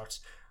fucking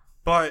sucks.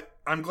 But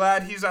I'm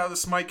glad he's out of the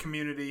Smite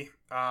community.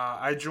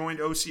 I joined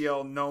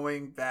OCL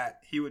knowing that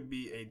he would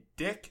be a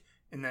dick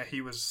and that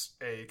he was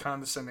a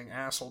condescending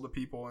asshole to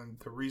people. And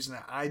the reason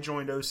that I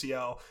joined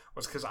OCL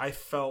was because I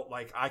felt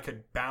like I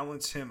could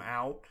balance him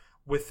out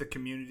with the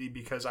community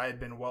because I had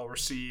been well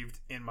received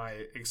in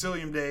my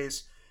Exilium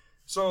days.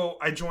 So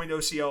I joined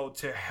OCL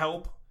to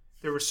help.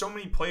 There were so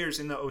many players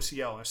in the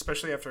OCL,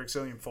 especially after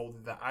Exilium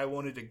folded, that I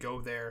wanted to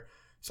go there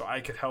so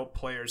I could help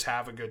players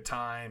have a good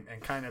time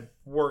and kind of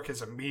work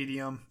as a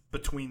medium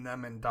between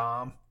them and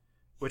Dom,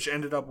 which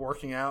ended up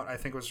working out. I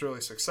think was really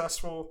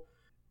successful.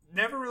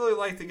 Never really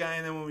liked the guy,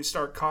 and then when we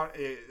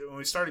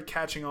started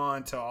catching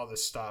on to all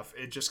this stuff,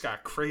 it just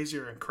got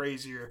crazier and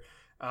crazier.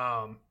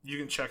 You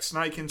can check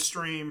Sniken's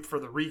stream for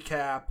the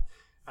recap.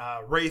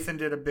 Wraithen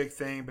did a big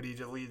thing, but he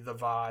deleted the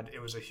VOD.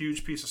 It was a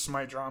huge piece of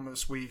Smite drama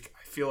this week.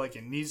 I feel like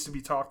it needs to be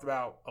talked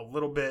about a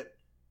little bit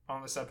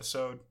on this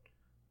episode.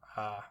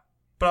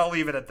 But I'll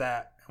leave it at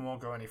that and won't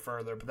go any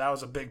further. But that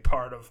was a big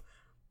part of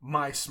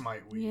my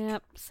Smite week.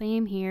 Yep,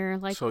 same here.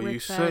 Like so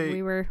Rick said,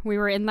 we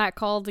were in that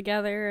call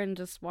together and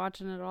just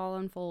watching it all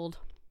unfold.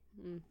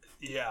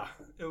 Yeah,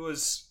 it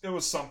was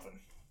something.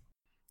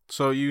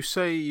 So you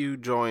say you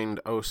joined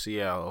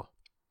OCL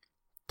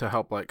to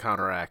help like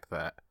counteract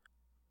that.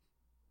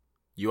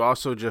 You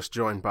also just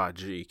joined Bot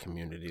G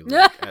Community League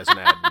as an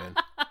admin.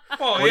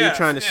 Well, What are you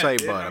trying to say,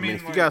 bud? I mean,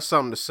 if you got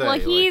something to say, Well,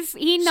 he knows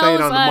say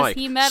it on us. the mic.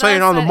 He met say us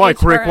it on the at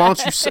mic, Rick. Why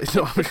HRS.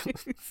 don't you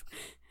say?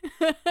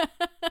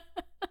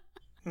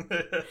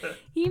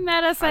 He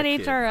met us at I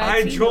kid. HRS. I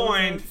He knows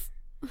joined. us.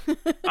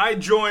 I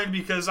joined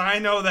because I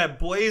know that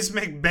Blaze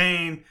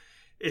McBain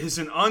is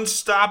an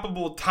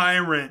unstoppable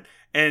tyrant,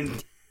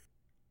 and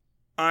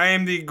I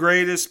am the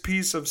greatest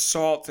piece of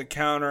salt to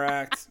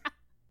counteract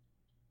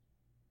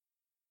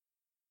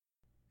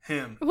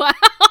him. Wow.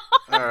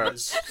 All right. That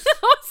was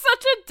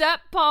such a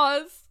depth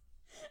pause.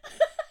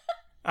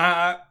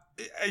 I'm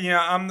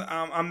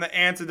the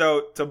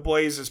antidote to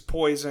Blaze's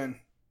poison,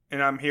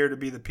 and I'm here to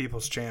be the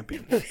people's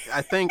champion.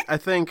 I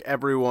think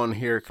everyone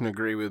here can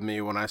agree with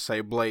me when I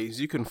say,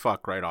 Blaze, you can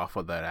fuck right off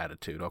with that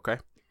attitude, okay?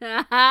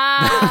 That's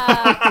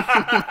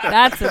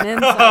an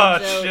insult Oh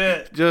joke.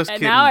 shit! Just And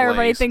kidding, now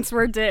everybody Blaze. thinks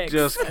we're dicks.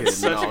 Just kidding.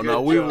 such a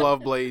No, good we joke. love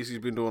Blaze. He's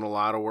been doing a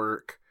lot of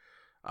work.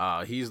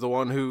 He's the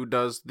one who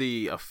does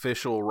the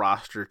official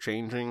roster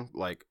changing.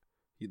 I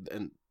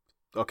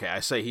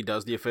say he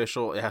does the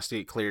official. It has to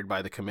get cleared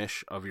by the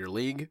commish of your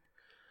league.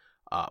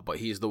 But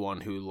he's the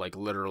one who like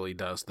literally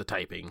does the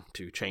typing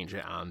to change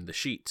it on the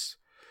sheets.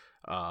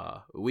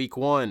 Week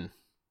 1,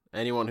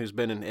 anyone who's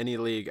been in any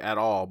league at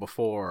all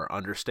before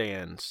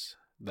understands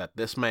that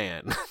this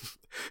man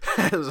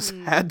has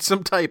had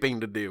some typing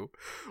to do.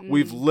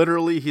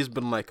 He's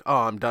been like,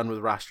 oh, I'm done with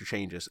roster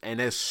changes. And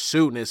as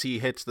soon as he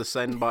hits the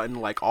send button,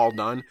 like all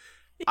done,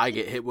 I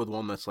get hit with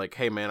one that's like,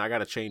 hey man, I got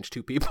to change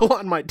 2 people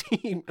on my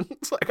team. And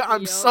it's like,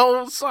 I'm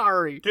so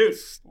sorry. Dude,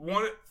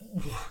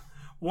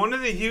 one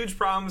of the huge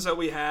problems that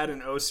we had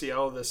in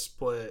OCL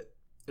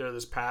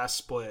this past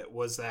split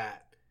was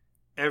that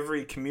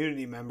every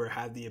community member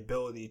had the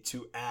ability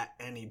to at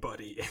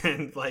anybody,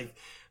 and like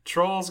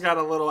trolls got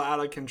a little out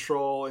of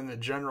control in the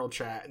general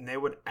chat, and they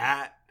would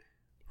at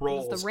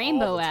roles the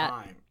rainbow all the at.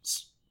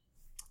 times.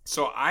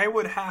 So I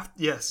would have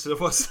yes, it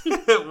was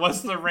it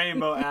was the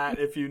rainbow at.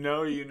 If you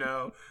know, you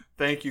know.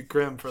 Thank you,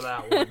 Grim, for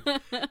that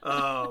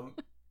one.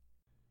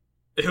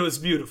 It was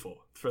beautiful.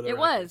 For the It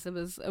record.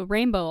 was a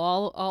rainbow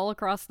all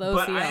across the OCL.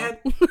 But I had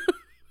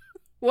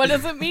What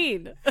does it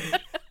mean?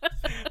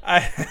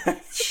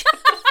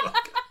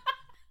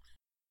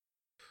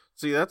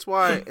 See, that's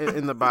why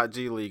in the Bot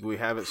G League we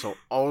have it so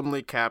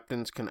only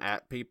captains can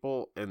at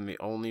people, and the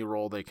only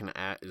role they can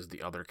at is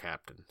the other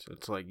captain. So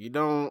it's like you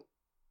don't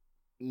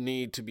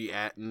need to be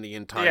at in the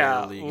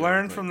entire league.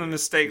 Learn from the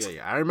mistakes.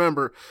 Yeah, I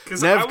remember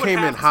 'Cause I Nev would came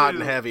in have hot to-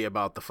 and heavy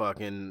about the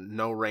fucking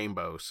no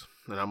rainbows,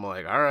 and I'm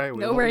like, all right, we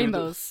No won't do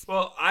rainbows.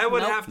 Well, I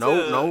would Nope. have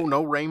to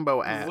No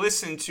rainbow at.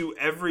 listen to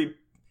every.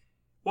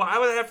 Well, I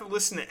would have to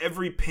listen to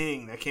every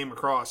ping that came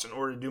across in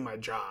order to do my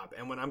job.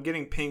 And when I'm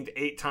getting pinged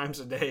 8 times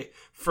a day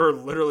for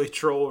literally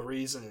troll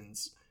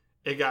reasons,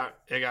 it got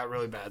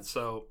really bad.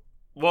 So,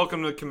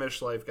 welcome to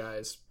commish life,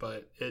 guys.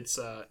 But it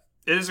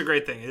is a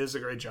great thing. It is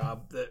a great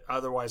job. That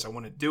otherwise I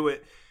wouldn't do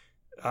it.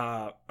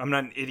 I'm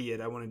not an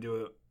idiot. I want to do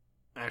it.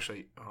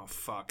 Actually, oh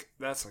fuck,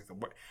 that's like the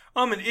word.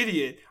 I'm an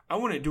idiot. I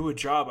wouldn't do a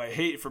job I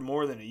hate for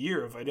more than a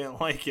year if I didn't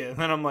like it. And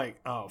then I'm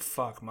like, oh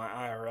fuck, my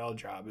IRL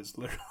job is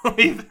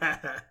literally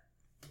that.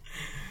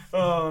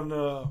 Oh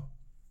no.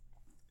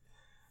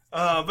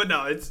 But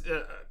no, it's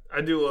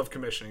I do love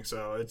commissioning,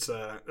 so it's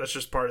that's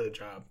just part of the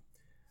job.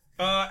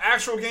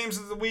 Actual games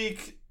of the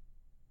week,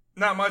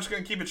 not much.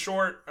 Gonna keep it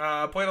short.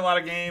 Played a lot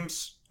of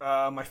games.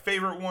 My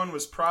favorite one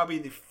was probably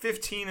the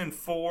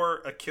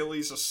 15-4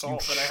 Achilles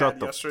Assault that I Shut had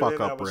the yesterday. fuck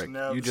That up, was Rick.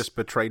 Nev's. You just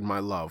betrayed my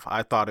love.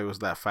 I thought it was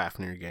that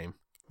Fafnir game.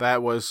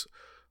 That was.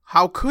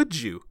 How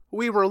could you?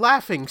 We were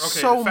laughing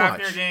so the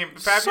much. Fafnir game. The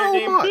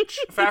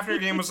Fafnir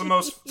game was the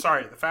most.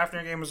 Sorry, the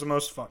Fafnir game was the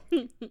most fun.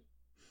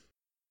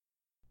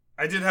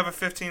 I did have a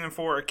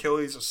 15-4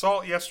 Achilles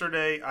Assault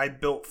yesterday. I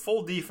built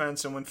full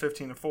defense and went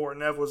 15-4.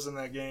 Nev was in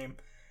that game.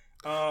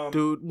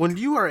 Dude, when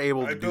you are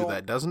able to I do don't-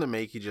 that, doesn't it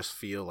make you just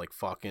feel like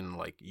fucking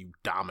like you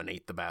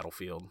dominate the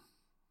battlefield?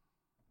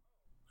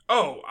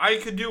 Oh, I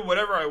could do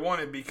whatever I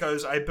wanted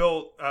because I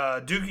built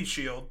Dookie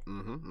Shield,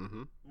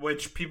 Mm-hmm.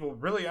 which people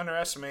really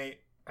underestimate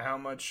how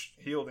much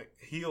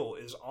heal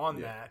is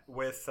on that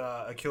with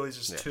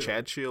Achilles' Yeah, 2.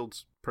 Chad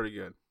Shield's pretty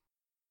good.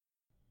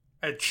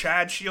 I had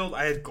Chad Shield.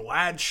 I had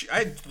Glad. I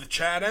had the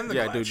Chad and the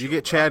Yeah, Glad dude, you Shield,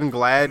 get bro. Chad and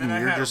Glad, And and then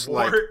I you're had just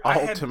Ward- like I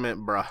had- ultimate,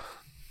 bruh.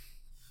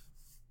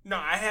 No,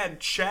 I had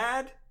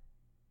Chad,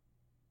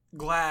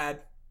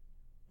 Glad,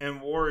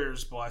 and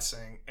Warrior's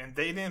Blessing, and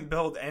they didn't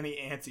build any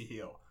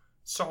anti-heal.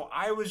 So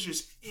I was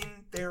just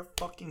in their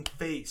fucking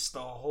face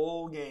the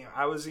whole game.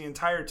 I was the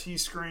entire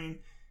T-screen.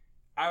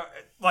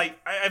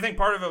 I think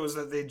part of it was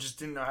that they just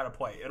didn't know how to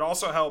play. It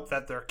also helped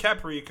that their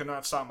Kepri could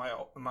not stop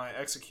my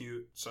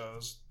execute, so it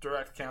was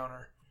direct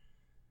counter.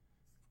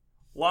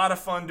 A lot of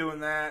fun doing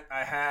that.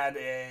 I had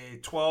a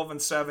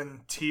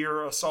 12-7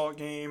 tier assault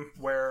game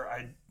where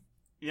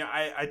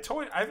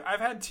I've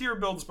had tier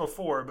builds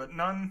before, but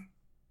none.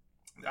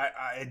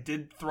 I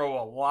did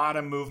throw a lot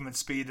of movement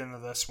speed into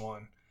this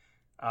one.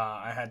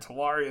 I had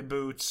Talaria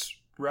boots,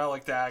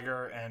 Relic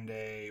Dagger, and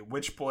a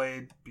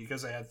Witchblade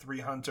because they had 3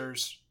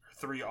 hunters,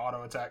 4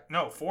 auto attack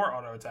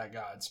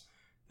gods.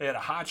 They had a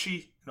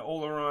Hachi, an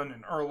Oleron,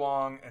 an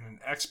Erlong, and an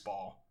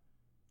X-Ball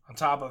on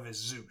top of his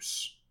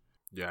Zeus.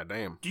 Yeah,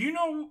 damn. Do you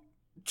know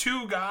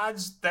 2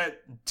 gods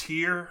that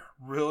Tyr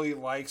really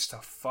likes to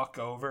fuck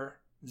over?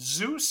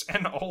 Zeus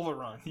and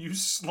Oleron. You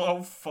slow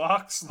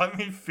fucks. Let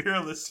me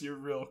fearless you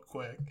real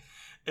quick.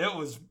 It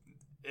was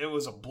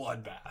a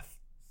bloodbath.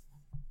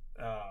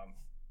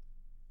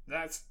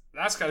 That's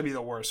got to be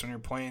the worst when you're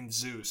playing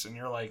Zeus and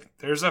you're like,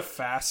 there's a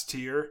fast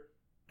Tyr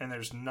and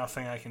there's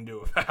nothing I can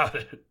do about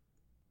it.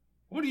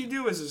 What do you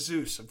do as a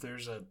Zeus if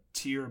there's a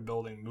Tyr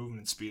building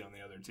movement speed on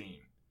the other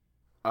team?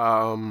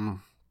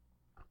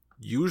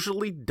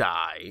 Usually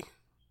die.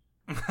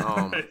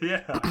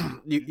 Yeah.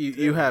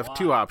 You have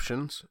 2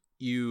 options.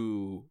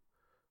 You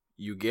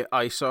get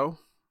ISO,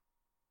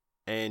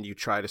 and you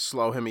try to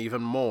slow him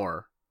even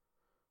more.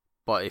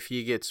 But if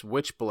he gets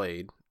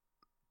Witchblade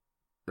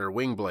or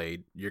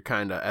Wingblade, you're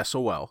kind of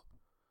SOL.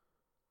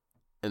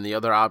 And the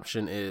other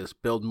option is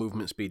build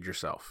movement speed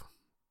yourself.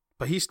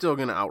 But he's still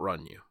going to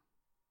outrun you.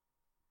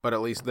 But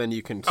at least then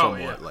you can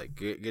somewhat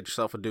get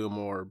yourself a Doom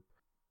or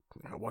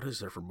what is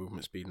there for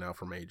movement speed now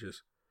for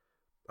mages?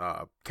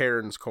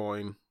 Karen's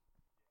coin.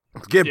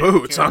 Get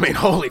boots. I mean,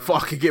 holy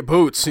fuck, get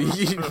boots. You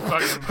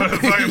guys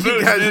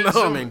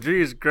know, I mean,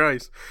 Jesus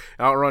Christ.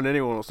 Outrun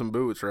anyone with some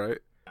boots, right?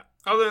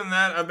 Other than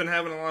that, I've been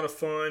having a lot of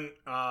fun.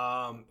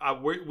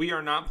 We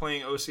are not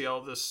playing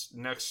OCL this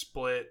next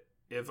split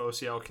if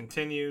OCL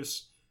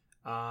continues.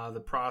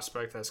 The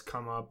prospect has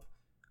come up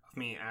of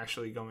me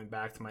actually going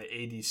back to my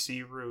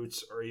ADC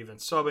roots or even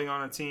subbing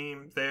on a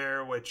team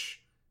there,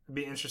 which I'd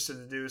be interested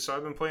to do. So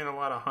I've been playing a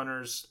lot of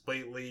hunters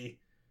lately,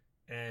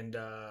 and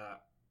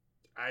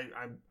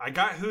I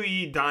got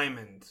Hui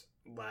Diamond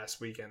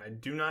last weekend. I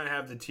do not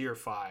have the tier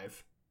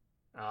 5,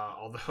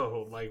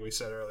 although, like we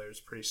said earlier, it's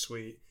pretty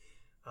sweet.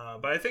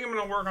 But I think I'm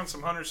going to work on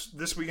some hunters.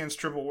 This weekend's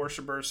Triple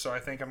Worshippers, so I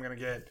think I'm going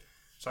to get...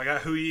 So I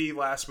got Hui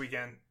last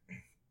weekend.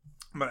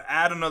 I'm going to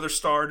add another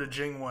star to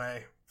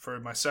Jingwei for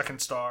my second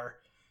star.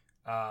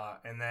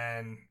 And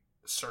then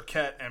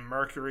Serket and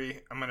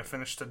Mercury, I'm going to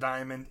finish to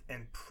Diamond,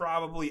 and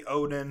probably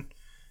Odin.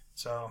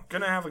 So,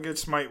 going to have a good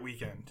Smite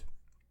weekend.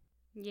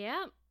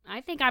 Yeah,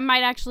 I think I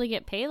might actually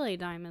get Pele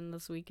Diamond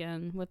this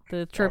weekend with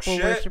the Triple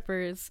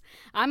Worshippers.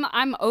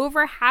 I'm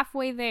over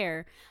halfway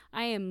there.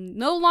 I am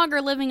no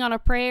longer living on a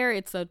prayer.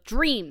 It's a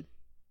dream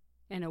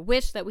and a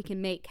wish that we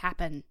can make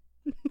happen.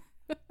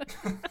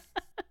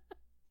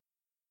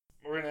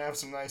 We're going to have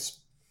some nice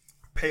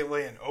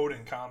Pele and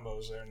Odin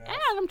combos there now. Yeah,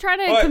 I'm trying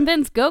to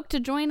convince Gok to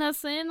join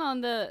us in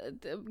on the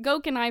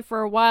Gok and I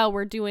for a while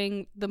were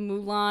doing the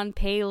Mulan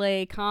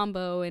Pele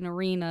combo in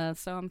Arena,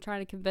 so I'm trying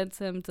to convince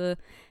him to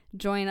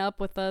join up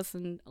with us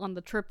and on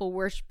the Triple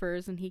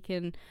Worshippers, and he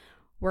can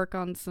work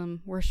on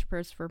some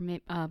Worshippers for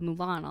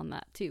Mulan on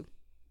that too.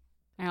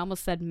 I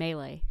almost said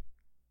Melee.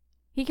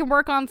 He can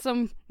work on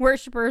some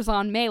Worshippers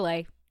on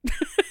Melee.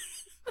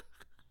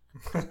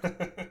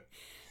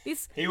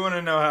 He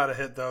wouldn't know how to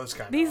hit those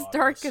kind of These autos.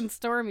 Dark and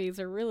Stormies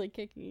are really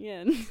kicking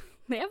in.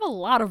 They have a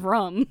lot of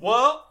rum.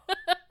 Well,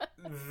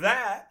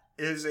 that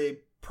is a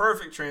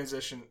perfect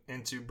transition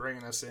into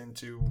bringing us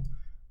into,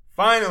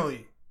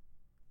 finally,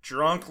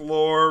 Drunk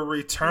Lore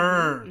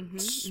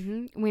returns.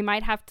 We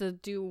might have to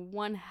do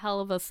one hell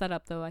of a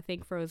setup, though, I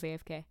think, Froze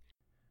AFK.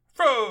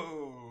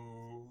 Frozen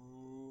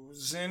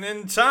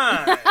in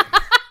time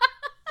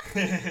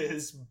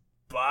is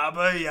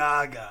Baba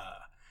Yaga,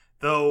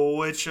 the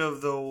Witch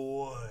of the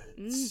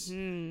Woods.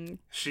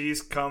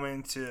 She's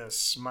coming to a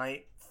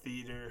Smite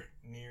theater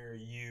near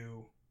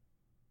you.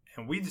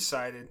 And we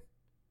decided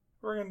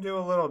we're going to do a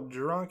little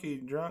drunk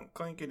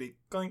clinkety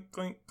clink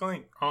clink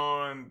clink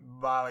on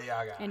Baba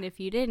Yaga. And if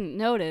you didn't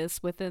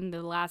notice, within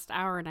the last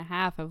hour and a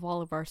half of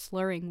all of our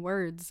slurring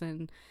words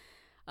and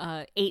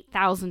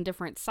 8,000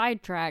 different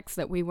sidetracks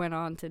that we went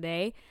on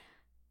today,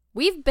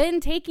 we've been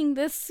taking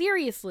this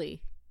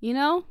seriously, you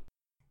know?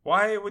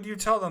 Why would you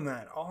tell them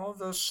that? All of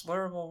those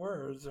slurrable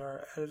words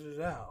are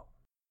edited out.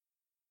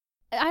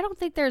 I don't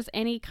think there's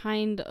any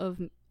kind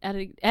of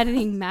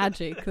editing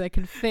magic that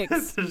can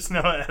fix There's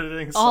no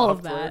editing all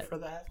of software that for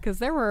that. because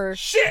there were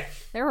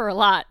a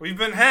lot. We've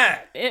been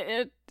hacked.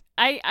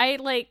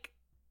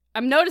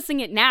 I'm noticing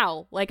it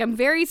now. Like, I'm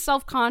very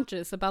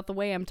self-conscious about the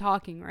way I'm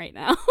talking right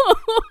now.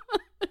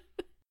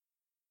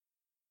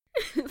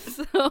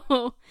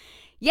 So,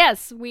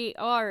 yes, we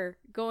are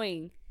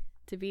going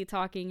to be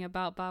talking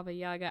about Baba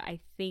Yaga.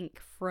 I think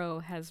Fro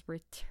has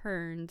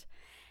returned,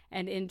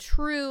 and in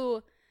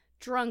true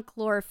drunk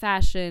lore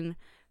fashion,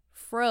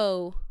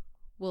 Fro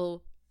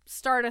will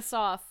start us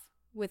off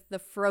with the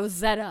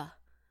Frozetta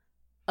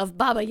of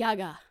Baba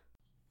Yaga.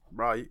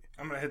 Bro,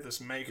 I'm gonna hit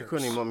this maker. you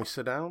couldn't even let me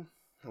sit down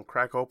and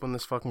crack open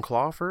this fucking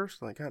claw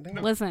first? Like, goddamn.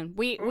 Listen,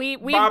 we've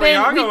Baba been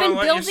Yaga won't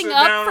let you building sit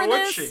up down, for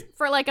would this she?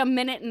 for like a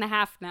minute and a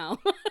half now.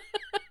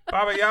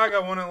 Baba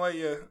Yaga wouldn't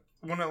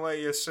let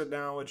you sit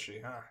down, would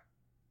she? Huh?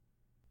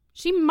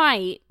 She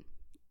might,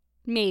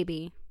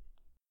 maybe.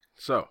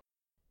 So,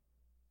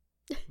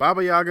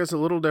 Baba Yaga is a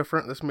little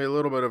different. This may be a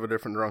little bit of a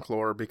different drunk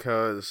lore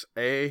because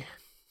A,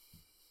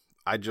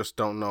 I just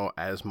don't know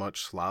as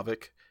much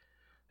Slavic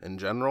in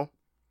general.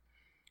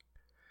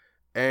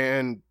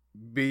 And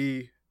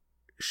B,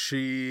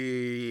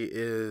 she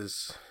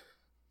is...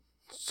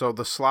 So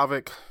the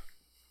Slavic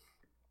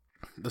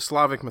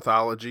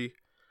mythology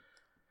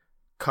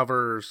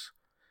covers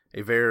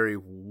a very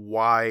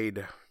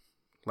wide,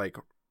 like,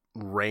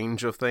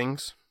 range of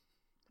things.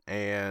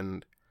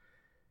 And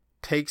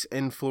takes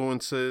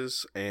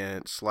influences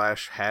and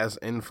 / has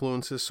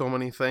influences so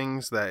many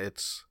things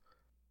that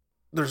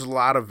there's a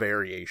lot of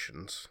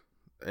variations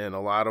and a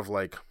lot of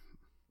like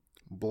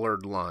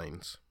blurred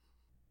lines.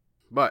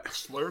 But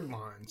Slurred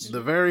lines.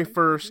 the very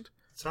first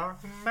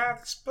Talking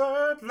about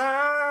slurred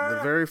lines.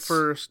 the very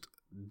first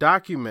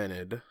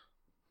documented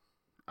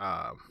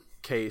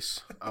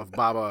case of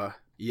Baba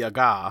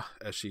Yaga,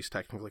 as she's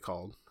technically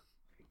called.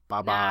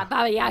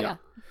 Baba Yaga.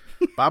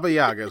 Baba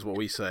Yaga is what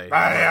we say.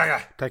 Baba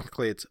Yaga.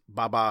 Technically, it's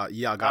Baba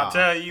Yaga. I'll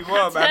tell you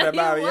what about that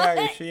Baba you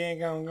Yaga. what. She ain't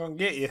gonna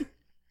get you.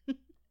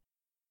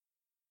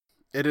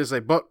 It is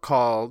a book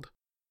called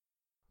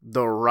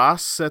The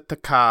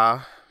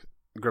Rasetica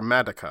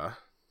Grammatica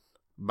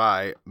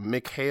by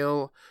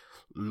Mikhail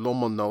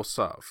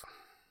Lomonosov.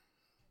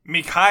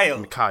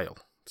 Mikhail.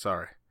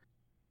 Sorry.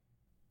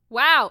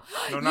 Wow.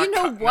 No, not you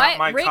know Ki- what?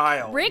 not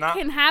Mikhail. Rick Not-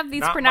 can have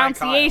these not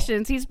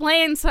pronunciations. He's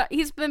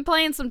been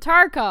playing some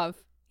Tarkov.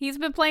 All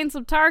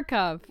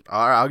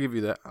All right, I'll give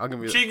you that. Cheeky I'll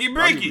give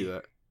breaky. you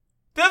that.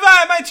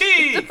 Divide my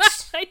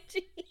cheeks.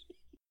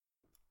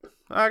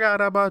 I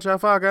got a bunch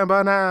of fucking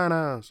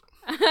bananas.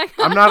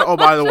 I'm not. Oh,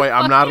 by the way,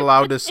 I'm not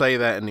allowed to say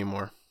that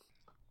anymore.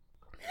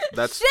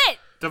 That's Shit!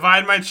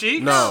 Divide my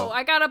cheeks? No.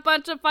 I got a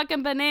bunch of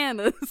fucking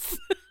bananas.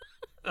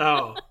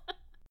 Oh.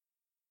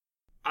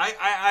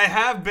 I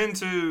have been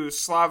to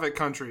Slavic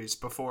countries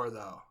before,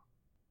 though.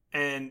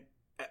 And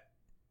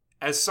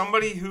as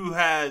somebody who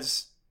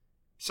has...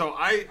 So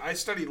I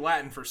studied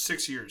Latin for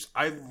 6 years.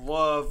 I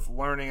love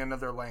learning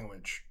another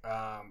language.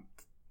 I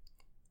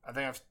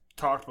think I've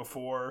talked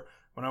before.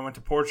 When I went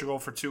to Portugal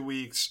for 2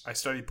 weeks, I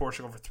studied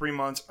Portugal for 3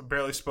 months. I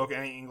barely spoke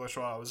any English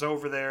while I was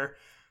over there.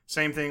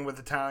 Same thing with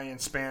Italian,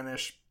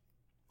 Spanish.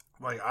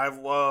 Like, I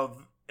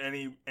love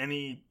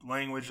any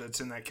language that's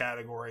in that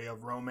category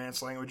of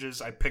romance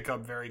languages. I pick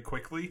up very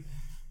quickly.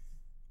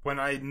 When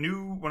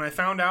I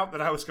found out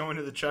that I was going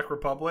to the Czech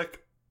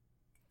Republic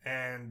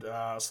and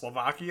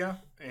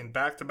Slovakia in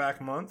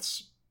back-to-back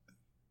months,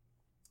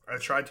 I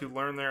tried to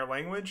learn their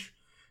language.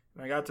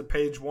 And I got to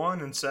page 1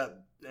 and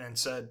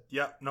said,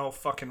 yep, no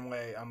fucking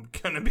way I'm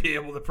going to be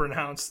able to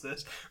pronounce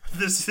this.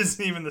 This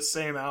isn't even the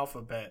same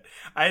alphabet.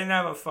 I didn't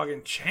have a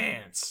fucking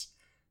chance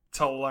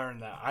to learn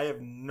that. I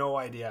have no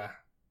idea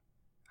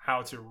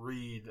how to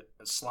read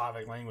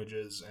Slavic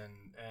languages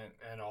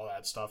and all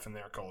that stuff in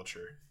their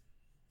culture.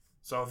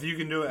 So if you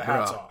can do it,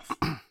 hats off.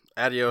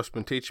 Adios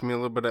been teaching me a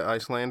little bit of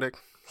Icelandic.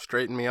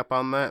 Straighten me up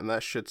on that, and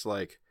that shit's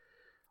like,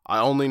 I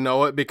only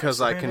know it because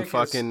I can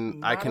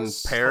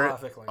pair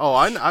it. Oh,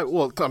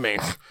 I mean,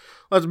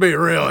 let's be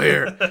real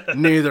here.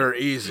 Neither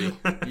easy.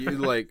 You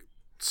like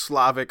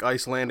Slavic,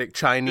 Icelandic,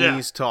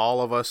 Chinese to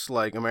all of us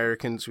like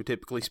Americans who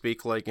typically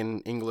speak like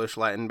in English,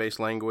 Latin-based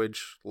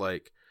language.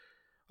 Like,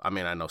 I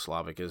mean, I know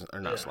Slavic is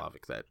or not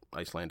Slavic. That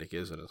Icelandic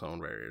is in its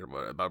own variant.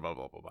 But blah blah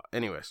blah blah blah.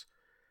 Anyways,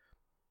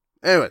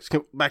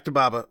 back to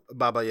Baba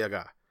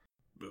Yaga.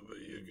 Baba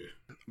Yaga.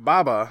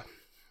 Baba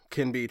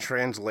can be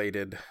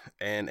translated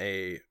in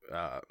a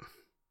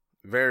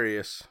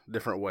various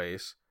different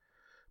ways,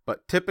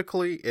 but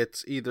typically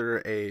it's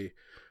either a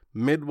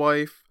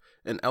midwife,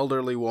 an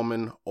elderly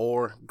woman,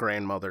 or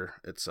grandmother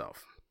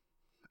itself.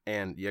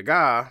 And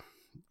Yaga,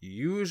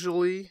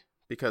 usually,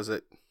 because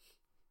it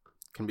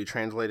can be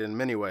translated in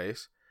many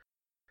ways,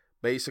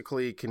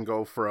 basically can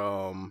go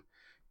from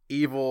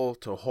evil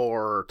to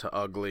horror to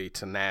ugly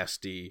to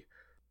nasty.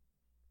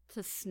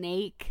 To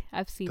snake.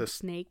 I've seen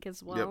snake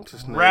as well. Yep, to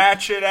snake.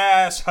 Ratchet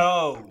ass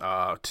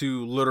hoe.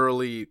 To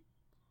literally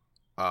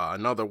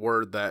another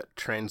word that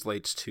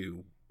translates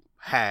to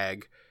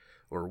hag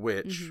or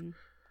witch.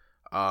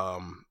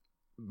 Mm-hmm.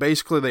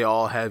 Basically, they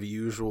all have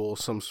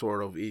some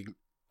sort of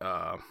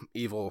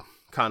evil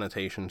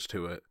connotations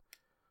to it.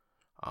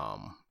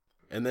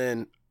 And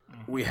then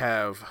we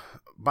have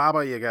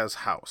Baba Yaga's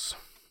house.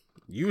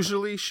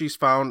 Usually, she's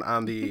found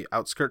on the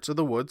outskirts of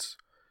the woods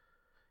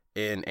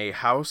in a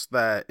house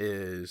that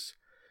is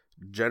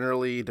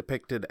generally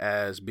depicted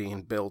as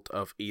being built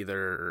of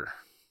either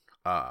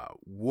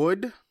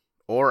wood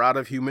or out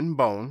of human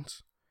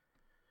bones,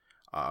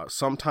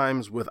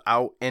 sometimes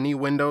without any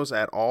windows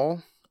at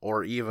all,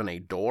 or even a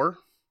door.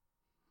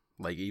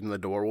 Like, even the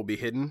door will be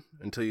hidden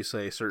until you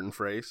say a certain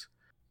phrase.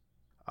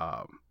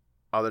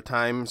 Other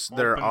times,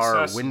 there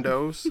are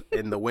windows,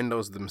 and the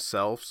windows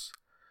themselves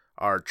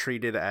are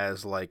treated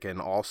as like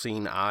an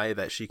all-seeing eye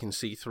that she can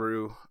see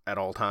through at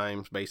all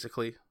times,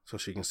 basically. So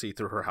she can see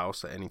through her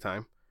house at any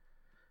time.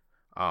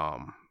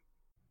 I'll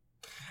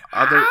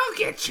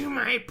get you,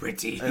 my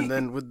pretty. And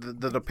then with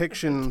the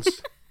depictions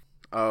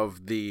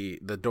of the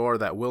door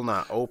that will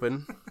not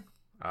open,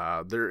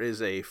 There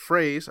is a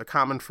phrase, a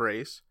common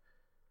phrase,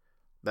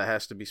 that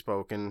has to be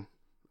spoken,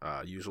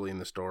 usually in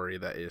the story,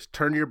 that is,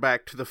 turn your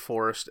back to the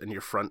forest and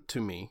your front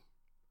to me,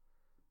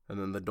 and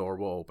then the door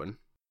will open.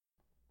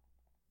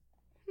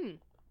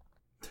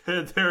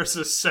 There's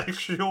a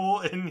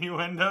sexual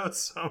innuendo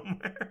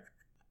somewhere.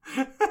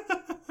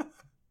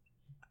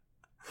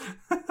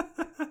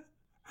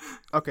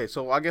 Okay,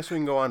 so I guess we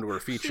can go on to her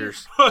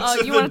features.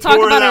 You want to talk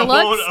about her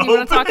looks? You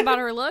want to talk about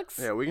her looks?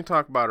 Yeah, we can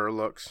talk about her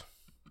looks.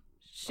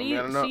 She,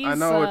 I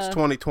know it's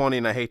 2020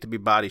 and I hate to be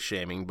body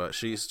shaming, but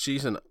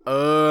she's an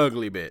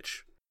ugly bitch.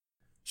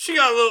 She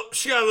got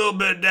a little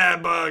bit of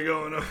dad bod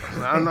going on.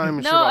 I'm not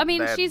even sure No, about I mean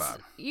dad she's bod.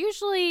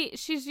 usually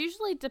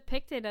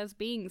depicted as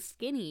being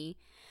skinny,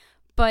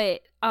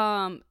 but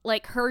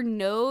like her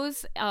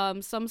nose,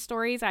 some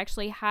stories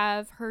actually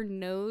have her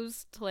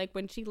nose to, like,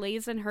 when she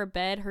lays in her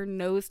bed, her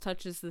nose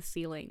touches the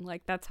ceiling.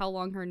 Like, that's how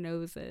long her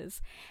nose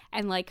is.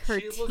 And like her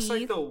She teeth looks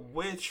like the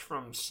witch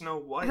from Snow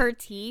White. her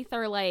teeth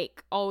are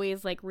like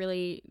always like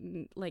really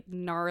like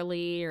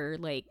gnarly or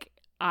like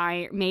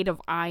made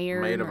of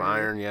iron. Made of or-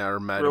 iron, yeah, or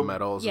Real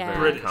metal is Yeah. a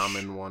very British.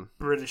 common one.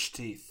 British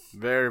teeth.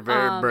 Very,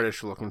 very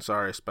British looking.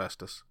 Sorry,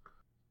 asbestos.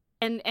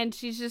 And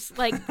she's just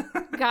like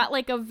got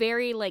like a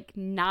very like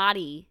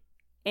knotty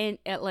and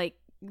like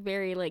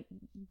very like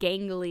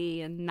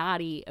gangly and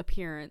knotty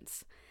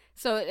appearance.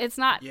 So it's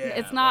not Yeah,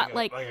 it's not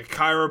like a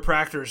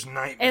chiropractor's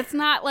nightmare. it's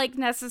not like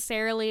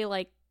necessarily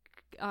like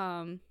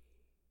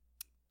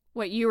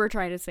what you were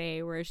trying to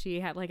say where she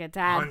had like a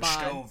dad hunched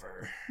bod,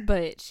 over.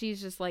 but she's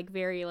just like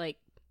very like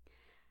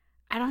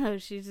I don't know,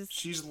 she's just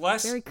She's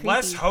less very creepy.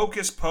 less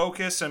hocus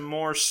pocus and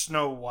more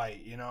Snow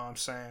White. You know what I'm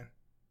saying?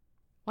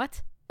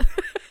 what?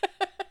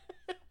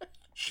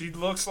 She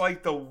looks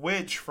like the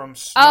witch from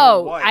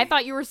Snow White. I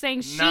thought you were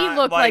saying she Not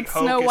looked like like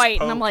Snow Hocus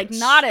White, and I'm like, Pocus.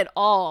 not at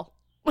all.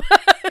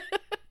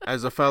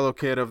 As a fellow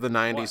kid of the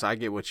 90s, What? I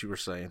get what you were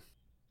saying.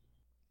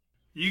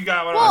 You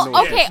got what Well, I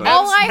was okay, saying.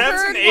 all I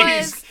Nev's heard an 80s,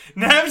 was-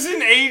 Nev's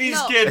an 80s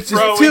No. kid, It's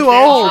just bro. too We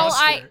can't old.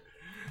 trust All her.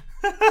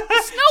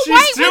 Snow She's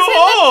White too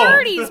was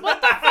old. in the 30s.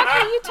 What the fuck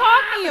are you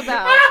talking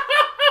about?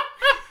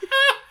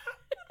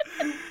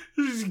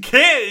 You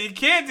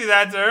can't do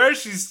that to her.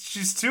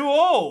 She's too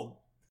old.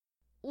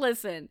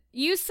 Listen,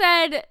 you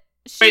said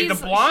Wait, the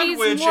blonde she's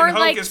witch more in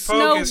like Hocus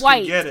Snow Pocus could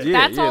White. get it. Yeah,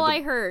 That's yeah, all the-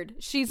 I heard.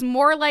 She's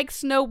more like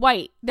Snow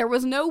White. There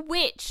was no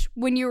witch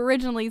when you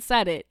originally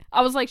said it.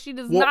 I was like, she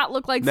does Well, not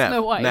look like Nev,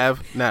 Snow White.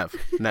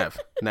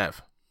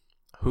 Nev.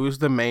 Who's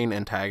the main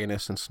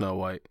antagonist in Snow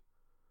White?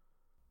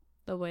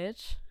 The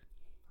witch.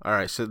 All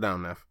right, sit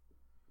down, Nev.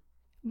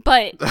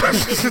 But he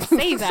didn't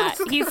say that.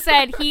 He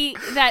said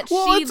that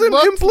Well, she it's an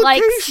looked like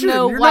implication.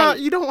 Snow You're White. not.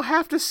 You don't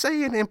have to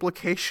say an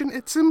implication.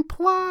 It's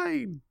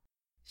implied.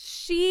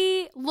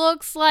 She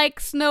looks like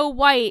Snow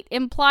White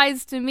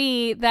implies to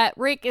me that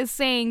Rick is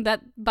saying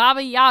that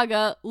Baba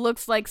Yaga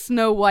looks like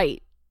Snow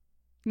White,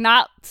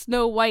 not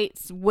Snow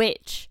White's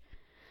witch.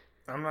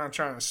 I'm not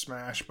trying to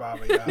smash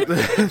Baba Yaga. Make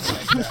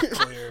that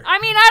clear. I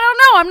mean, I don't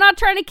know. I'm not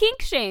trying to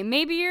kink shame.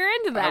 Maybe you're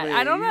into that. mean,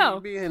 I don't you know.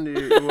 can be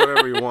into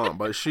whatever you want,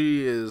 but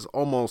she is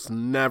almost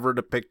never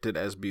depicted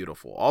as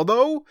beautiful,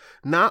 although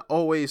not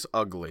always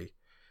ugly.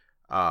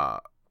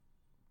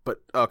 But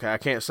okay, I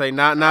can't say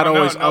not Oh,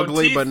 always no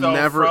ugly, teeth, but though,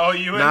 never bro.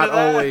 You not into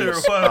that, or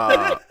always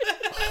what?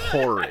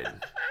 horrid.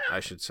 I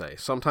should say.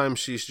 Sometimes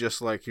she's just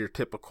like your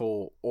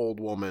typical old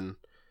woman,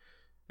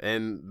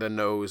 and the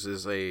nose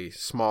is a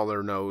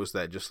smaller nose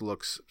that just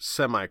looks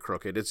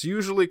semi-crooked. It's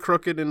usually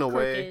crooked in a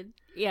way. Crooked.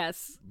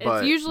 Yes,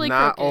 But it's usually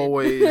not crooked.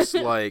 always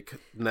like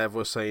Nev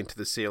was saying to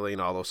the ceiling,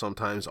 although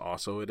sometimes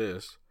also it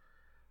is.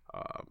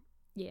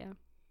 Yeah.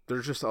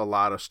 There's just a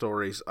lot of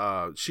stories.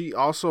 She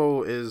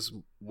also is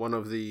one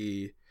of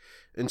the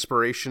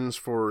inspirations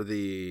for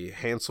the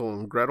Hansel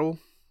and Gretel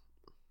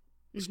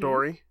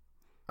story.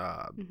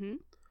 Mm-hmm.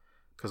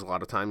 Because a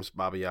lot of times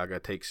Baba Yaga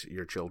takes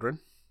your children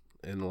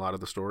in a lot of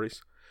the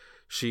stories.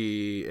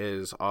 She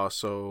is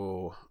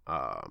also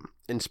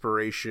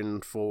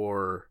inspiration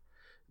for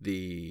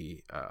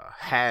the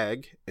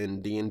hag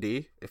in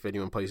D&D, if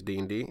anyone plays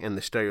D&D, and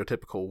the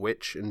stereotypical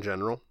witch in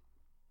general.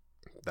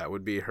 That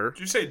would be her. Did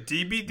you say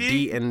DBD?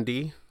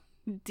 D&D,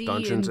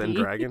 Dungeons and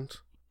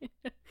Dragons.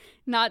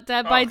 Not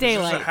Dead by 'cause there's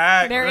a Daylight.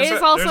 hag- There there's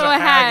is a- also there's a a hag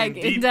hag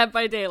in in Deep- Dead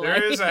by Daylight.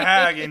 There is a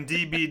hag in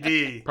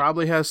DBD.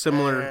 Probably has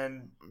similar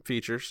And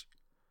features.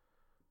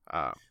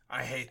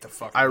 I hate the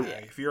fucking I-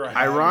 hag. If you're a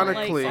hag,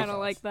 ironically- I don't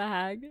like the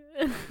hag.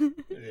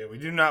 Yeah, we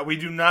do not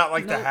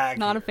like the Nope, hag.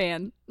 Not a here.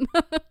 fan.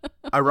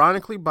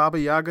 Ironically, Baba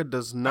Yaga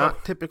does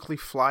not typically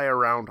fly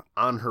around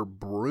on her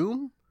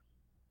broom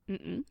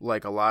Mm-mm.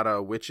 like a lot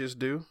of witches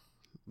do,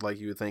 like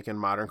you would think in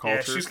modern Yeah,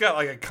 culture. she's got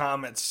like a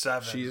Comet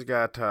 7. She's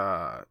got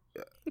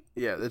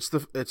yeah, it's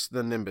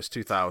the Nimbus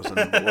 2000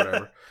 or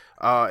whatever.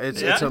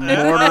 It's a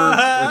mortar.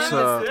 It's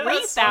a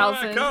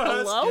 3,000.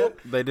 Hello?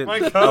 they didn't. My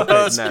Okay,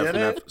 co-host, Nev, get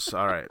Nev, it?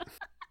 all right.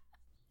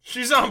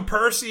 She's on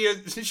Percy.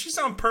 She's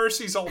on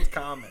Percy's old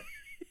Comet.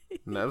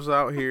 Nev's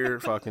out here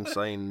fucking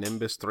saying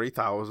Nimbus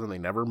 3000. They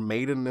never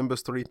made a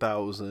Nimbus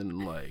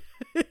 3000. Like,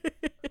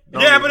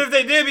 Yeah, but if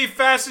they did, be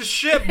fast as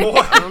shit, boy.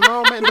 I don't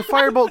know, man. The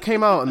Firebolt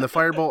came out, and the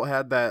Firebolt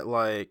had that,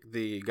 like,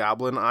 the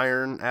Goblin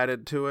Iron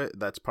added to it.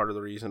 That's part of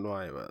the reason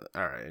why. But,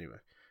 all right, anyway.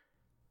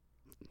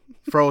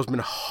 Fro's been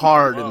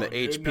hard in the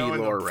HP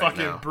lore right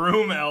fucking now.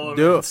 broom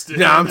elements, dude.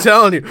 Yeah, I'm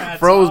telling you,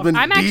 Fro's awful. been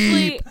I'm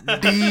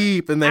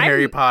deep in the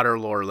Harry Potter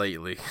lore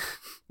lately.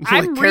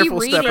 I'm careful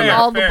rereading stepping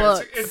all up. the Fair.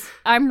 books.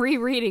 I'm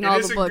rereading all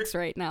is the a books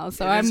right now,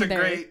 so It's I'm a there.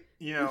 great,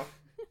 yeah,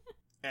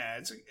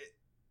 it's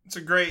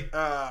a great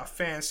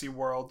fantasy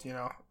world,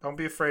 Don't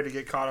be afraid to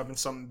get caught up in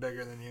something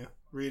bigger than you.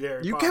 Read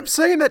Harry You Potter. kept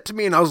saying that to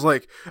me, and I was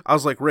like,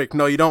 Rick,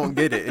 no, you don't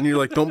get it. And you're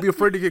like, don't be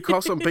afraid to get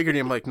caught something bigger. And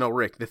I'm like, no,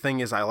 Rick. The thing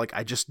is,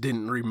 I just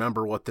didn't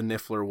remember what the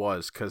Niffler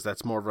was because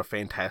that's more of a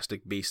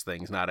Fantastic Beast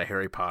thing, not a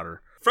Harry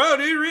Potter. Fro,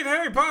 dude, read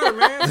Harry Potter,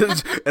 man.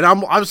 And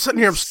I'm sitting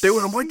here, I'm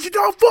stewing. I'm like, you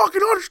don't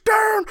fucking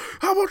understand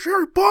how much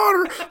Harry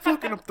Potter.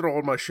 Fucking, I'm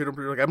throwing my shit up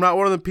here. Like, I'm not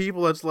one of the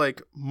people that's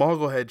like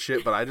Mugglehead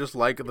shit, but I just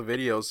like the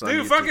videos. On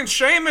Dude, YouTube. fucking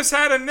Seamus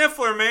had a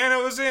Niffler, man.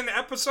 It was in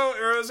it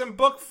was in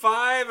book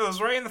 5. It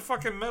was right in the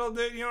fucking middle,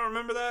 dude. You don't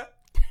remember that?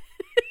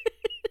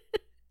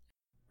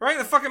 Right in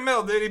the fucking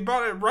middle, dude. He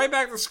brought it right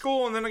back to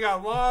school, and then it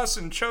got lost,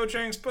 and Cho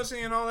Chang's pussy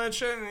and all that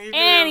shit. And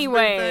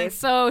Anyway,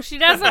 so she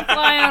doesn't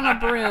fly on a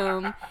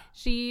broom.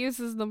 She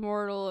uses the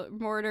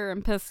mortar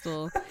and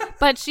pistol,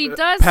 but she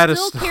does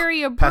still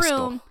carry a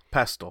broom.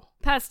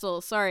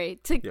 Pestle. Sorry.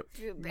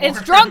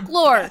 It's drunk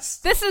lore.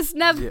 This is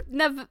Nevada.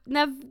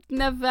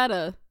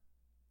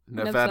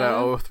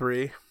 Nevada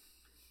 03.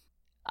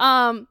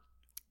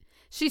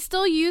 She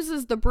still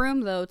uses the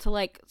broom though to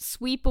like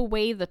sweep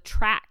away the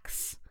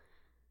tracks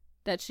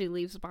that she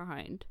leaves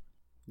behind.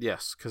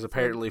 Yes, because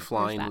apparently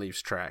flying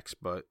leaves tracks,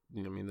 but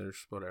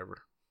there's whatever.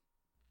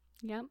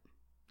 Yep.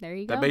 There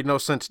you go. That made no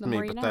sense to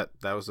me, but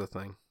that was the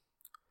thing.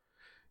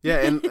 Yeah,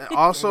 and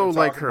also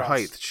like her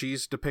height.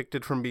 She's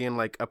depicted from being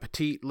like a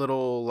petite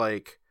little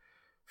like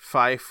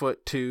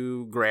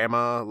 5'2"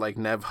 grandma, like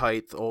Nev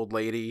height old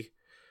lady.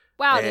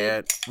 Wow,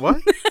 and, dude.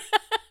 What?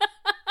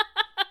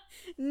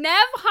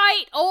 Nev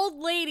height old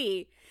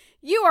lady.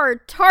 You are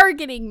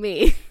targeting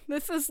me.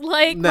 This is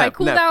like my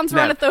cooldowns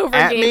runneth over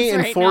at games me in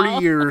right 40 now.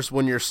 years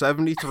when you're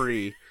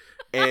 73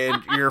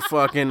 and you're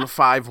fucking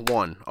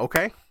 5'1",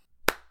 okay?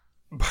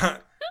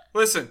 But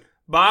listen,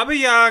 Baba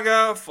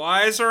Yaga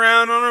flies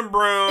around on a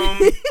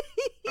broom.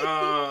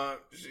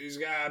 She's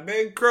got a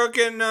big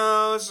crooked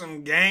nose,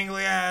 some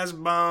gangly ass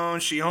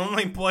bones. She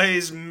only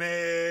plays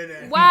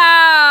mid.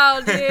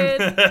 Wow,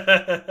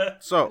 dude.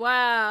 So,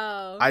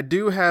 wow. I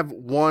do have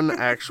one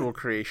actual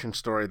creation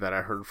story that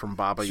I heard from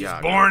Baba She's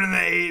Yaga. born in the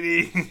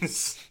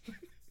 80s.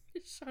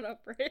 Shut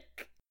up,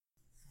 Rick.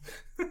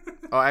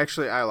 Oh,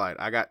 actually, I lied.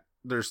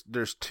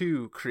 There's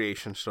two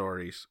creation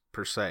stories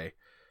per se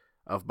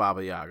of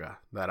Baba Yaga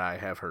that I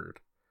have heard.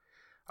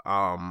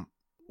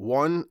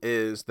 One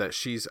is that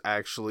she's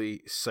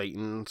actually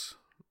Satan's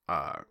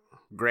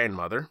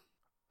grandmother.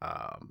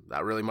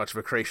 Not really much of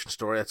a creation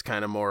story. That's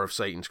kind of more of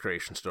Satan's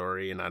creation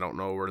story, and I don't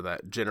know where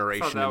that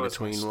generation in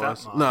between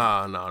was.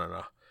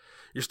 No.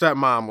 Your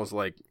stepmom was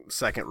like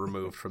second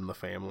removed from the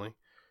family.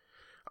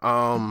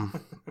 And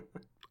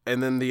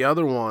then the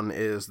other one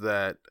is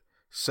that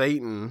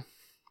Satan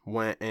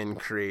went and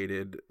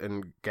created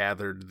and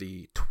gathered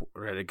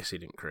I guess he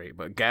didn't create,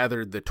 but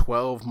gathered the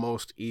 12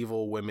 most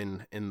evil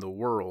women in the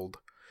world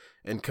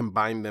and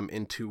combined them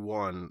into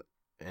one,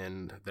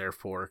 and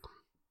therefore,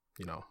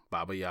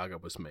 Baba Yaga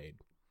was made.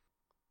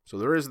 So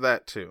there is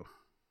that too.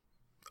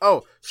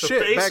 Oh, so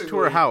shit, back to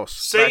her house.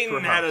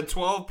 Satan had a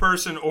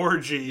 12-person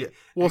orgy. Yeah.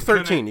 Well,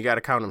 13, you got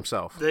to count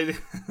himself.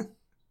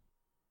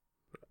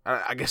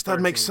 I guess that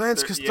 13, makes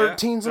sense, because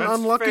 13's an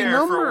unlucky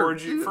number.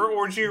 For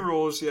orgy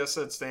rules, yes,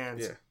 that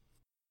stands. Yeah.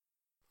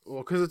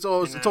 Well, because it's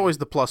always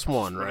the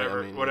 +1,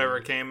 right?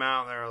 Whatever came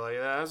out, they were like,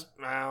 that's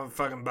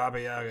fucking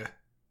Baba Yaga.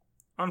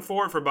 I'm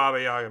for it for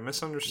Baba Yaga.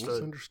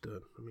 Misunderstood.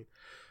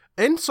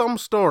 In some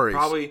stories,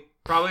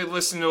 probably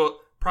listened to.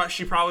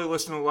 She probably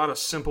listened to a lot of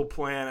Simple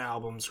Plan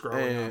albums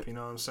growing up. You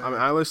know what I'm saying?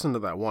 I listened to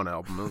that one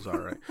album. It was all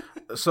right.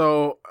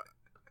 So,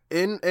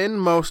 in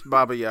most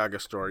Baba Yaga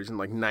stories, in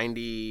like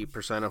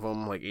 90% of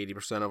them, like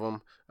 80% of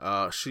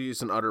them,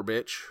 she's an utter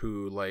bitch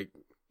who like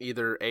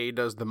either A,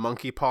 does the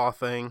monkey paw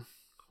thing,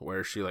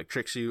 where she like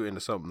tricks you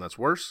into something that's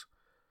worse,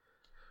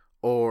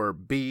 or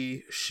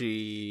B,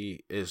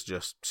 she is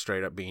just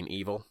straight up being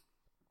evil.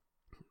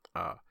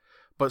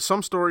 But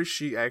some stories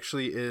she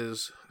actually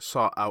is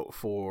sought out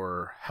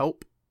for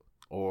help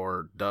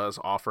or does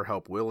offer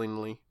help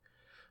willingly,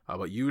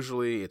 but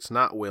usually it's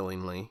not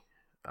willingly.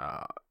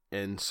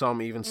 And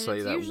some even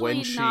say that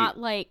when she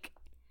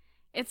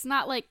it's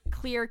not like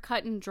clear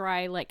cut and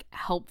dry, like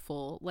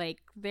helpful. Like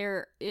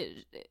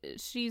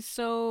she's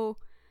so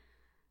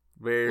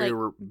very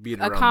beat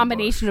around a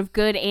combination of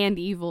good and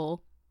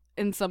evil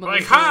in some of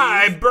the stories.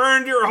 Hi, I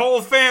burned your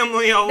whole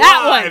family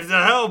alive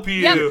to help you.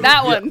 Yep,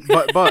 that one.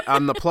 But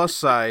on the plus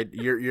side,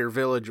 your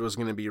village was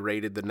going to be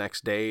raided the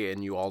next day,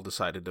 and you all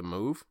decided to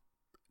move.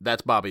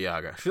 That's Baba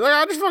Yaga. She's like,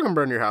 I just fucking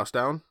burned your house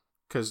down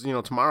because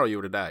tomorrow you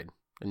would have died.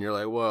 And you're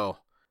like, well,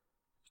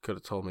 you could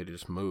have told me to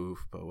just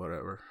move, but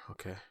whatever.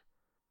 Okay.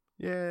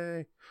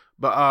 Yay.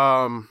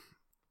 But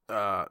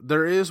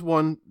there is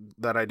one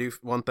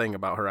thing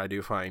about her I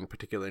do find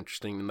particularly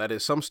interesting, and that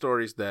is some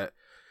stories that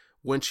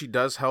when she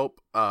does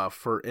help,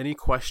 for any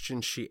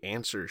question she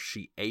answers,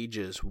 she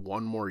ages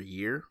one more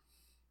year.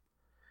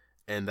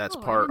 And that's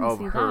part of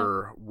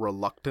her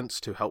reluctance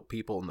to help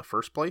people in the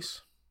first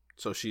place.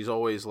 So she's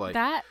always like,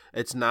 that?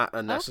 It's not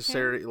a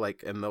necessary,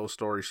 like in those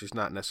stories, she's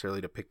not necessarily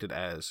depicted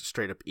as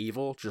straight up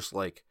evil, just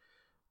like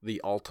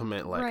the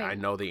ultimate, like, right. I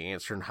know the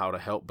answer and how to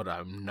help, but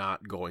I'm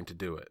not going to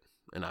do it.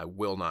 And I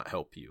will not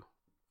help you.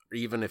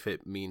 Even if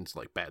it means,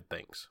 like, bad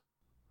things.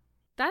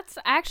 That's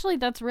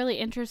really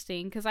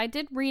interesting, because I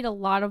did read a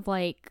lot of,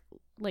 like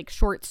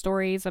short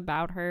stories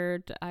about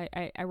her.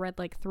 I read,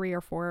 like, 3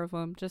 or 4 of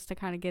them just to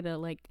kind of get a,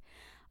 like,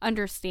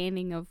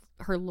 understanding of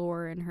her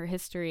lore and her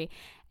history.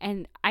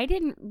 And I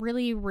didn't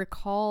really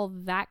recall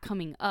that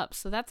coming up.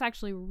 So that's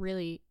actually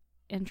really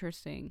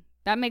interesting.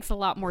 That makes a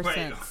lot more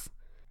sense.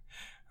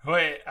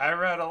 Wait, I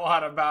read a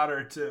lot about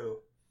her, too.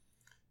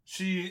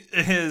 She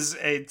is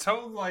a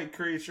toad-like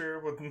creature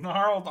with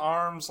gnarled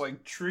arms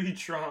like tree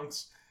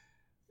trunks,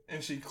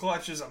 and she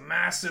clutches a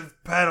massive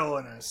pedal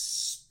and a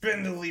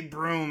spindly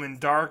broom in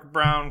dark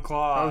brown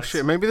claws. Oh,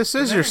 shit, maybe this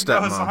is your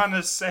stepmom. It goes on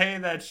to say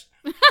that...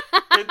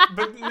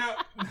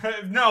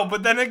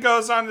 but then it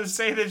goes on to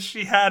say that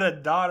she had a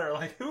daughter.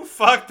 Like, who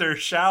fucked her?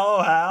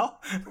 Shallow Hal?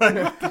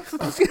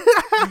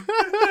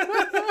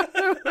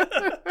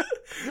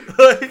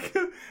 Like,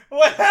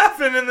 what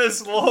happened in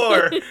this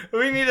lore?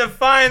 We need to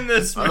find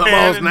this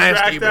man and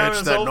track down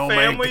his whole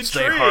family tree.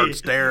 Stay hard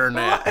staring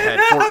at.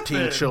 Had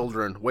 14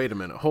 children. Wait a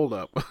minute. Hold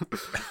up.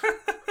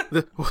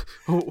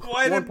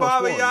 Why did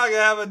Baba Yaga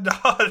have a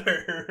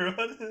daughter?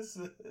 What is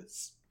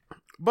this?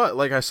 But,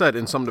 like I said,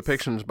 in some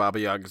depictions, Baba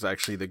Yaga is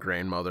actually the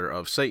grandmother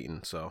of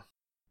Satan, so...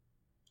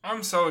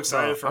 I'm so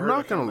excited for her. I'm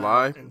not going to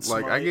lie.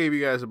 Like, I gave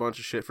you guys a bunch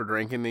of shit for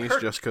drinking these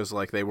just because,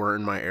 like, they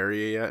weren't in my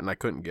area yet and I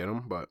couldn't get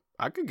them, but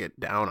I could get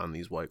down on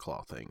these White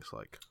Claw things,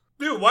 like...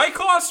 Dude, White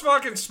Claw's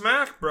fucking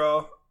smack,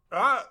 bro.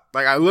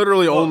 Like, I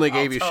literally only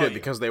gave you shit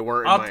because they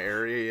weren't in my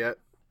area yet,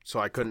 so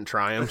I couldn't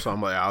try them, so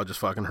I'm like, I'll just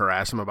fucking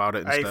harass them about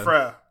it instead.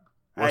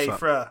 Hey,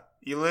 Fre.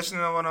 You listening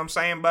to what I'm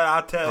saying? But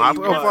I'll tell you. I'm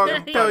gonna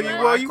fucking tell you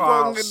what. You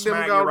fucking get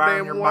them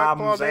goddamn White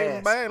Claws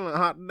ain't battling.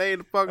 Hot day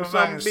to fucking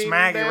something beating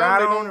down. They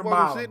don't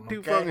fucking sit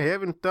too fucking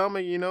heavy in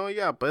stomach. You know, you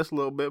gotta piss a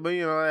little bit, but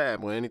you know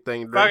that. When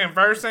anything. Fucking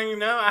first thing you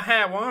know, I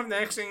had 1.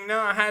 Next thing you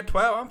know, I had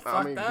 12. I'm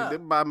fucked up. They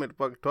buy me the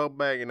fucking 12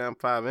 bag and I'm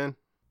 5 in.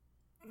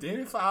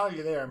 Didn't follow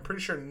you there. I'm pretty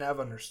sure Nev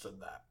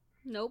understood that.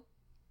 Nope.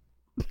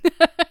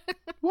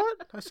 What?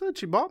 I said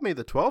she bought me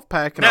the 12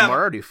 pack and I'm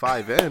already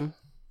 5 in.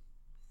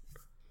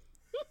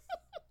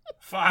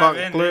 5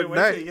 in, dude.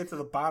 Wait till you get to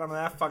the bottom of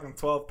that fucking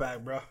 12-pack,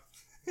 bro.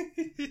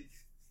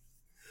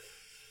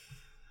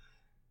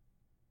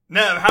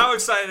 Nev, how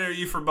excited are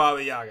you for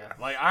Baba Yaga?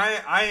 Like,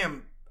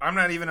 I'm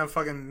not even a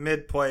fucking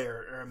mid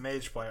player or a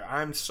mage player.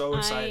 I'm so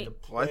excited to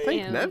play. Well, I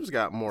think Nev's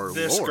got more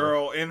this lore.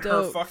 Girl in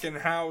her fucking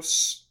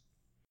house.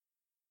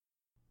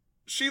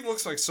 She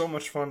looks like so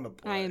much fun to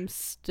play. I am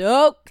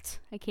stoked.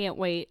 I can't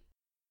wait.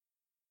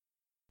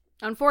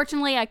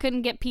 Unfortunately, I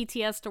couldn't get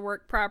PTS to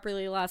work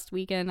properly last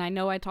weekend. I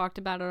know I talked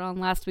about it on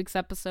last week's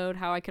episode,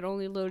 how I could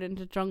only load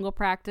into jungle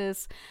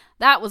practice.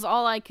 That was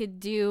all I could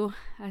do,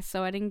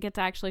 so I didn't get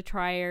to actually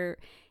try her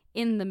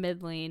in the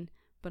mid lane,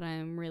 but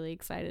I'm really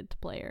excited to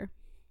play her.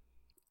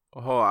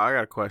 Oh, I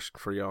got a question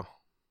for y'all.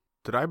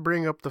 Did I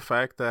bring up the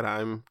fact that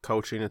I'm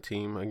coaching a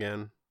team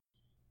again?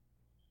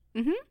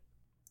 Mm-hmm.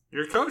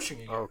 You're coaching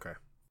again? Oh, okay.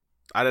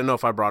 I didn't know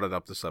if I brought it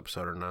up this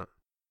episode or not.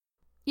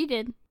 You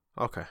did.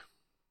 Okay.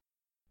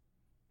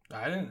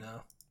 I didn't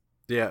know.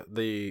 Yeah,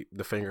 the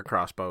finger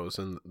crossbows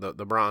and the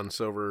bronze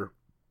silver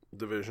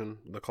division,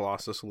 the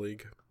Colossus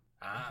League.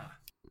 Ah.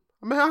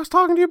 I mean, I was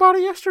talking to you about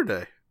it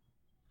yesterday.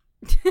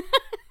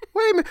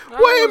 Wait a minute.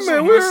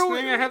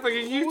 I had like a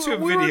YouTube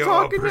we video were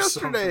talking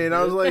yesterday, and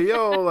I was like,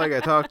 yo, like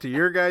I talked to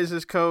your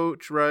guys'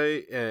 coach,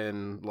 right?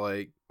 And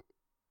like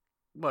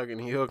fucking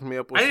he hooked me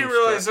up with I didn't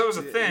realize that was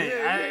a thing.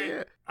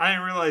 Yeah. I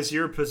didn't realize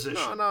your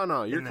position.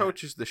 No. Your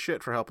coach is the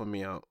shit for helping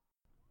me out.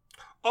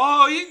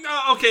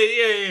 Oh,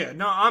 okay, yeah.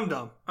 No, I'm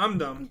dumb. I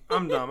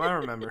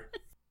remember.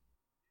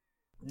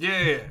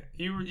 Yeah.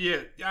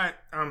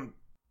 I'm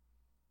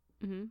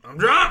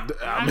drunk.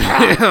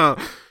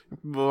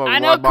 Boy, I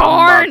know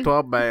corn.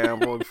 12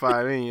 bag,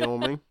 5 in, you know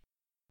what I mean?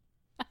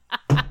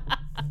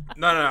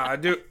 No, I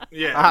do.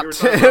 Yeah, I'll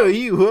tell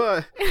you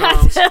what.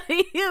 I'll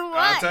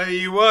tell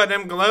you what.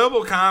 Them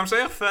global comms,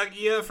 they'll fuck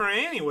you up from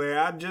anywhere.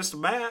 I just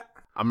about.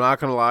 I'm not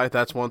gonna lie.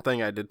 That's one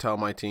thing I did tell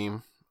my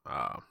team.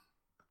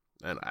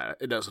 And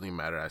it doesn't even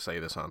matter. I say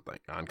this on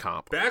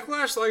comp.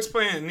 Backlash likes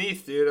playing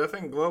Neath, dude. I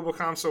think Global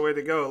Comp's the way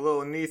to go. A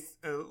little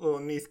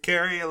Neath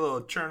carry, a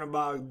little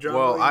Chernobog jungle.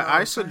 Well,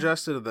 I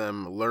suggested to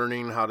them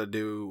learning how to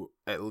do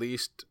at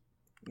least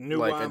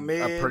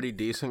a pretty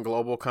decent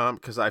global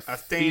comp because I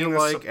feel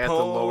like at the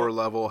lower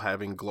level,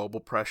 having global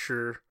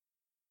pressure,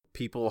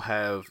 people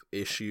have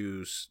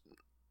issues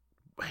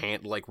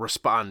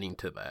responding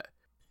to that.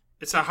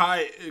 It's a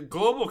high...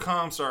 Global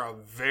comps are a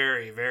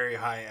very, very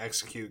high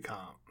execute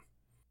comp.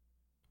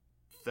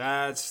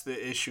 That's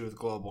the issue with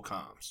global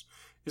comps.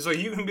 It's like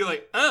you can be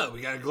like, oh,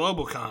 we got a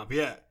global comp,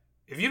 yeah.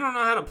 If you don't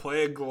know how to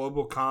play a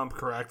global comp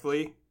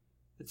correctly,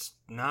 it's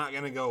not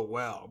going to go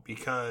well,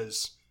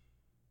 because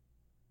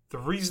the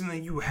reason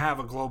that you have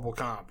a global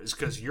comp is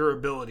because your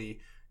ability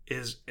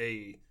is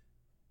a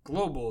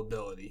global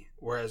ability,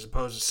 whereas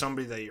opposed to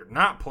somebody that you're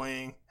not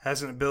playing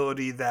has an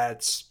ability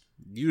that's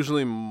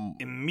usually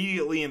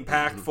immediately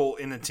impactful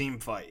in a team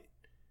fight.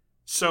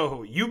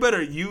 So you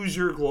better use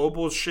your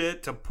global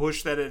shit to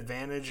push that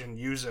advantage and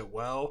use it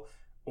well,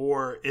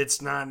 or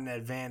it's not an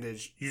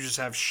advantage. You just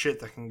have shit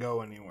that can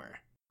go anywhere.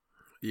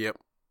 Yep,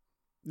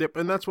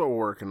 and that's what we're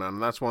working on.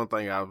 And that's one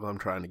thing I'm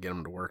trying to get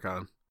them to work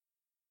on,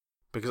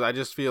 because I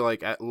just feel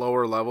like at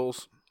lower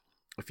levels,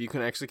 if you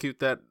can execute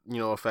that,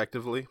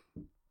 effectively,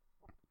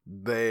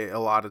 a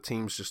lot of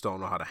teams just don't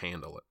know how to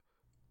handle it.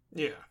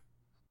 Yeah.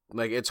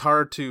 Like, it's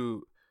hard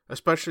to,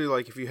 especially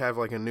like if you have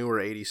like a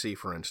newer ADC,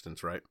 for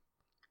instance, right?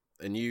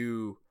 And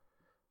your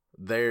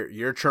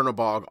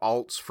Chernobog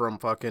alts from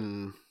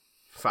fucking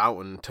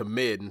Fountain to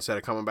mid instead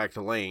of coming back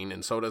to lane,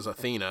 and so does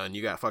Athena, and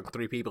you got fucking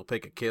 3 people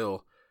pick a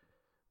kill.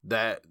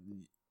 That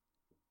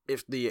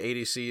if the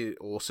ADC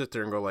will sit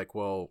there and go like,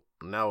 well,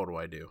 now what do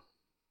I do?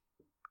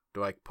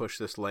 Do I push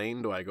this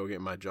lane? Do I go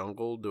get my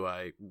jungle? Do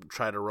I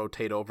try to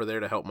rotate over there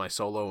to help my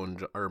solo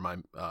or my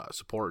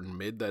support in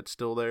mid that's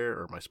still there,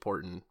 or my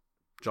support in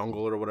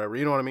jungle or whatever?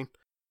 You know what I mean?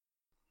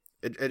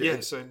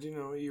 Yes, I do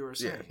know what you were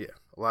saying. Yeah.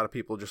 A lot of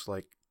people just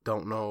like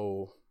don't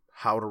know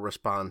how to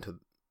respond to,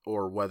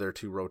 or whether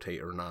to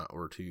rotate or not,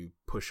 or to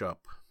push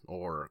up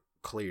or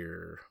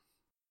clear.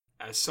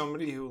 As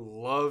somebody who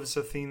loves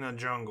Athena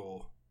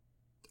jungle,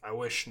 I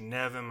wish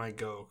Nev and my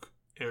Gok.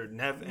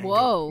 Nev and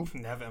Whoa.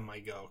 Gok. Nev and my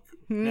Gok.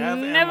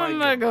 Never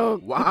my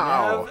Gok.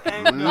 Wow. Nev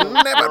and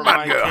Gok Never are my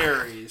my Gok.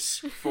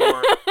 carries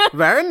for...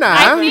 Very I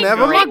nice. think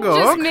Never my Rick just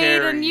Gok.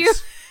 made a new.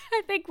 Carries.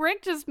 I think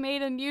Rick just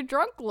made a new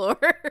drunk lore.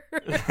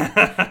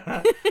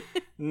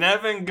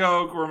 Nev and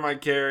Gok were my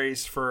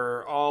carries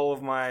for all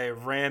of my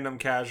random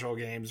casual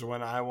games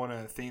when I want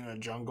to Athena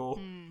jungle,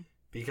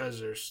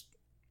 because there's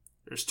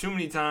too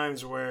many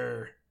times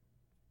where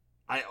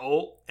I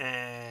ult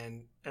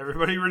and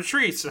everybody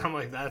retreats, and I'm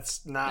like,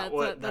 that's not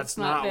why I ulted. That's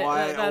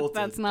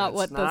not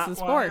what this is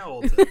why I for.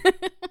 ulted.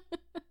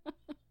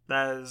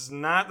 That is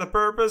not the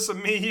purpose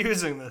of me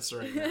using this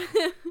right now.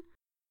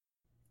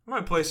 I'm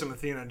going to play some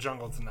Athena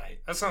jungle tonight.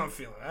 That's how I'm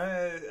feeling.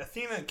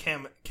 Athena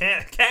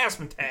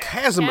Kazmataz.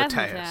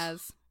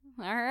 Kazmataz.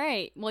 All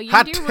right. Well, you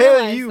I do tell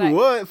realize you that,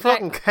 what,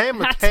 fucking I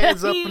Kazmataz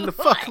tell up you in the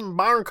what. fucking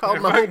barn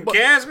calling the Fucking whole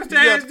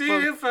Kazmataz, You dude,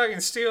 got he'll fucking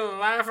steal the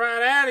life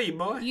right out of you,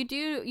 boy.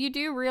 You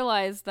do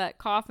realize that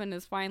Coffin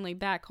is finally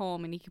back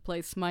home and he can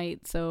play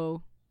Smite,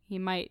 so he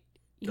might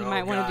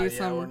want to do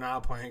some. We're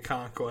not playing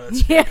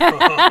Conquest. Yeah,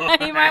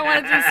 he might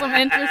want to do some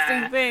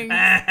interesting things.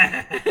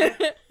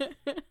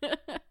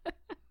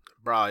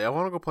 Bro, y'all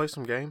want to go play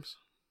some games?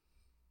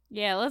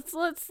 Yeah, let's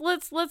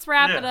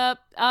wrap it up.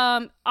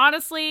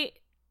 Honestly,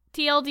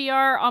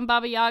 TLDR on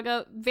Baba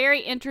Yaga, very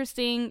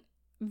interesting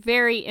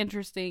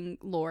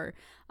lore.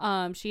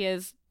 She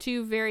has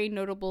 2 very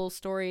notable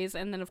stories,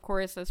 and then of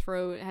course, as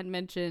Fro had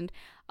mentioned,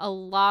 a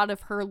lot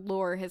of her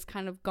lore has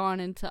kind of gone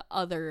into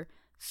other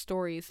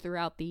stories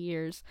throughout the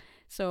years.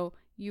 So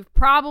you've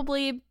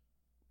probably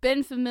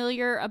been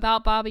familiar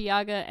about Baba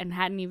Yaga and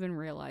hadn't even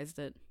realized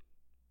it.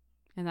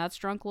 And that's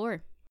drunk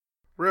lore.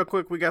 Real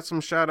quick, we got some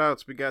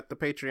shout-outs. We got the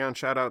Patreon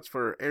shout-outs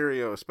for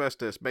Aereo,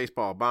 Asbestos,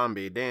 Baseball,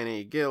 Bombi,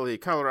 Danny, Gilly,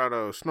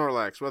 Colorado,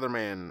 Snorlax,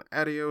 Weatherman,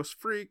 Adios,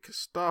 Freak,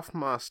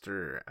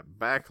 Stoffmaster,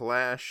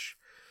 Backlash.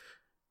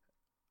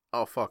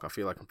 Oh, fuck, I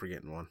feel like I'm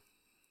forgetting one.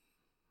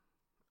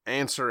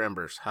 Answer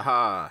Embers.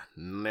 Haha,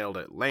 nailed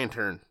it.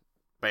 Lantern.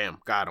 Bam,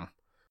 got him.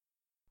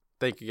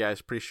 Thank you guys.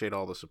 Appreciate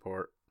all the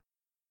support.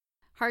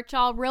 Heart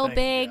y'all real Thank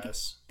big. you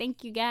guys.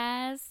 Thank you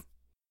guys.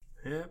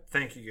 Yeah,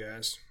 thank you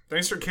guys.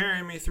 Thanks for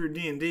carrying me through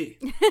D&D.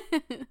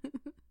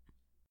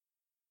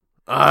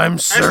 I'm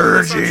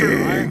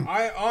surging.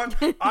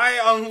 I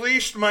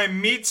unleashed my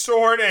meat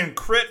sword and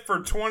crit for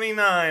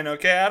 29,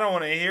 okay? I don't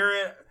want to hear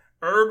it.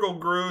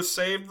 Urgelgrew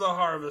saved the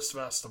Harvest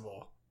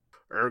Festival.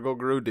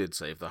 Urgelgrew did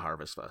save the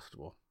Harvest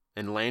Festival.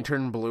 And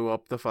Lantern blew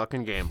up the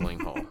fucking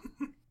gambling hall.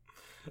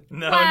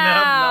 No,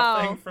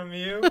 Wow. nothing from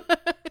you.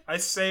 I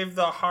saved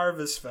the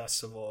Harvest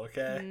Festival,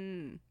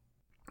 okay?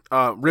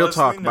 Real Leslie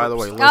talk, by the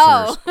way,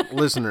 Knopfler.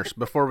 listeners,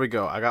 before we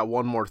go, I got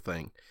one more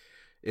thing.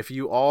 If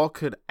you all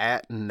could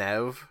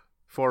 @Nev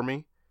for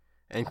me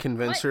and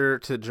convince her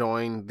to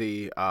join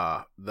the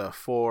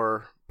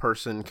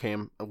 4-person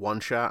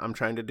one-shot I'm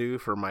trying to do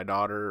for my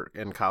daughter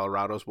and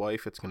Colorado's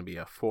wife. It's going to be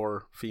a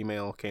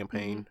 4-female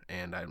campaign,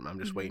 and I'm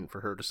just waiting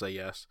for her to say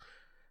yes.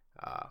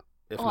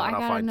 If Well, not, I I'll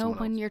gotta find know someone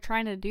when else. you're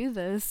trying to do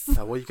this.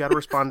 Well, you got to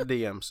respond to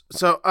DMs.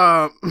 So,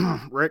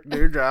 Rick, do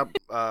your job.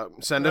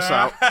 Send us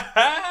out.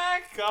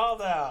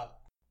 Called out.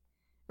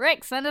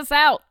 Rick, send us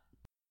out.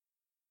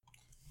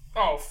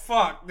 Oh,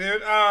 fuck,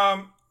 dude.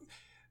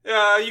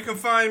 You can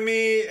find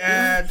me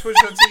at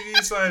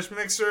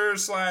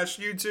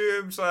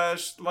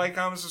twitch.tv/mixer/YouTube/ like,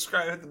 comment,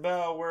 subscribe, hit the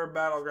bell. We're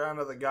Battleground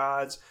of the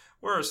Gods.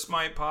 We're a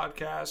Smite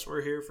podcast.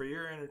 We're here for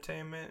your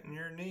entertainment and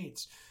your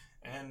needs.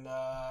 And,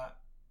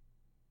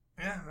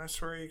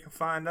 that's where you can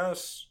find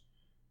us.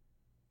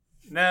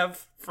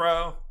 Nev,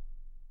 Fro,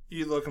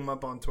 you look them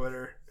up on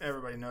Twitter.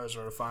 Everybody knows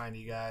where to find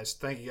you guys.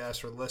 Thank you guys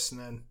for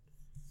listening.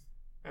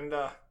 And,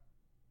 I'll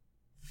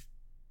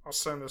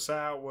send us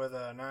out with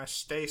a nice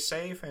stay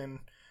safe, and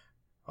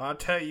I'll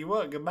tell you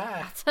what,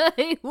 goodbye. Tell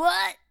you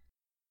what.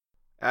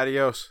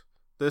 Adios.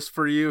 This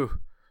for you.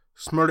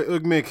 Smurda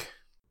Ugmig.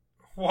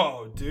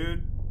 Whoa,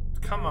 dude.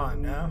 Come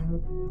on now.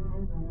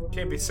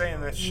 Can't be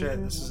saying that shit.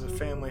 This is a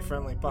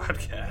family-friendly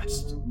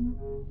podcast.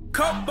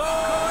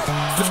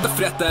 Fullt að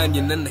frétta en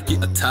ég nenni ekki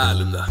að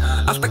tala það.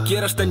 Allt að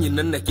gerast en ég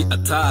nenni ekki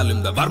að tala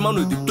það. Var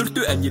mánuð í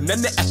burtu en ég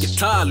nenni ekki að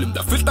tala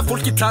það. Fullt að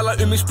fólki tala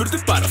mig, spurðu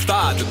bara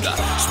það það.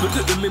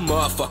 Spurðu mig,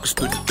 motherfucker,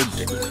 spurðu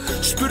mig.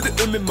 Spurðu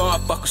mig,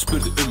 motherfucker,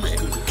 spurðu mig.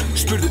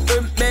 Spurðu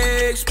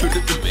mig,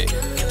 spurðu mig.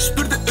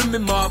 Spurðu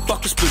mig,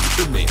 motherfucker,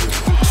 spurðu mig.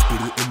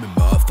 Spurðu mig,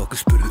 motherfucker,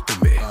 spurðu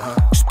mig.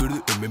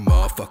 Spurðu mig,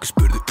 motherfucker,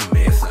 spurðu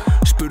mig.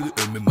 Spurðu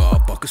mig,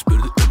 motherfucker,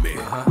 spurðu mig.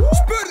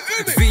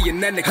 Því ég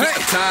nenni ekki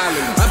að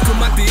tala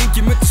Afkomandi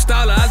yngi myndi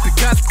stala aldrei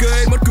kallt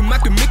gauð Morgum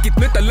mættum mikill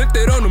mynda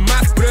lundir honum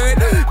allt brauð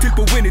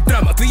Tilbúinn í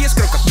drama því ég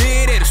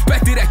skrákarnir Eru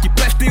spettir ekki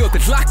belti og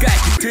þeir hlakka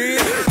ekki til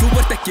Þú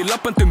ert ekki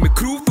labbandi með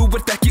krú, þú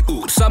ert ekki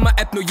úr Sama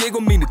efn og ég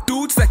og mínu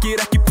dudes, þekkir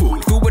ekki púl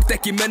Þú ert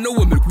ekki með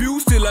nógu mörg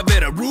views til að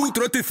vera rude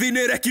Röddið þín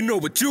ekki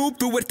nógu djúp,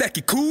 þú ert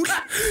ekki cool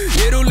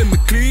Ég rúli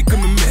með klíka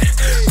með mér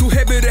Þú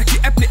hefur ekki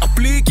efni á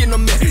blíkin á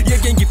mér Ég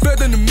gengi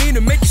föðunum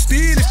mínum, ekki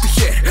stýristu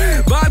hér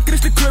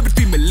Valgriðsli kröfur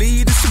því mér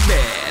líður svo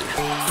vel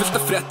Fullt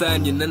að frétta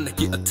en ég nenni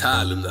ekki að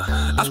tala það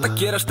Allt að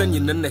gerast en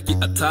ég nenni ekki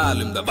að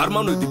tala það Var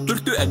mánuð í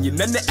burtu en ég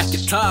nenni ekki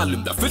að tala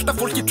það Fullt að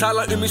fólki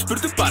tala mig,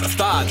 spurðu bara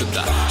það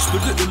það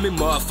Spurðu mig,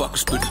 motherfucker,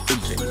 spurðu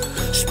mig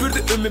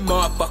Spurðu mig,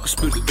 motherfucker,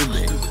 spurðu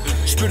mig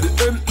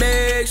Spurðu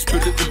mig,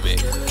 spurðu mig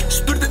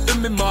Spurðu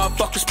mig,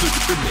 motherfucker,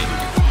 spurðu mig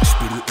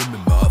Spurðu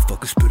mig,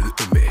 motherfucker,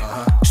 spurðu mig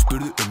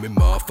Spurðu mig,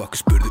 motherfucker,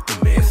 spurðu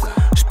mig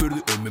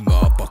Spurðu mig,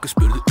 motherfucker,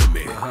 spurðu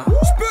mig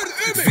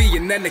Því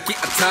ég nenni ekki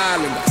að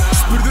tala það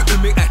Spurðu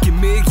mig, ekki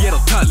mig, ég á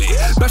tali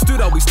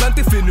Bestur á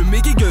Íslandi, finnum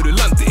mig í öðru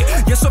landi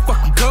Ég svo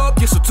fucking cop,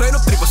 ég svo 2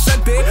 og 3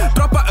 sendi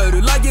Droppa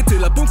öðru lagi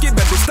til að bungi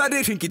verði stærri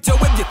Ringi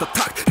Joel, ég það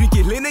takt,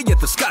 ringi Linni, ég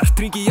það skart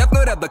Ringi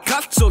Jarnur, eða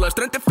kallt, sóla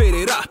strendi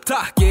fyrir rap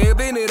Takk, ég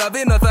vinir að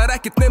vinna, það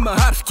ekkert nema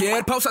hark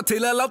Ég pása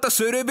til að láta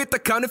söru vita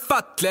kann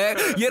falleg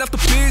Ég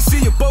alltaf busy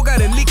og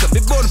bókarinn líka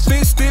Við vorum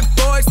fyrstu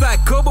boys, það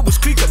Kópavóks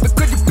klíka Við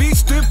hverjum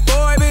býstu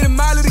boy, við erum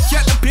alur í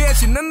hérna PS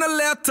Ég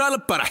nennilega að tala,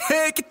 bara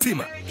ekki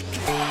tíma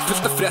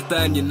Fullt að frétta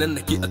en ég nenni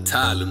ekki að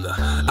tala það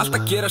Allt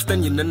að gerast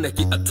en ég nenni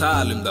ekki að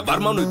tala það Var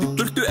mánuð í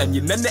burtu en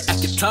ég nenni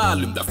ekki að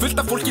tala það Fullt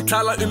að fólki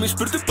tala mig,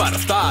 spurðu bara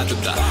það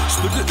það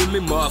Spurðu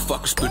mig,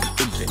 motherfucker,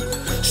 spurðu mig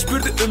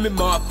Spurðu mig,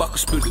 motherfucker,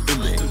 spurðu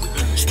mig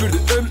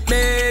Spurðu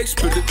mig,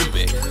 spurðu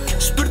mig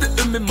Spurðu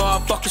mig,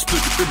 motherfucker,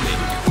 spurðu mig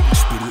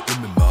Spurðu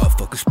mig,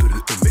 motherfucker,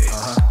 spurðu mig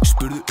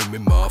Spurðu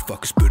mig,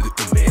 motherfucker, spurðu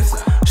mig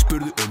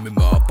Spurðu mig,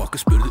 motherfucker,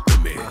 spurðu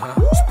mig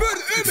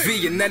Því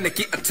ég nenni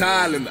ekki að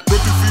tala það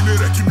Röddið þín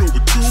ekki nógu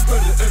djúp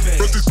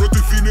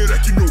Röddið þín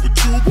ekki nógu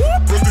djúp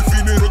Röddið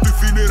þín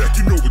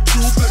ekki nógu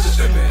djúp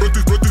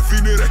Röddið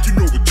þín ekki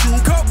nógu djúp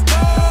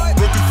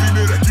Röddið þín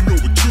ekki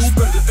nógu djúp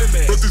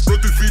Röddið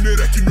þín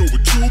ekki nógu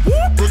djúp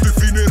Röddið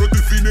þín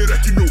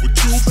ekki nógu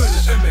djúp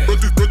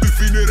Röddið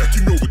þín ekki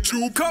nógu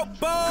djúp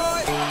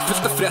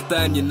Fullt að frétta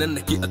en ég nenni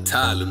ekki að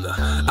tala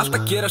það Allt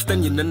að gerast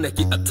en ég nenni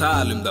ekki að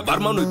tala það Var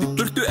mánuð í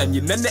burtu en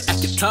ég nenni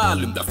ekki að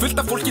tala það Fullt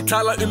að fólki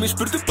tala mig,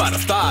 spurðu bara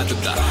það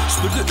það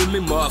Spurðu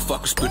mig,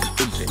 motherfucker, spurðu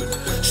mig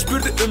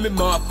Spurðu mig,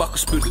 motherfucker,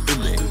 spurðu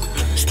mig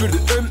Spurðu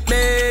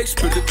mig,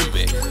 spurðu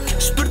mig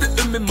Spurðu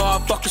mig,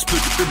 motherfucker,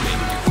 spurðu mig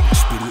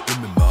Spurðu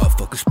mig,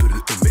 motherfucker,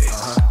 spurðu mig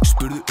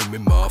Spurðu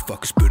mig,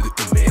 motherfucker, spurðu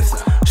mig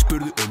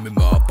Spurðu mig,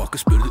 motherfucker,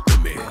 spurðu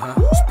mig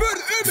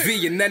Því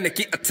ég nenni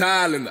ekki að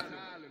tala það